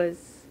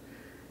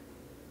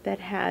 that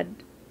had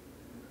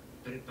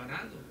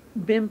preparado,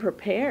 been el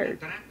prepared.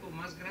 atraco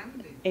más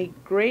grande. A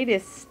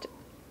greatest Pues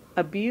iba a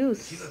abuse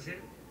ser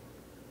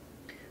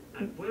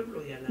al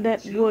pueblo y a la that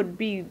nación. would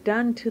be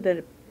done to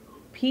the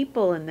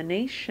people in the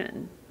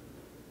nation.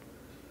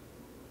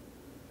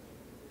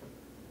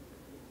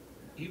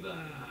 Iba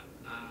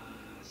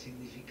a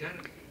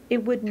significar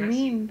It would casi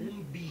mean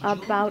un billón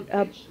about de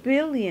a pesos.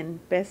 billion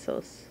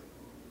pesos.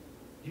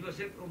 Iba a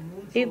ser como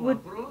un It would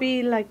Fobaproa.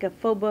 be like a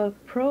FOBA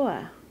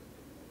proa.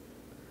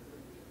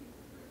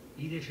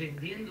 Y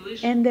defendiendo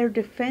eso, And they're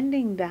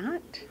defending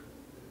that.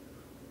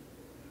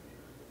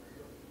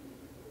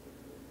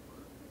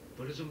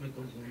 por eso me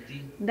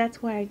confundí.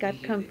 That's why I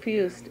got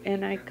confused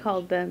and I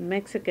called the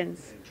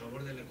Mexicans En favor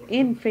de la corrupción.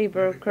 in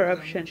favor Me of recuerda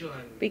corruption mucho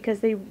al because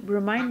they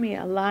remind me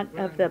a lot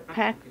of the ¿recuerdan el pacto que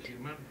pact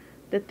firmaron?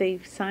 that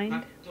they've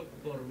signed, Pacto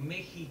por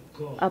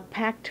México, a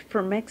pact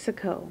for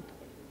Mexico,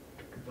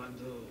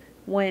 cuando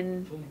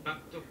when fue un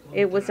pacto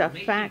it was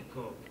contra a fact,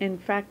 México. in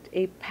fact,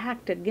 a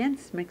pact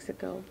against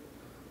Mexico.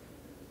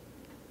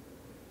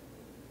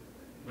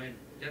 Bueno,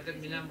 ya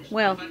terminamos.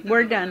 Well, Falta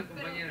we're la done.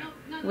 compañera.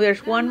 There's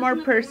nada one más more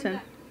una person.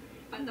 pregunta.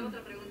 Falta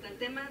otra pregunta. El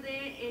tema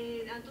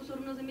de Altos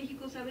Hornos de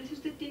México, saber si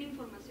usted tiene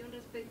información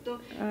respecto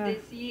de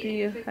si do en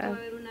you efecto va a have-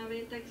 haber una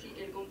venta, si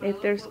el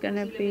comprador there's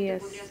gonna be a posiblemente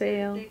podría ser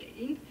sale, Tech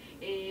Inc.,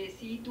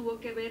 sí tuvo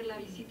que ver la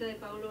visita de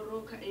Pablo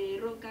Roca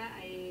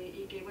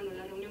y que, bueno,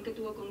 la reunión que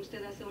tuvo con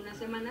usted hace unas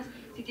semanas,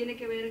 si tiene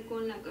que ver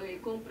con la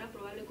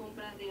probable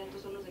compra de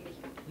Altos Hornos de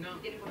México. No,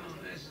 ¿Tiene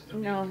información? no, eso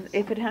también No, es,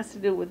 if it has to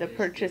do with the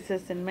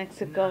purchases in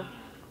Mexico,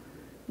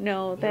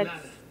 no,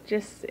 that's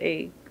just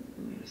a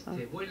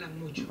vuelan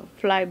mucho.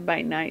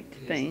 fly-by-night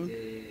thing.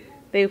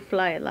 They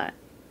fly a lot.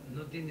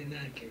 No tiene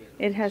nada que ver.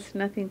 It has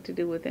nothing to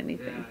do with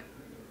anything.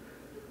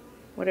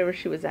 Whatever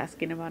she was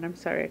asking about, I'm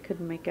sorry, I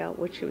couldn't make out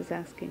what she was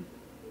asking.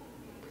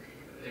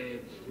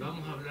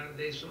 Vamos a hablar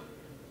de eso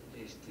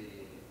el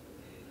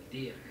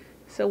día.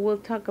 So we'll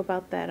talk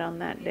about that on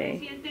that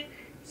day.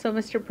 So,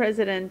 Mr.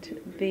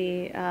 President,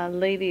 the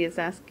lady is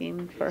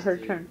asking for her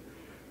turn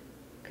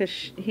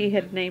because he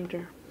had named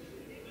her.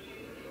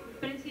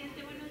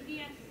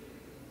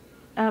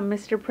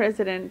 Mr.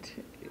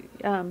 President,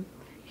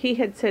 he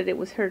had said it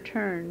was her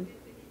turn.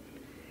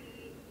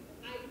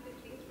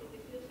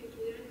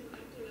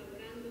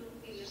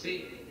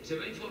 Sí, se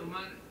va a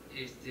informar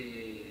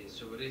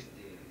sobre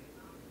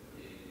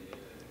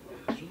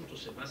asunto,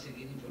 se va a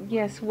seguir informando.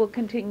 Yes, we'll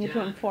continue to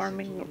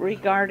informing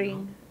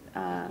regarding.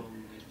 Con el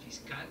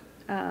fiscal.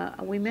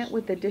 We met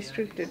with the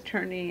district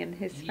attorney and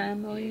his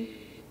family,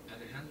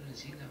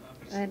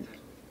 and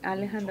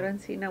Alejandro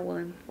Encina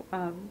will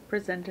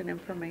present an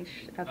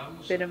information, a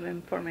bit of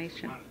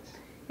information,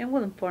 and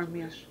we'll inform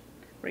you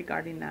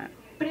regarding that.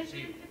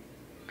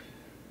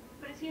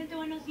 Presidente,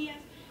 buenos días.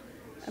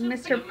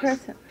 Mr.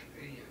 President,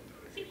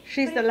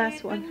 she's the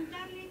last one.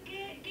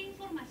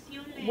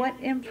 What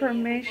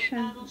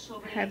information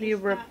have you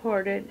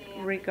reported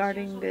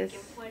regarding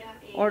this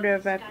order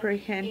of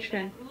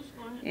apprehension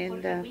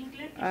in the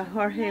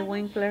Jorge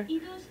Winkler?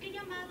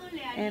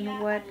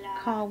 And what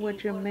call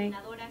would you make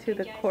to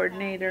the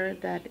coordinator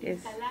that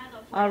is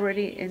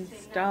already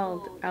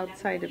installed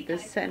outside of the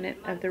Senate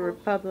of the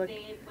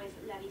Republic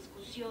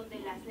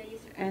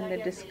and the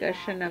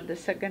discussion of the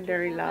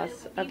secondary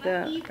laws of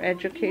the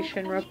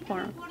education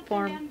reform?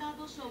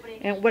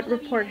 And what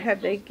report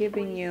have they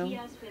given you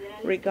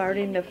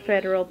regarding the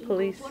federal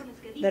police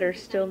that are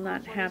still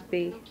not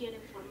happy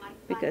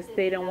because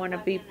they don't want to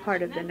be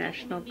part of the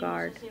National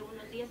Guard?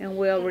 And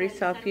we already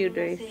saw a few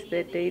days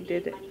that they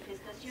did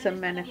some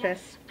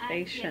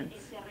manifestations,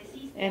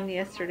 and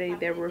yesterday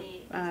they were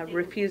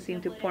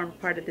refusing to form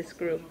part of this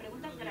group.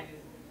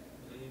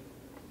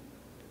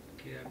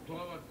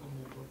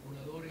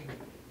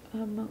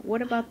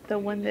 What about the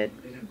one that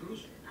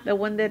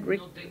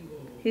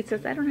he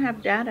says, I don't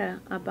have data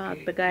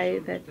about the guy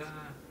that's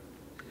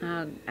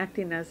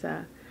acting as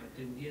a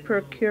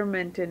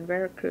procurement in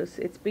Veracruz.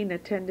 It's being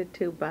attended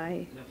to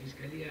by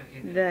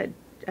the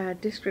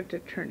district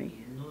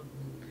attorney.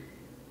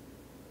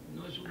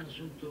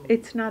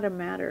 It's not a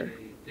matter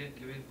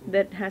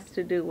that has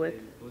to do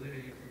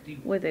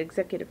with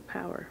executive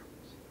power.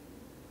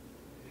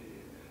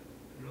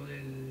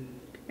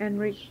 And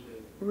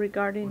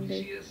regarding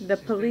the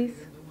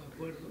police,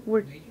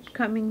 we're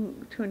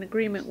coming to an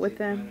agreement with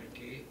them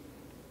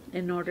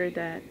in order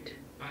that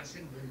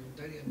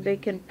they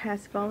can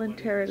pass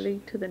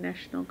voluntarily to the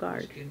National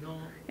Guard.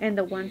 And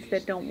the ones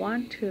that don't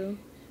want to,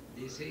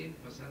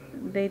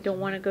 they don't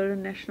want to go to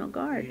the National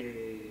Guard.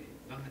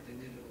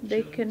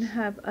 They can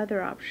have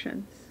other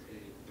options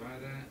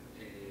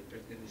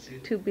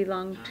to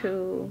belong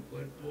to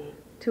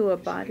a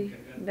body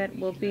that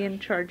will be in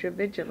charge of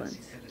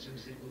vigilance,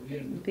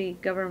 the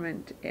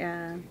government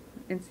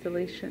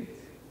installations.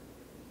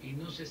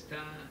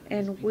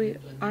 And we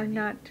are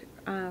not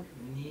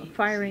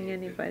firing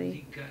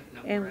anybody,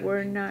 and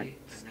we're not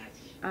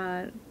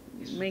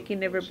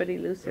making everybody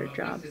lose their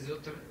jobs.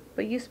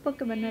 But you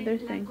spoke of another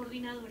thing.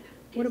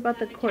 What about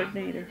the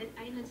coordinator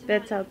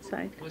that's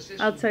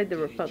outside the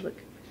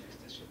Republic?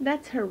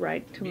 That's her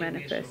right to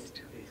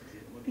manifest.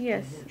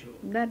 Yes,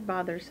 that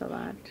bothers a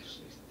lot,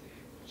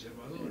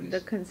 the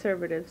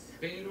conservatives.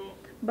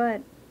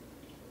 But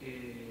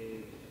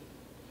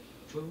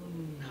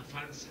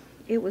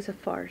it was a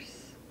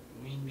farce,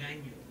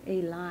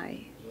 a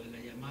lie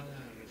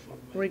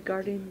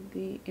regarding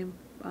the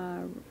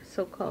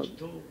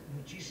so-called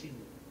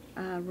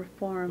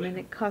reform, and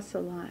it costs a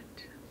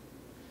lot.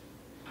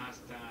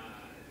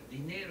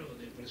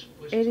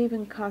 It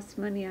even costs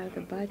money out of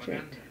the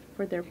budget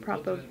for their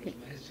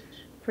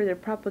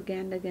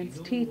propaganda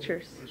against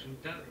teachers,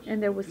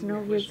 and there was no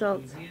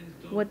results.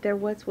 What there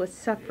was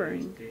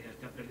suffering.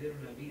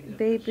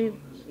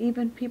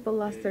 Even people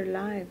lost their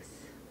lives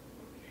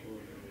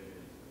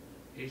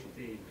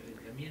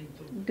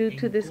due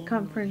to this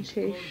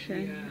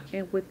confrontation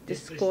and with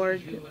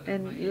discord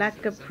and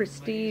lack of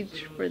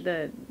prestige for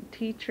the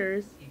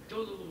teachers,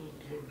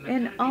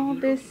 and all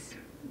this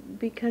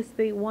because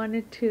they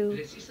wanted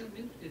to,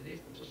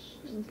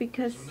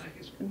 because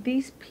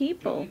these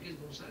people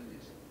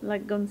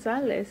like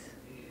Gonzalez,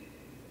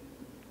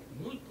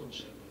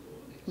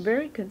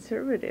 very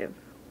conservative.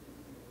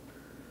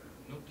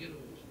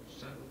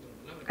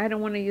 I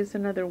don't want to use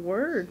another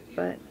word,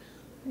 but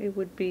it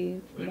would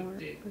be more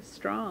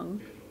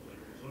strong.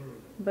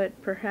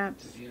 But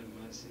perhaps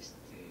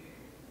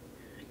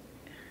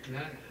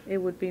clara. it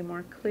would be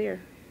more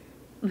clear.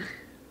 Me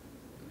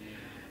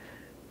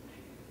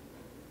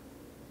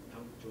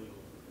auto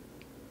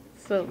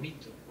So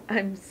limito.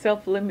 I'm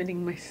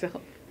self-limiting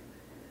myself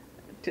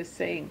to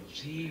saying, Pero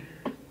sí,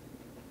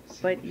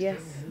 se but yes,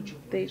 molestaron mucho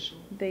por they eso,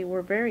 they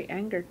were very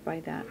angered by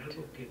that, por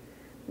algo que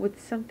with no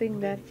something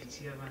that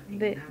beneficiaba en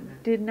that nada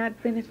did not a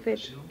la benefit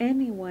educación,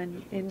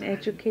 anyone al in contrario,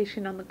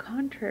 education. On the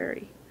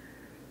contrary,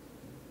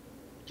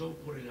 todo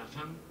por el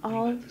afán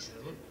all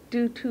privatizador.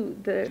 due to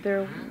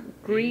their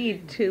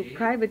greed to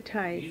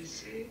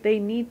privatize. They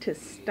need to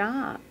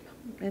stop,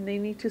 and they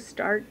need to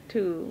start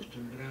to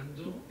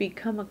Acostumbrando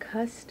become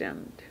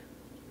accustomed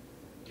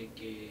de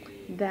que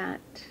that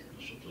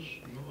nosotros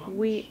no vamos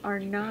we a are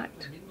aplicar not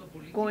la misma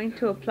política going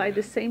to apply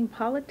the neoliberal. same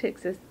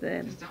politics as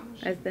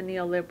the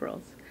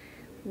neoliberals.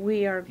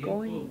 We are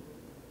going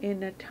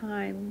in a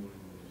time,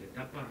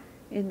 La etapa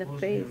in the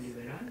face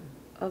post-neoliberal.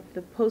 of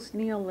the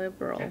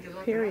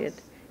post-neoliberal period,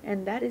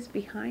 and that is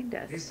behind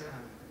us. Esa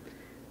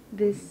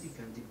This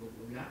política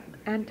antipopular,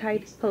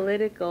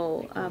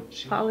 anti-political de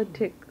corrupción,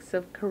 politics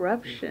of de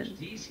corruption,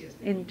 injusticias,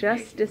 de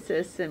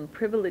injustices, and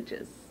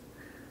privileges.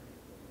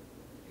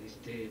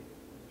 privilegios,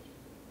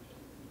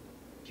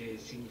 que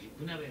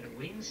significó una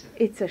vergüenza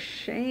It's a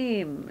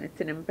shame,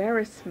 it's an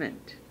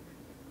embarrassment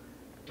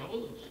a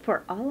todos.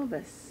 for all of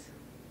us.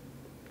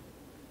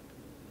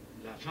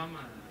 La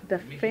fama The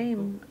de México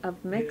fame of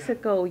era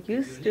Mexico de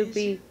used to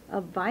be violencia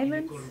of y de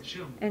violence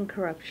corrupción, and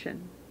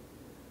corruption.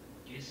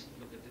 que es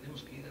lo que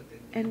tenemos que ir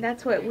atendiendo, And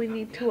that's what we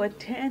need to cambiando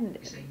attend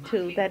esa to.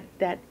 imagen.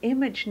 That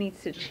image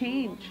needs to Entonces, ¿cómo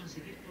change. vamos a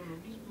seguir con lo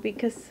mismo?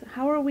 Because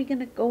how are we going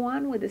to go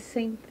on with the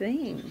same Tenemos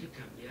thing? que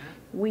cambiar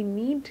We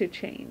need to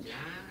change. ya.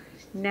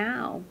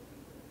 Now.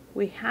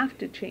 We have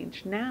to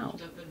change No now.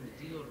 está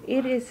permitido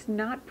It robar. is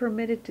not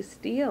permitted to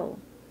steal.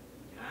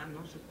 Ya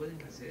no se pueden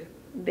hacer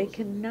They todos esos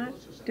cannot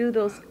negocios do al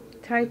those amparo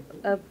del type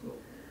poder of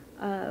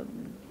público.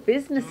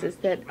 businesses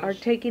that are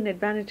taking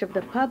advantage of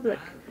the public.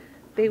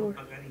 They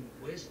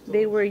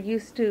were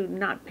used to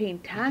not paying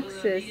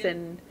taxes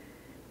and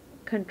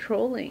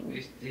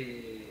controlling,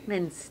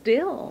 and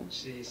still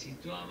Se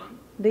situaban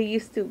they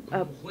used to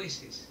como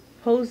jueces,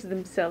 pose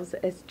themselves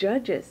as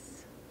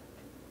judges.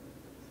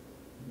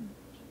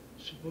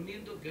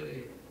 suponiendo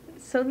que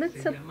So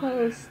let's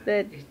suppose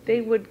that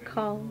they would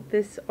call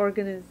this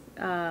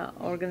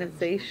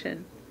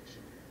organization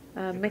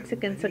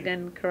Mexicans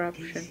Against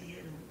Corruption.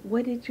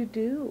 What did you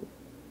do?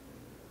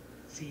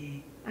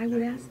 si I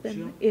would la ask them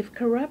corrupción if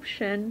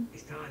corruption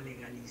estaba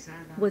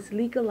legalizada was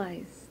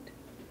legalized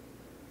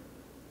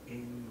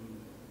en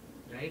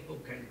la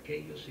época en que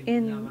ellos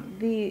in simulaban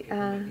the que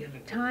combatían la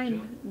time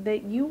corrupción.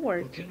 that you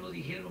were. ¿Por qué no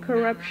dijeron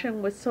Corruption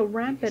nada was so de que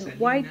rampant.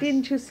 Why Salinas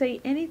didn't you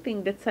say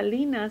anything that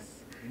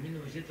Salinas en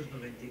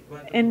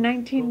 1994 in modificó el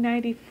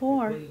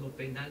 1994 Código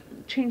Penal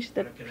changed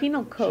the para que la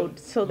penal corrupción code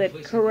so no that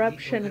fuese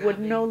corruption delito would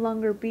grave? no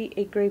longer be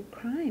a grave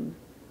crime?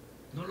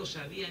 ¿No lo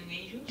sabían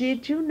ellos?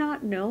 Did you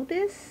not know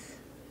this?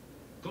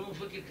 ¿Cómo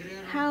fue que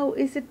crearon How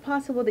is it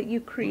possible that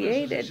you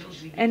created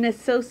an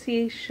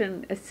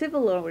association, a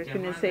civil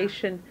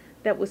organization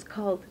that was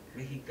called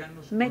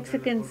Mexicanos contra la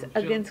Mexicans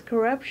corrupción? Against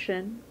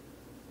Corruption?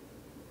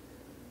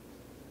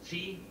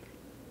 Sí.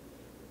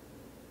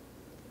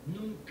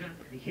 Nunca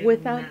dijeron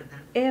Without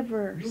nada.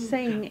 ever Nunca.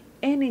 saying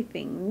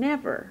anything,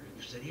 never.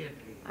 Me gustaría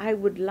que I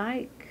would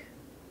like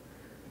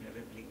me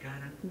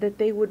replicaran that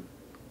they would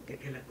de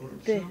que la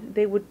corrupción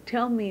they would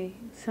tell me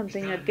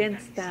something estaba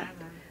against that,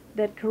 legalizada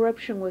that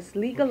corruption was porque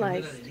no era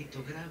legalized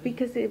delito grave.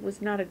 because it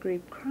was not a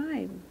grave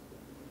crime.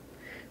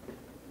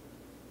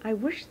 I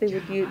wish they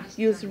would Ya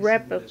basta use de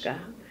replica.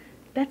 simulación.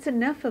 That's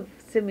enough of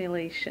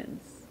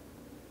simulations.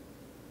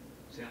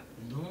 O sea,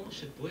 no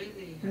se puede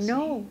así.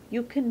 No,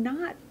 you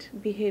cannot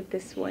behave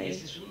this Y way.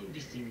 ese es un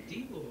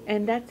distintivo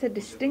And that's a del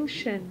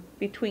distinction conservadurismo.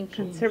 between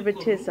Son muy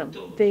conservatism.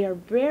 corruptos. They are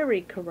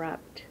very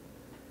corrupt.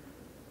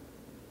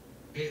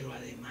 Pero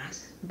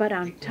además But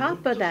on de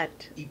top of corruptos,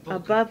 that,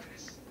 above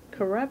hipócritas.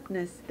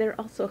 corruptness, they're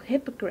also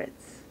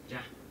hypocrites. Ya,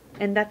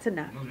 And that's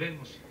enough. nos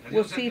vemos.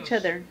 We'll Adiós, see each adiós.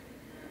 other.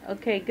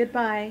 Okay,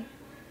 goodbye.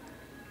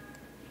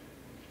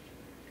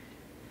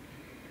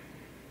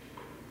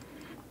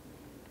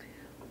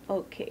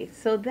 Okay,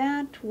 so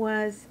that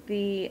was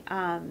the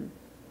end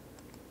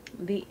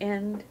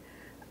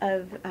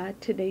of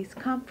today's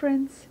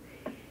conference,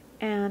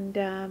 and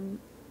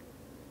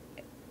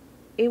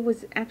it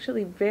was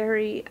actually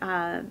very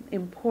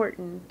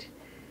important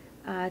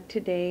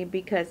today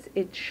because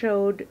it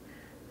showed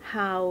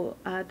how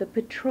the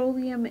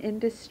petroleum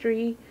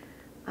industry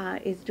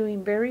is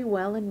doing very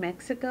well in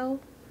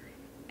Mexico,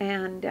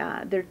 and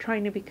they're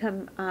trying to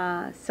become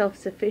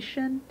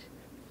self-sufficient,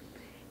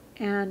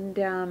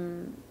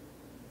 and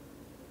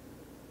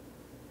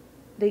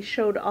they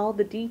showed all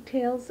the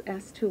details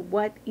as to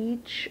what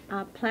each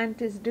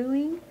plant is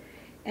doing,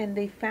 and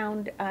they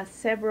found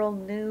several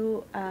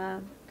new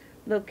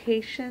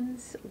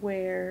locations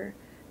where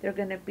they're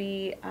going to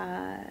be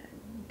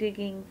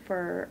digging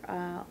for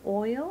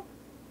oil.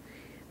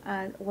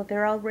 Well,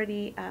 they're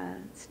already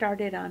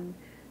started on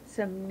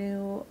some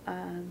new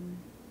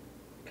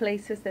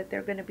places that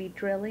they're going to be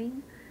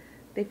drilling.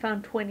 They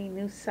found 20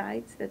 new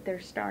sites that they're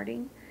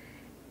starting.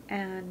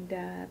 And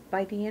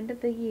by the end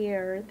of the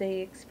year,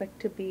 they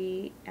expect to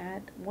be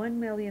at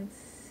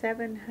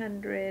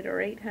 1,700,000 or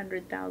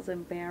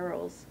 800,000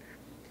 barrels,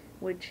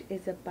 which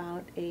is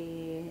about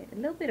a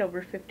little bit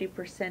over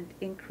 50%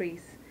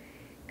 increase.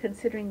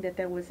 Considering that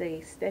there was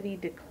a steady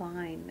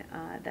decline,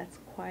 that's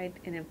quite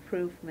an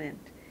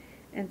improvement.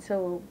 And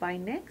so by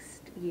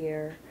next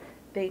year,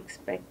 they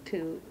expect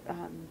to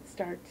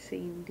start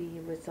seeing the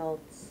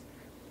results.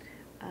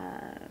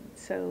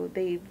 So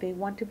they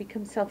want to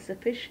become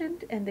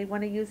self-sufficient, and they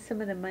want to use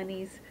some of the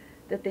monies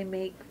that they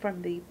make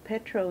from the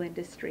petro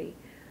industry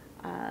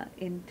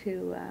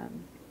into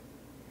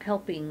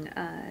helping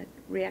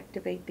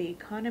reactivate the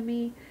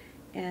economy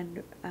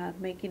and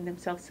making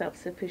themselves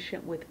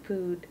self-sufficient with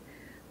food.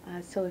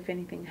 So if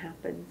anything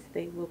happens,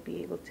 they will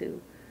be able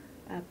to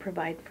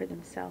provide for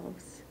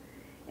themselves.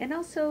 And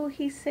also,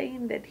 he's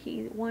saying that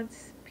he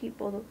wants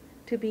people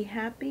to be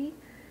happy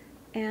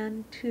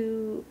and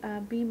to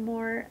be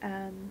more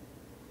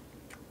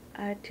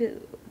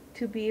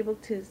to be able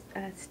to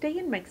stay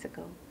in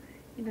Mexico,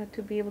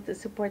 to be able to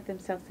support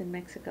themselves in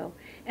Mexico.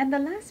 And the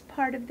last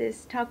part of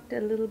this talked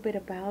a little bit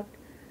about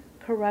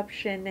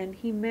corruption, and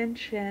he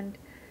mentioned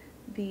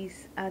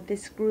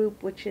this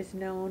group which is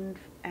known.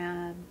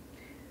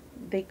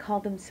 They call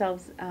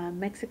themselves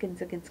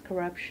Mexicans Against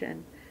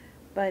Corruption,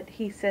 but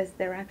he says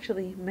they're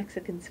actually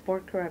Mexicans for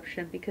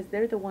Corruption, because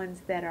they're the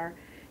ones that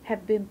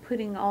have been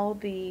putting all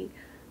the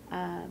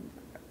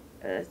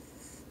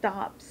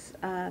stops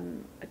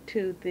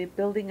to the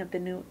building of the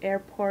new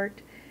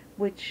airport,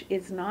 which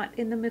is not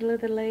in the middle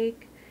of the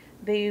lake.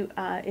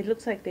 It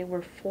looks like they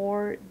were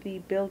for the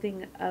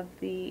building of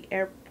the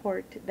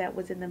airport that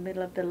was in the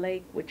middle of the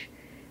lake, which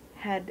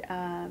had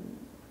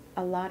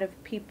a lot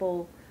of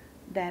people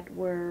that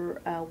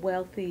were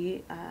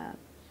wealthy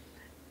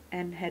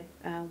and had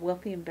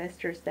wealthy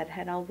investors that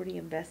had already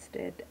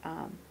invested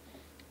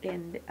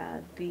in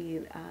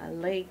the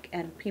lake,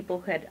 and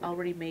people had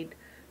already made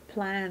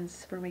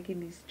plans for making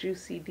these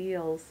juicy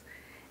deals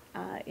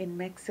in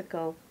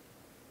Mexico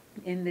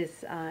in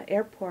this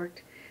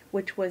airport,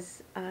 which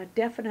was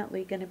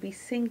definitely going to be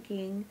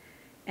sinking,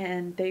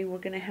 and they were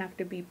going to have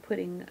to be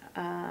putting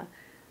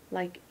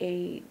like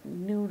a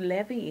new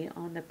levy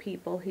on the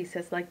people. He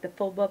says, like the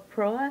FOBA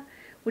PROA,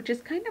 which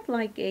is kind of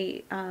like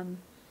a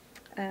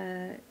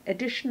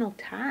additional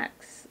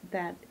tax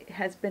that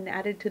has been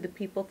added to the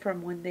people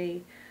from when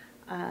they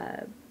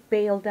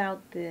bailed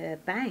out the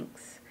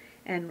banks.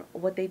 And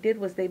what they did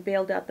was they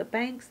bailed out the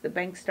banks. The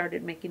banks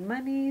started making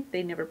money.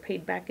 They never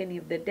paid back any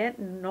of the debt,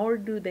 nor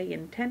do they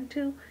intend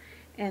to.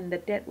 And the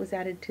debt was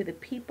added to the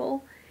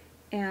people.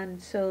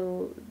 And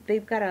so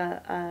they've got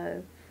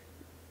a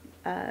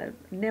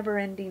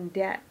never-ending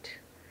debt.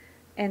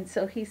 And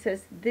so he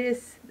says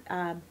this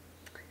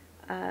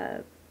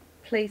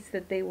place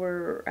that they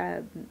were,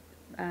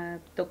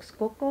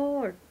 Texcoco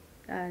or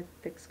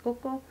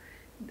Texcoco,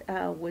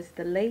 was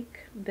the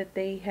lake that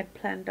they had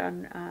planned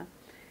on,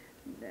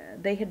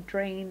 they had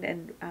drained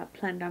and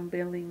planned on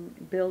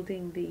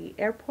building the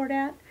airport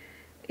at,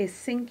 is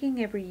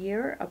sinking every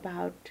year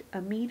about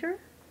a meter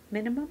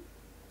minimum.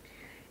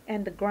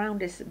 And the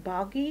ground is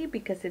boggy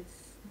because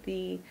it's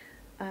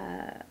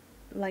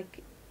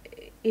like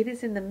it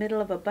is in the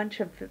middle of a bunch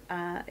of,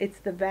 it's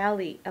the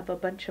valley of a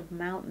bunch of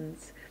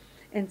mountains.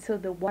 And so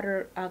the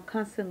water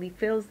constantly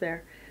fills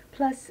there.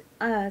 Plus,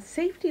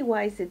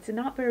 safety-wise, it's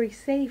not very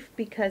safe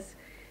because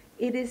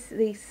it is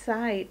the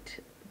site,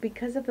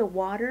 because of the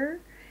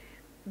water,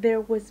 there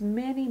was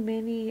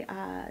many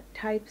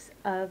types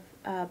of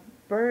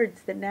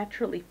birds that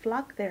naturally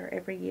flock there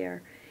every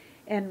year.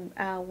 And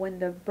when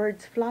the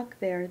birds flock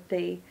there,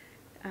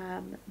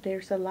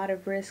 there's a lot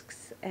of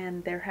risks,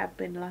 and there have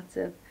been lots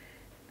of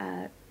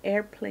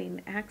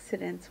airplane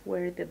accidents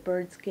where the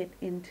birds get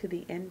into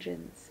the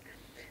engines.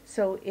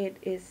 So it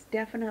is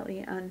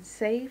definitely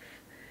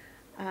unsafe,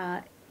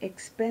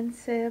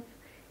 expensive,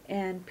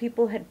 and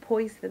people had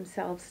poised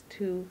themselves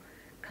to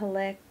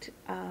collect,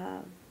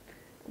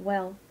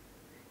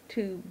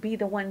 to be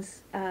the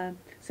ones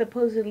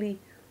supposedly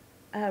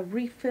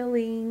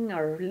refilling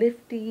or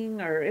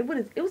lifting, or it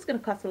was going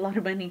to cost a lot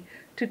of money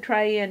to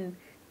try and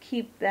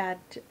keep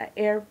that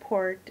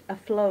airport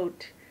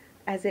afloat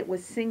as it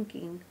was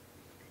sinking,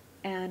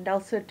 and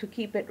also to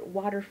keep it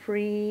water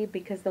free,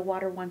 because the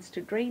water wants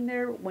to drain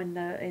there when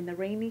in the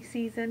rainy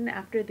season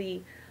after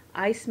the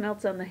ice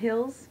melts on the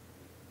hills.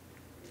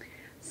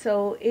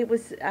 So it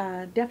was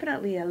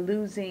definitely a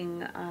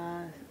losing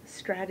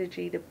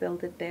strategy to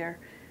build it there,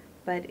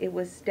 but it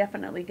was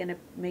definitely going to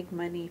make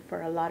money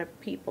for a lot of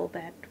people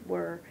that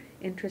were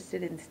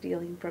interested in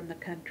stealing from the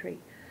country.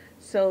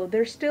 So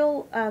there's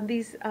still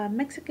these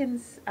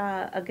Mexicans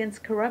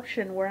Against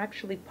Corruption were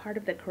actually part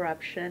of the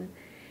corruption,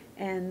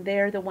 and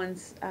they're the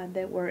ones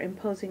that were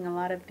imposing a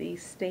lot of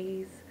these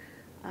stays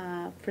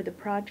for the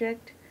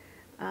project.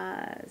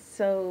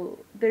 So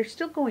they're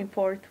still going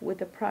forth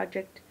with a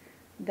project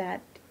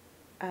that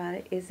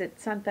is at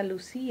Santa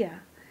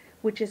Lucia,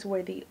 which is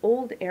where the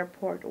old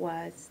airport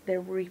was.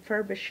 They're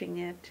refurbishing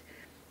it,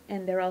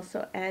 and they're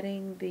also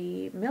adding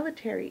the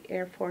military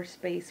Air Force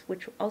base,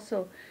 which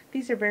also,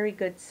 these are very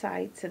good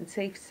sites and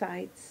safe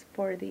sites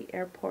for the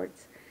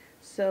airports.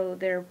 So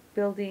they're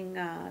building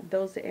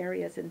those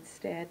areas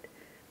instead.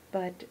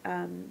 But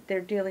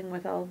they're dealing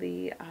with all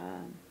the,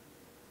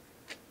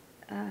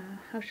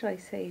 how shall I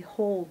say,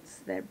 holds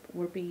that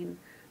were being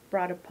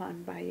brought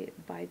upon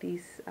by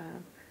these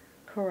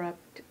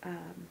corrupt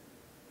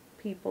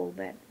people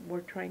that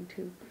were trying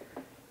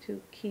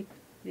to keep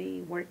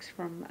the works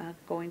from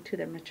going to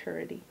their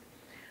maturity.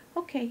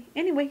 Okay,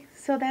 anyway,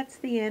 so that's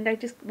the end. I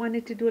just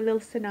wanted to do a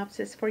little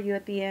synopsis for you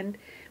at the end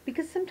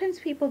because sometimes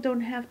people don't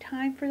have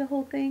time for the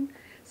whole thing.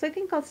 So I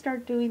think I'll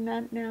start doing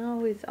that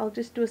now is I'll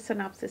just do a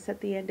synopsis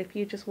at the end if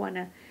you just want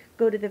to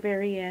go to the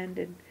very end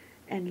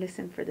and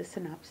listen for the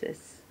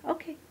synopsis.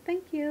 Okay,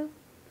 thank you.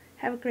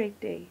 Have a great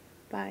day.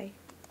 Bye.